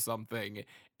Instagrams or something,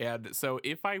 and so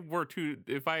if I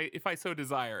so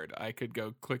desired, I could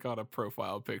go click on a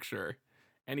profile picture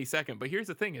any second. But here's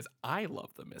the thing: is I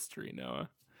love the mystery, Noah.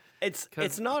 It's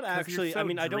not actually. You're so I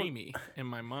mean, I don't. dreamy in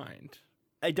my mind.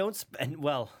 I don't spend.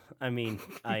 Well, I mean,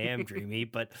 I am dreamy,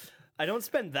 but I don't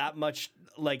spend that much.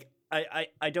 Like,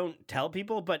 I don't tell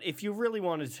people. But if you really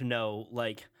wanted to know,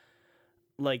 like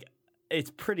it's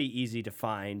pretty easy to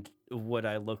find what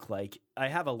I look like. I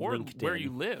have a or LinkedIn. Where you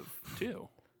live too.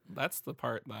 That's the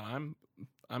part that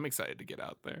I'm excited to get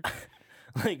out there.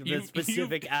 Like the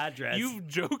specific address. You've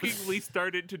jokingly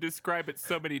started to describe it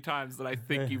so many times that I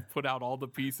think you've put out all the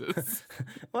pieces.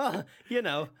 Well, you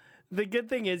know, the good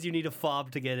thing is you need a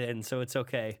fob to get in, so it's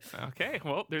okay. Okay,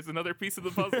 well, there's another piece of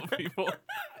the puzzle, people.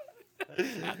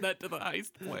 Add that to the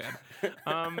heist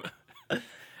plan.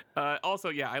 Also,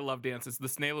 yeah, I love dances. The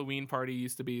Snailoween party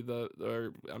used to be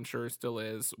or I'm sure still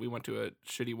is. We went to a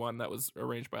shitty one that was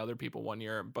arranged by other people one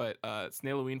year, but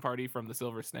Snailoween party from the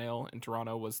Silver Snail in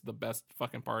Toronto was the best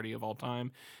fucking party of all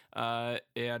time.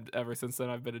 And ever since then,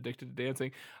 I've been addicted to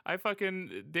dancing. I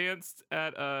fucking danced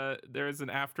at there's an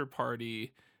after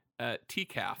party at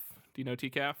TCAF. Do you know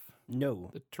TCAF? No.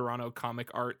 The Toronto Comic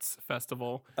Arts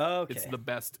Festival. Okay.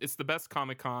 It's the best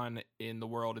Comic-Con in the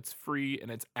world. It's free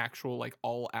and it's actual, like,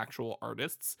 all actual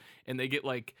artists. And they get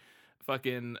like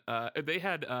fucking they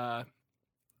had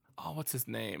what's his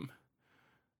name?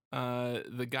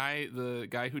 The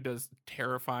guy who does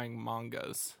terrifying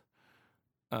mangas.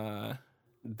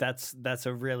 That's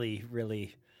a really,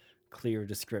 really clear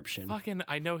description. Fucking,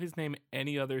 I know his name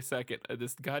any other second.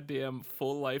 This goddamn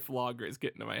full life vlogger is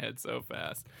getting to my head so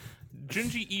fast.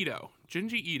 Junji Ito.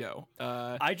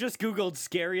 I just Googled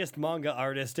scariest manga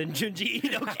artist and Junji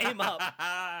Ito came up.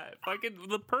 Fucking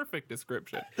the perfect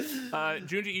description.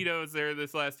 Junji Ito is there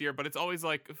this last year, but it's always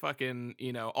like fucking,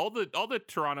 you know, all the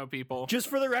Toronto people. Just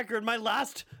for the record, my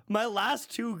last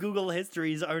two Google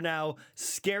histories are now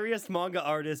scariest manga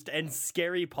artist and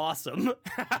scary possum.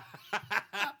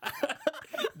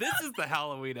 This is the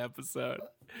Halloween episode.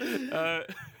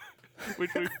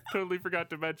 Which we totally forgot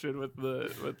to mention with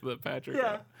the Patrick.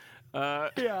 Yeah.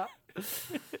 Yeah.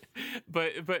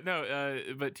 But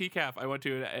TCAF, I went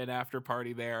to an after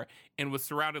party there and was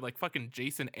surrounded, like, fucking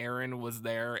Jason Aaron was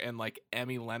there, and like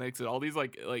Emmy Lennox and all these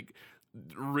like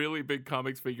really big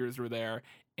comics figures were there,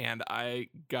 and I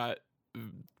got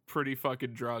pretty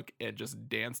fucking drunk and just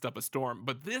danced up a storm.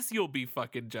 But this you'll be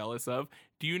fucking jealous of.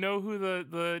 Do you know who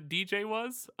the DJ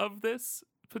was of this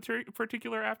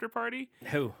particular after party?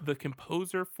 Who? The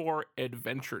composer for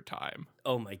Adventure Time.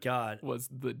 Oh my god. Was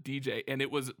the DJ, and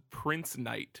it was Prince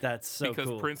night. That's so because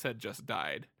cool. Prince had just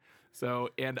died. So,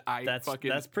 and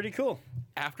that's pretty cool.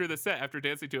 After the set, after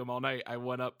dancing to him all night, I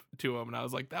went up to him and I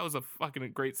was like, that was a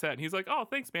fucking great set. And he's like, oh,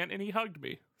 thanks, man. And he hugged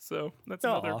me. So that's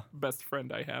another best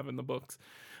friend I have in the books.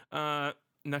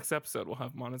 Next episode, we'll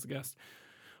have him on as a guest.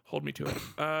 Hold me to it.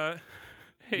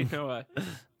 Hey, Noah.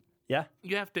 Yeah?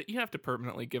 You have to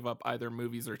permanently give up either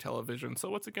movies or television. So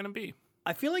what's it going to be?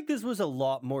 I feel like this was a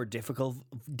lot more difficult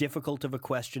of a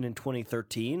question in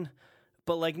 2013.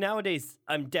 But like nowadays,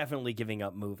 I'm definitely giving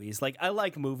up movies. Like, I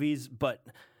like movies, but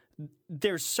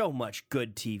there's so much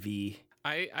good TV.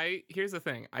 Here's the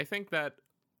thing. I think that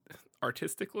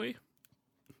artistically,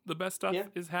 the best stuff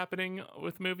is happening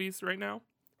with movies right now,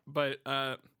 but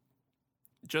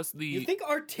just the. You think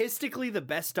artistically the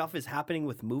best stuff is happening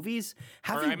with movies?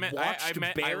 Have you watched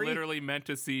Barry? I literally meant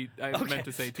to see. I meant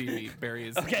to say TV. Barry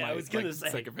is I was gonna say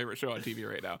second favorite show on TV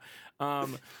right now.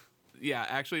 Yeah,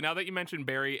 actually, now that you mentioned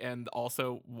Barry and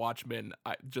also Watchmen,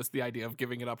 just the idea of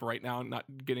giving it up right now, not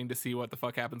getting to see what the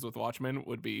fuck happens with Watchmen,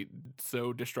 would be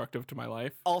so destructive to my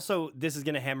life. Also, this is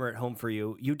going to hammer it home for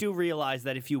you. You do realize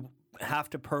that if you have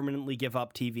to permanently give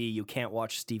up TV, you can't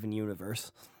watch Steven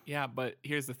Universe. Yeah, but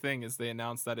here's the thing: is they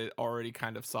announced that it already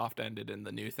kind of soft ended, and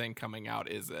the new thing coming out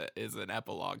is an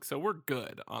epilogue. So we're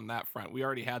good on that front. We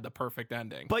already had the perfect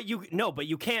ending. But you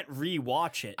can't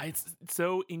rewatch it. It's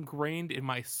so ingrained in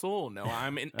my soul, Noah.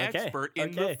 I'm an expert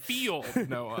in the field,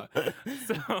 Noah.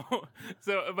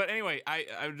 But anyway,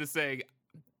 I'm just saying.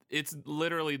 It's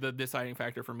literally the deciding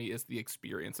factor for me is the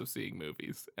experience of seeing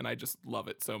movies, and I just love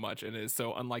it so much, and it is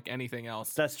so unlike anything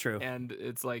else. That's true. And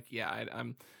it's like,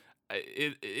 in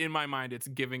my mind, it's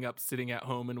giving up sitting at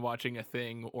home and watching a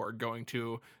thing or going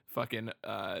to fucking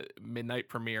midnight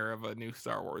premiere of a new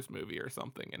Star Wars movie or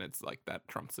something, and it's like that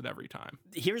trumps it every time.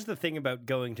 Here's the thing about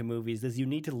going to movies is you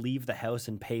need to leave the house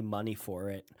and pay money for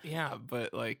it. Yeah,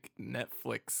 but like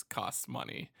Netflix costs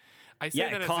money. I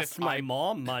say that it costs my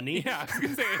mom money. Yeah, I was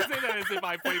gonna I say that as if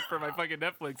I paid for my fucking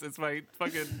Netflix. It's my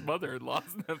fucking mother-in-law's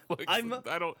Netflix.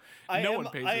 No one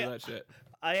pays for that shit.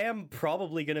 I am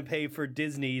probably gonna pay for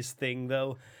Disney's thing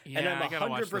though, and I'm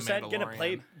 100%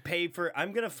 gonna pay for.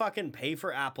 I'm gonna fucking pay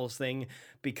for Apple's thing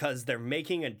because they're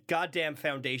making a goddamn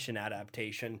Foundation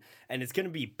adaptation, and it's gonna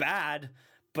be bad,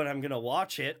 but I'm gonna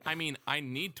watch it. I mean, I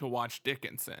need to watch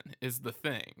Dickinson. Is the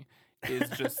thing? Is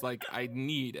just like I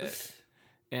need it.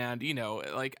 And,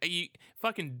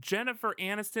 fucking Jennifer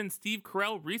Aniston, Steve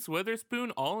Carell, Reese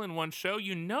Witherspoon, all in one show.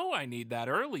 You know I need that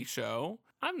early show.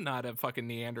 I'm not a fucking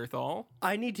Neanderthal.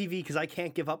 I need TV because I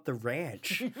can't give up the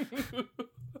ranch.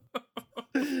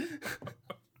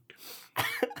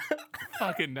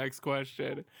 Fucking next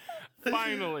question.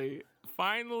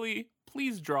 Finally,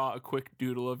 please draw a quick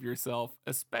doodle of yourself,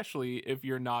 especially if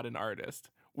you're not an artist,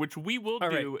 which we will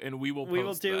do, and we will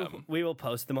post them. We will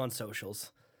post them on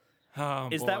socials. Oh,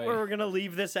 Is that where we're gonna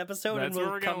leave this episode? That's and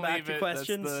we'll come back to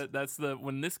questions? That's the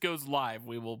when this goes live,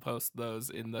 we will post those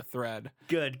in the thread.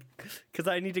 Good, because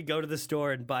I need to go to the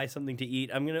store and buy something to eat.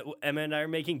 Emma and I are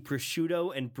making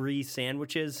prosciutto and brie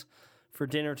sandwiches for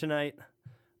dinner tonight.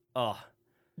 Oh,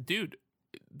 dude,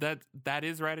 that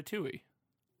is Ratatouille.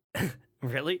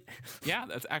 Really? Yeah,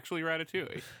 that's actually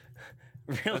Ratatouille.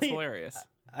 Really? That's hilarious.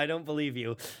 I don't believe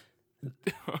you.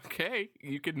 Okay,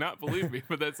 you could not believe me,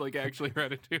 but that's like actually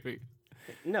Ratatouille.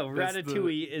 No,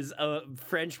 ratatouille is a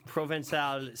French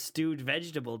Provençal stewed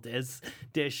vegetable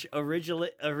dish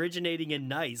originating in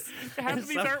Nice. Half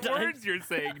these aren't words you're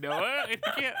saying, Noah.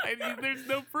 There's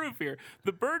no proof here.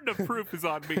 The burden of proof is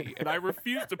on me, and I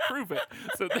refuse to prove it.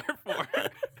 So therefore,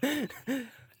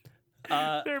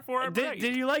 I'm right.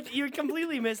 Did you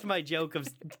completely missed my joke of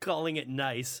calling it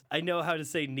nice. I know how to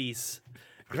say Nice.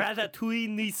 Ratatouille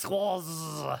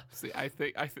niçoise. See, I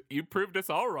think you proved us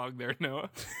all wrong there, Noah.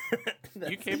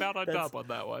 You came out on top on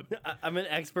that one. I'm an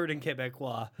expert in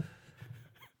Quebecois.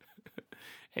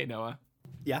 Hey, Noah.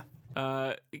 Yeah.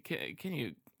 Can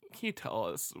you tell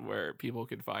us where people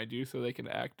can find you so they can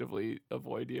actively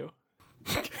avoid you?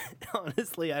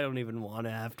 Honestly, I don't even want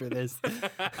to after this.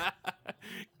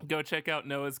 Go check out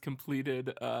Noah's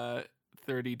completed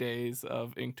 30 days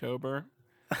of Inktober.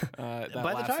 By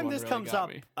the time this comes up,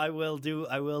 I will do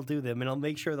them, and I'll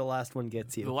make sure the last one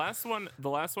gets you. The last one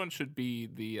should be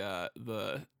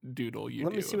the doodle you Let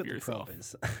do me see of what yourself. The prompt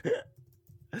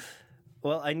is.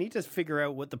 Well, I need to figure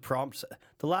out what the prompts.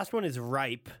 The last one is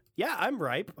ripe. Yeah, I'm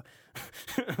ripe.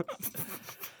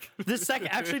 The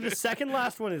second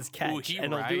last one is catch,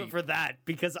 and I'll do it for that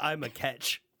because I'm a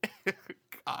catch.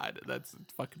 God, that's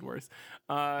fucking worse.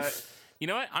 You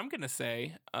know what? I'm gonna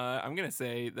say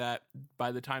that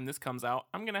by the time this comes out,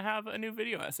 I'm gonna have a new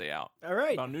video essay out. All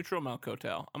right. About Neutral Milk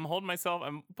Hotel. I'm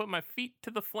putting my feet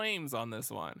to the flames on this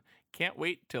one. Can't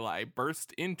wait till I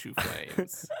burst into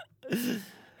flames.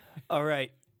 All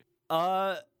right.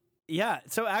 Yeah.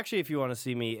 So actually, if you want to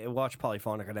see me watch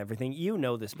Polyphonic and everything, you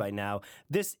know this by now.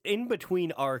 This in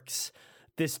between arcs.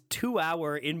 This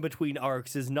 2-hour in between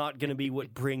arcs is not going to be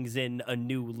what brings in a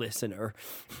new listener.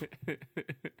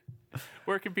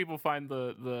 Where can people find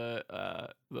the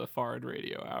Fard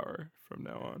Radio Hour from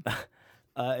now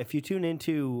on? If you tune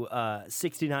into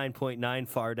 69.9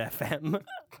 Fard FM.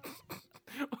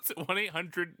 Was it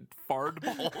 1-800-FARD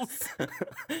balls?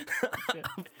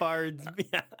 Fards.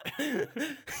 Yeah. I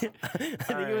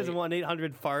think it was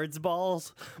 1-800-FARDS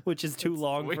balls, which is too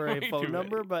long way, for way a too phone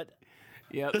number, many. but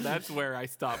Yeah, that's where I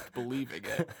stopped believing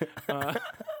it.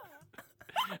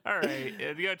 All right,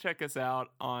 and you gotta check us out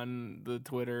on the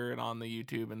Twitter and on the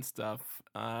YouTube and stuff,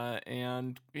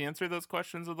 and answer those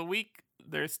questions of the week.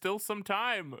 There's still some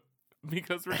time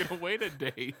because we're gonna wait a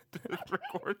day to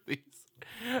record these.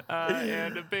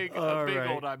 And a big right.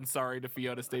 old I'm sorry to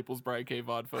Fiona Staples, Brian K.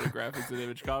 Vaughn, Photographics and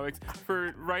Image Comics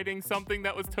for writing something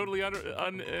that was totally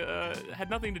had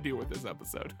nothing to do with this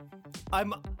episode.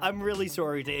 I'm really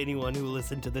sorry to anyone who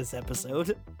listened to this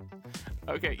episode.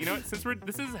 Okay, you know what? Since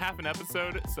this is half an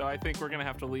episode, so I think we're gonna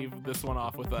have to leave this one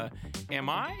off with a "Am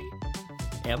I?"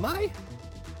 Am I?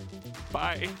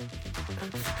 Bye.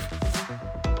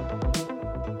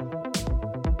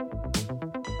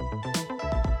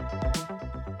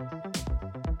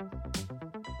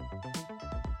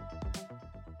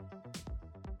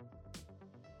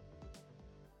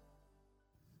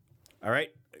 All right.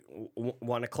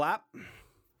 Want to clap?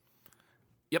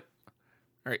 Yep.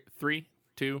 All right. 3,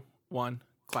 2, 1,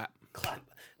 clap. Clap.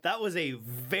 That was a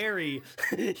very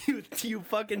you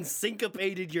fucking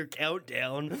syncopated your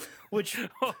countdown, which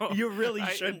you really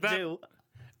shouldn't do.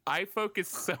 I focus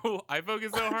so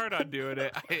hard on doing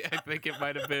it. I think it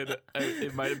might have been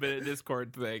a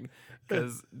Discord thing.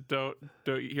 Because don't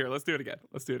here. Let's do it again.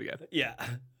 Yeah.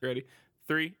 Ready?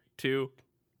 3, 2,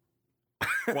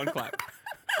 1, clap.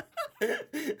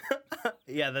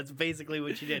 Yeah, that's basically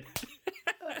what you did.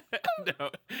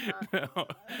 No.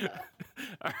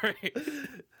 All right.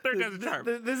 Third time's a charm.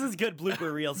 This is good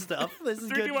blooper reel stuff. This is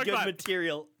 3, 2, 1, good clap.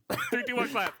 material. 3, 2, 1,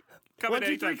 clap. Come in 1,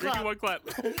 2, 3, anytime. 3, 2, 1, clap.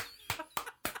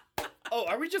 Oh,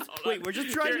 are we just wait? We're just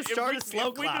trying Here, to start a if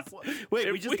slow we clap. just- Wait,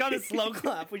 if we just we- got a slow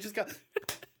clap. We just got.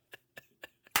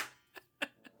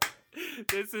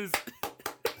 This is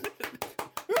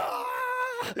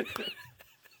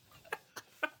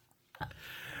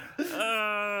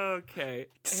okay.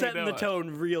 Setting the tone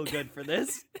real good for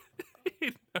this.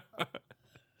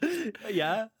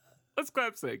 Yeah. Let's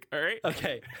clap sync. All right.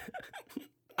 Okay.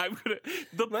 I'm gonna.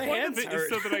 The My point hands of it is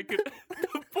so hurt. that I could.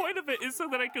 The point of it is so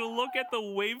that I can look at the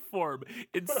waveform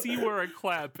and see where a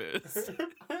clap is.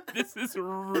 This is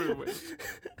ruined.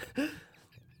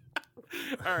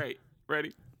 All right.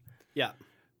 Ready? Yeah.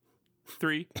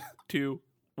 3, 2,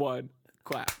 1,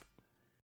 clap.